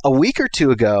a week or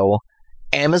two ago,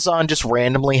 Amazon just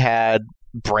randomly had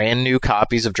brand new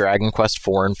copies of Dragon Quest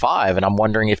 4 and 5, and I'm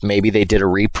wondering if maybe they did a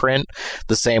reprint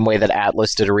the same way that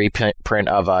Atlas did a reprint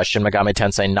of Shin Megami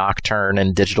Tensei Nocturne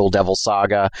and Digital Devil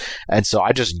Saga. And so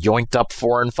I just yoinked up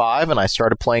 4 and 5 and I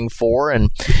started playing 4, and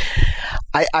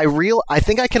I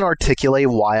think I can articulate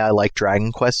why I like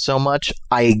Dragon Quest so much.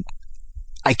 I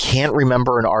I can't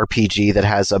remember an RPG that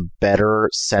has a better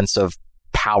sense of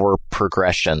power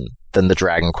progression than the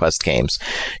Dragon Quest games.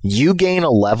 You gain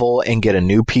a level and get a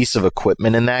new piece of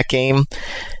equipment in that game,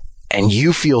 and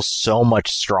you feel so much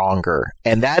stronger.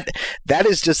 And that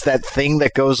is just that thing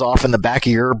that goes off in the back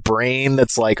of your brain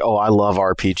that's like, oh, I love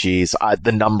RPGs.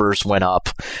 The numbers went up,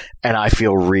 and I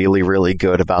feel really, really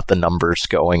good about the numbers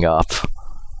going up.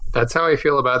 That's how I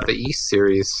feel about the East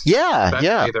series. Yeah, especially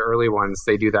yeah. the early ones,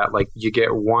 they do that. Like, you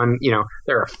get one,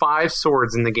 there are 5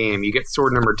 swords in the game. You get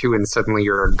sword number 2, and suddenly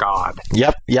you're a god.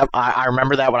 Yep. I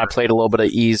remember that when I played a little bit of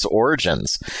Ys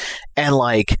Origins. And,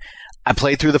 like, I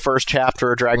played through the first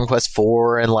chapter of Dragon Quest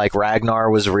IV, and, like,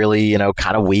 Ragnar was really,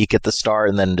 kind of weak at the start,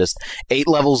 and then just 8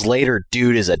 levels later,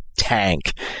 dude is a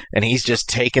tank. And he's just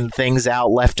taking things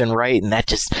out left and right, and that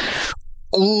just...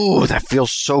 Ooh, that feels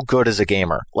so good as a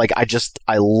gamer. Like,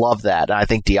 I love that. And I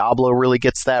think Diablo really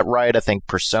gets that right. I think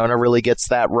Persona really gets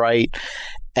that right.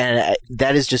 And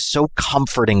that is just so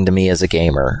comforting to me as a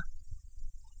gamer.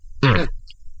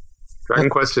 Dragon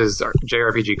Quest is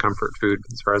JRPG comfort food,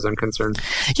 as far as I'm concerned.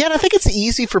 Yeah, and I think it's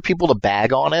easy for people to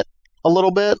bag on it a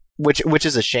little bit, which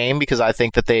is a shame, because I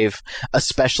think that they've,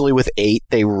 especially with 8,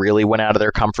 they really went out of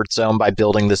their comfort zone by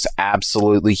building this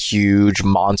absolutely huge,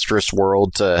 monstrous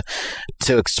world to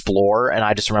explore. And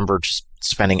I just remember just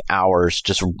spending hours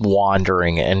just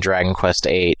wandering in Dragon Quest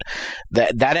 8.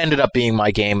 That ended up being my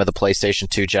game of the PlayStation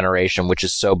 2 generation, which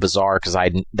is so bizarre because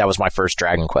that was my first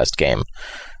Dragon Quest game.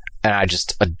 And I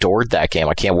just adored that game.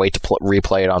 I can't wait to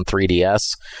replay it on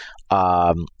 3DS.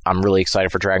 I'm really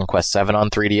excited for Dragon Quest VII on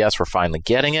 3DS. We're finally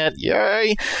getting it.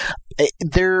 Yay!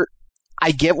 I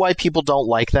get why people don't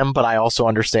like them, but I also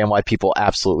understand why people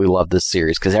absolutely love this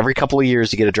series, because every couple of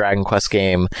years you get a Dragon Quest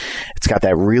game. It's got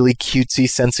that really cutesy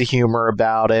sense of humor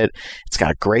about it. It's got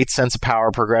a great sense of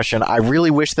power progression. I really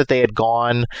wish that they had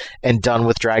gone and done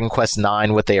with Dragon Quest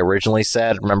IX what they originally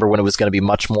said. Remember when it was going to be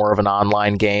much more of an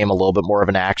online game, a little bit more of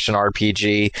an action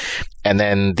RPG, and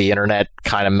then the internet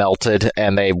kind of melted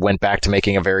and they went back to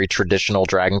making a very traditional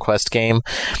Dragon Quest game.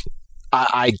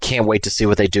 I can't wait to see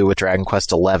what they do with Dragon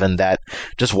Quest XI. That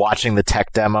just watching the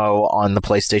tech demo on the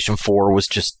PlayStation 4 was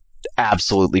just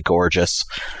absolutely gorgeous.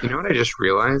 You know what I just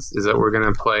realized is that we're going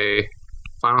to play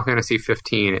Final Fantasy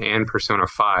 15 and Persona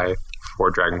 5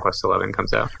 before Dragon Quest XI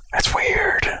comes out. That's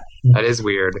weird. That is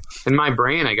weird. In my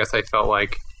brain, I guess I felt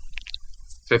like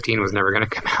 15 was never going to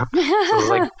come out. So I was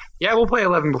like, yeah, we'll play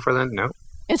 11 before then. No.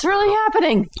 It's really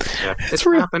happening. Yeah, it's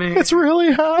happening. It's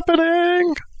really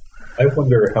happening. I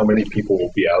wonder how many people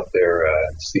will be out there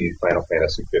and see Final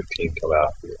Fantasy 15 come out.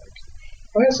 And be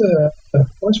like,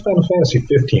 why's Final Fantasy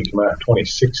 15 come out in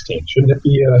 2016? Shouldn't it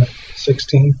be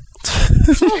 16?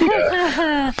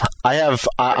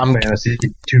 I'm Fantasy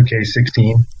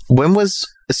 2K16. When was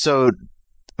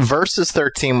Versus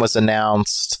 13 was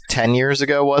announced 10 years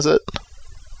ago, was it?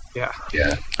 Yeah.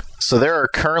 So there are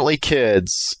currently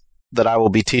kids that I will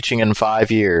be teaching in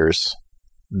 5 years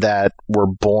that were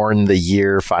born the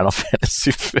year Final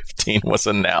Fantasy 15 was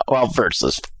announced. Well,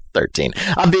 Versus 13.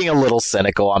 I'm being a little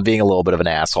cynical. I'm being a little bit of an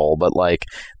asshole, but like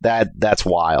that's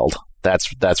wild.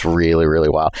 That's really, really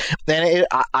wild. And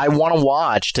I want to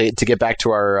watch, to get back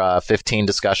to our 15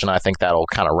 discussion. I think that'll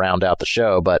kind of round out the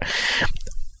show, but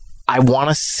I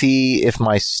want to see if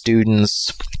my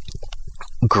students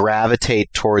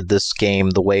gravitate toward this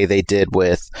game the way they did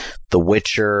with The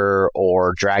Witcher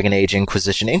or Dragon Age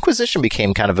Inquisition. Inquisition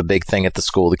became kind of a big thing at the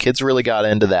school. The kids really got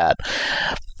into that.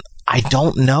 I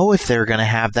don't know if they're going to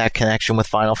have that connection with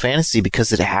Final Fantasy,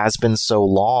 because it has been so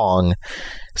long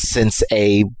since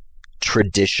a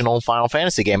traditional Final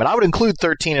Fantasy game. And I would include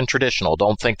 13 in traditional.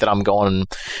 Don't think that I'm going,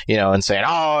 and saying,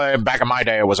 oh, back in my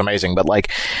day it was amazing. But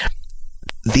like,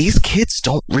 these kids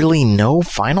don't really know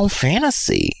Final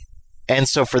Fantasy. And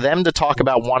so for them to talk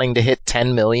about wanting to hit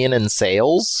 10 million in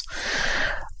sales,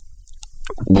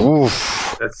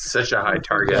 oof. That's such a high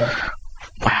target.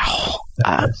 Wow.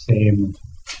 That same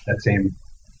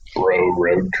bro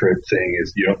road trip thing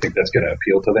is, you don't think that's going to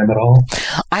appeal to them at all?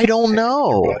 I don't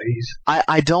know.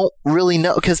 I don't really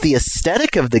know, because the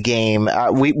aesthetic of the game,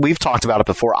 we've talked about it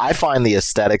before. I find the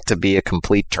aesthetic to be a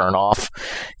complete turnoff.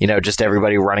 Just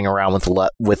everybody running around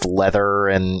with leather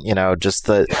and, just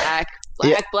the... Black.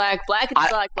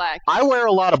 I wear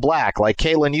a lot of black. Like,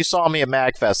 Caitlin, you saw me at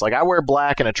MagFest. Like, I wear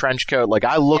black and a trench coat. Like,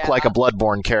 I look like a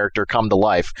Bloodborne character come to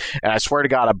life. And I swear to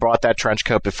God, I brought that trench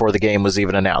coat before the game was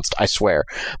even announced. I swear.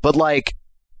 But, like,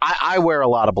 I wear a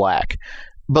lot of black.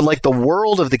 But, like, the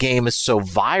world of the game is so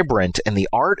vibrant and the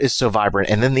art is so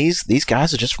vibrant. And then these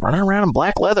guys are just running around in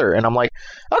black leather. And I'm like,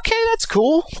 okay, that's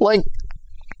cool. Like,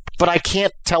 but I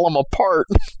can't tell them apart.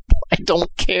 I don't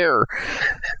care.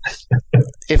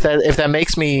 If that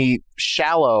makes me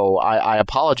shallow, I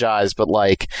apologize, but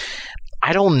like,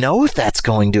 I don't know if that's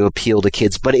going to appeal to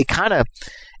kids, but it kind of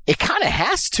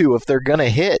has to if they're going to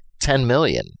hit 10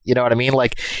 million. You know what I mean?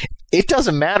 Like, it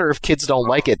doesn't matter if kids don't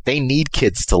like it. They need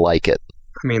kids to like it.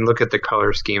 I mean, look at the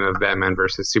color scheme of Batman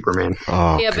versus Superman.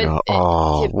 Oh, yeah,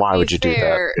 but why would you do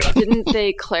that? Didn't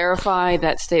they clarify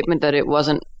that statement that it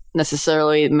wasn't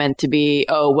necessarily meant to be,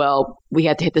 oh, well, we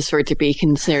had to hit this for it to be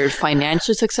considered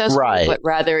financially successful, right? But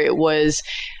rather it was,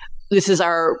 this is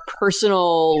our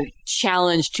personal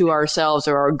challenge to ourselves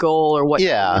or our goal or what.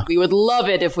 Yeah. We would love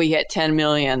it if we hit 10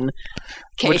 million.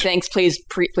 Okay, thanks. Please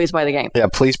buy the game. Yeah,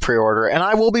 please pre-order. And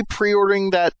I will be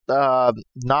pre-ordering that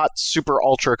not super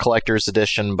ultra collector's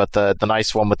edition, but the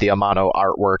nice one with the Amano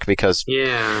artwork because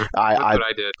that's what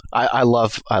I did. I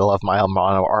love my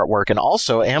Amano artwork, and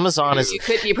also Amazon is.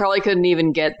 You probably couldn't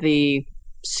even get the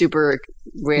super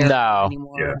rare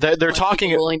anymore. Yeah. They're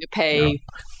talking willing to pay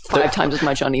 5 times as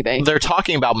much on eBay. They're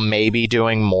talking about maybe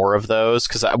doing more of those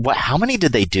because how many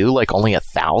did they do? Like only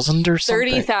 1,000 or something?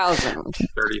 30,000.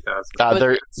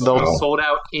 30,000. They'll sold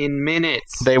out in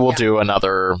minutes. They will do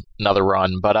another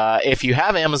run, but if you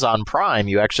have Amazon Prime,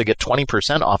 you actually get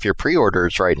 20% off your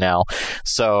pre-orders right now.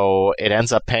 So it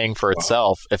ends up paying for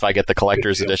itself if I get the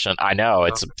collector's edition. I know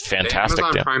it's a fantastic. The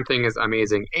Amazon Prime thing is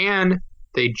amazing, and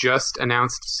they just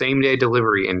announced same-day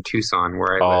delivery in Tucson,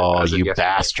 where I live. Oh, you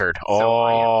bastard! So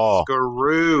I am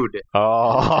screwed.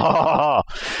 Oh,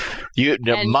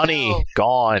 money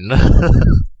gone.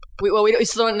 We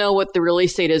still don't know what the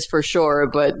release date is for sure,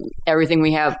 but everything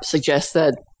we have suggests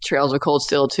that Trails of Cold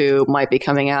Steel 2 might be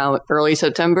coming out early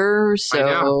September.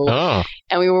 So,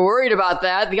 and we were worried about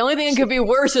that. The only thing that could be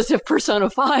worse is if Persona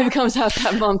 5 comes out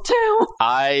that month too.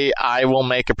 I will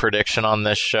make a prediction on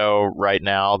this show right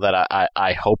now that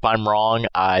I hope I'm wrong.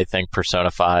 I think Persona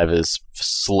 5 is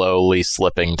slowly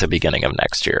slipping to beginning of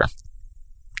next year.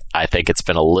 I think it's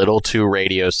been a little too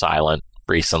radio silent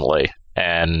recently,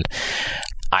 and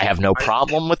I have no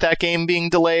problem with that game being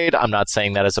delayed. I'm not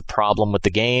saying that as a problem with the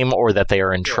game or that they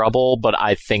are in trouble, but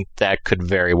I think that could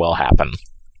very well happen.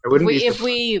 If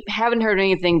we haven't heard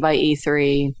anything by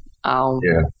E3, I'll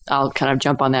kind of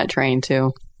jump on that train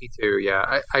too. Me too,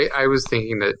 yeah. I was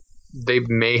thinking that they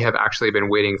may have actually been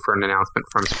waiting for an announcement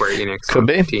from Square Enix. Could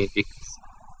be. 15,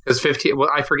 because 15, well,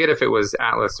 I forget if it was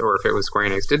Atlas or if it was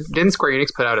Square Enix. Didn't Square Enix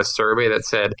put out a survey that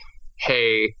said,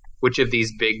 hey, which of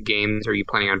these big games are you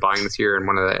planning on buying this year? And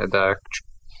one of the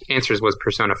answers was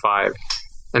Persona 5.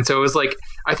 And so it was like,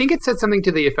 I think it said something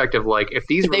to the effect of like, if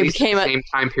these released at the same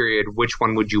time period, which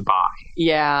one would you buy?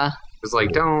 Yeah. It was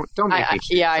like, don't make me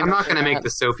choose. Yeah, I'm not going to make the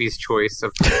Sophie's choice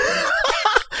of.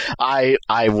 I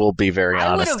will be very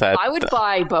honest. I would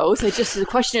buy both. It's just the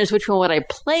question is which one would I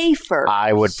play first?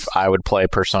 I would play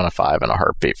Persona 5 in a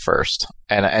heartbeat first,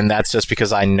 and that's just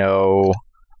because I know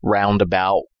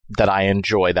roundabout that I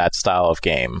enjoy that style of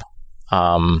game.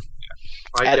 I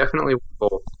definitely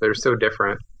will. They're so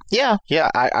different. Yeah.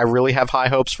 I really have high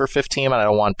hopes for 15, and I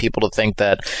don't want people to think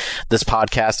that this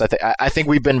podcast. I think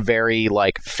we've been very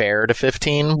fair to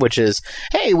 15, which is,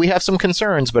 hey, we have some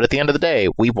concerns, but at the end of the day,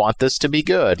 we want this to be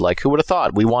good. Like, who would have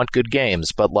thought? We want good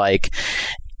games, but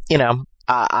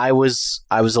I was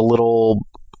a little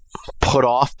put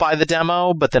off by the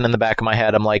demo, but then in the back of my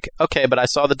head I'm like, okay, but I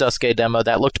saw the Duscae demo,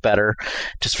 that looked better.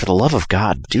 Just for the love of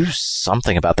God, do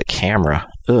something about the camera.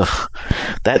 Ugh.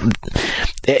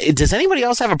 Does anybody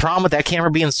else have a problem with that camera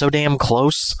being so damn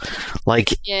close?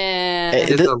 Yeah,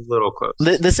 it's a little close.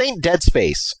 This ain't Dead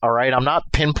Space, all right? I'm not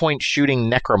pinpoint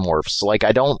shooting necromorphs.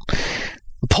 I don't.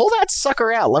 Pull that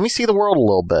sucker out. Let me see the world a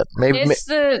little bit. It's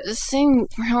the same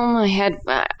problem I had.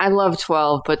 I love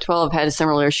 12, but 12 had a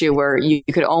similar issue where you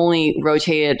could only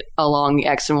rotate it along the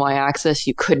X and Y axis.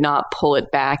 You could not pull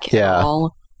it back at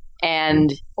all,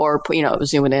 or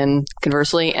zoom it in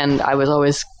conversely. And I was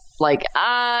always like,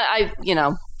 I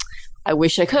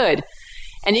wish I could.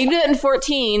 And you can do it in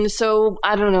 14, so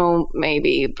I don't know,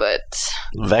 maybe, but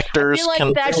vectors. I feel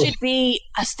like that should be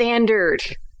a standard.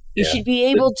 You should be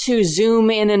able to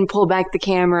zoom in and pull back the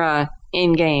camera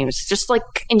in games, just like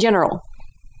in general.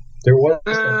 There was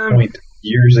a point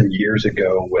years and years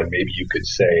ago when maybe you could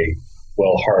say,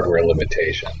 well, hardware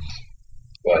limitations.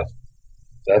 But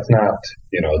that's not,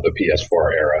 the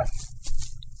PS4 era.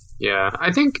 Yeah,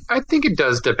 I think it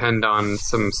does depend on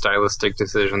some stylistic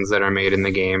decisions that are made in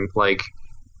the game.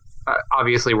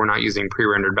 Obviously we're not using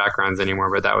pre-rendered backgrounds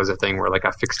anymore, but that was a thing where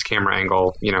a fixed camera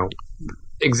angle,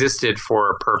 existed for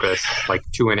a purpose,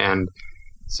 to an end.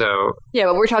 So yeah,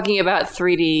 but we're talking about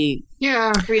 3D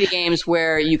games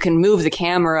where you can move the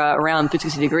camera around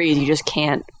 360 degrees. You just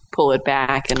can't pull it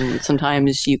back, and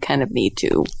sometimes you kind of need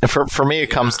to. For me, it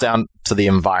comes down to the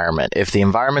environment. If the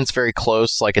environment's very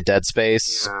close, like a Dead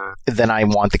Space, then I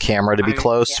want the camera to be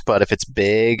close. But if it's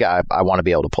big, I want to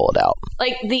be able to pull it out.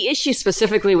 Like, the issue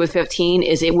specifically with 15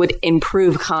 is it would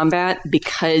improve combat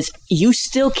because you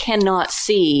still cannot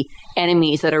see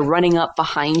enemies that are running up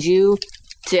behind you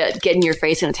to get in your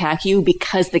face and attack you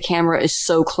because the camera is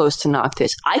so close to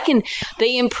Noctis.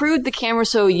 They improved the camera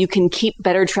so you can keep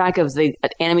better track of the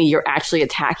enemy you're actually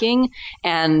attacking,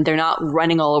 and they're not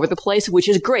running all over the place, which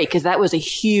is great because that was a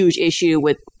huge issue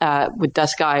with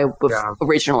Dusky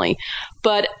originally.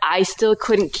 But I still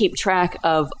couldn't keep track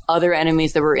of other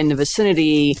enemies that were in the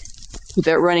vicinity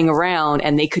that are running around,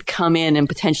 and they could come in and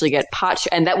potentially get pot.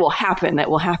 And that will happen.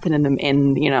 That will happen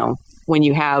when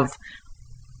you have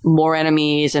more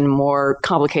enemies and more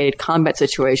complicated combat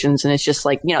situations. And it's just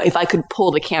like, if I could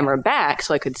pull the camera back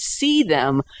so I could see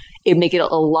them, it'd make it a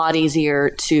lot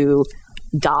easier to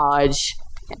dodge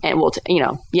and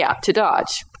to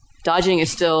dodge. Dodging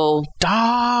is still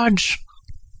dodge.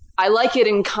 I like it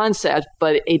in concept,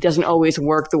 but it doesn't always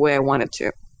work the way I want it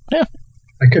to. Yeah.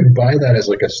 I could buy that as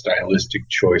like a stylistic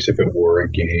choice if it were a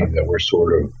game that we're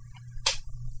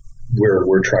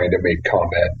trying to make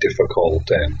combat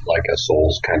difficult and like a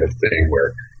Souls kind of thing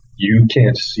where you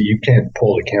can't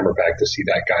pull the camera back to see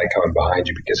that guy coming behind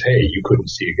you because, hey, you couldn't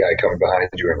see a guy coming behind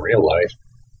you in real life.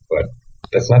 But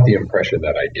that's not the impression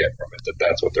that I get from it,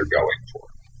 that's what they're going for.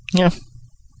 Yeah.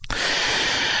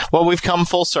 Well, we've come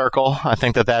full circle. I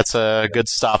think that's a good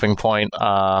stopping point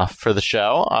for the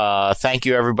show. Thank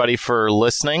you, everybody, for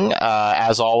listening.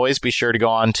 As always, be sure to go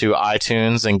on to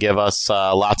iTunes and give us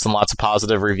lots and lots of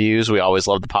positive reviews. We always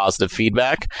love the positive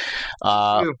feedback.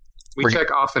 We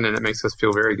check often, and it makes us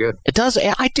feel very good. It does.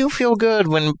 I do feel good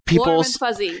when people, warm and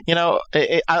fuzzy.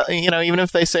 Even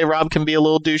if they say Rob can be a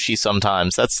little douchey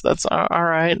sometimes, that's all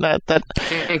right. That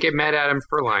can't get mad at him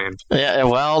for lying. Yeah,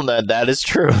 well, that is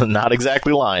true. Not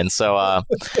exactly lying. So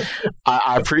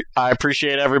I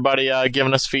appreciate everybody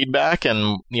giving us feedback,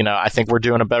 and I think we're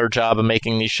doing a better job of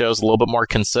making these shows a little bit more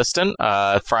consistent.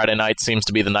 Friday night seems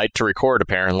to be the night to record,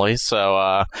 apparently.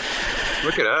 So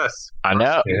look at us. I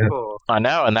know. Yeah. I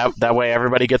know, and that way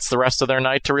everybody gets the rest of their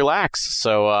night to relax.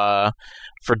 So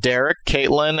for Derek,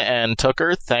 Caitlin, and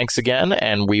Tooker, thanks again,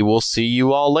 and we will see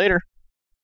you all later.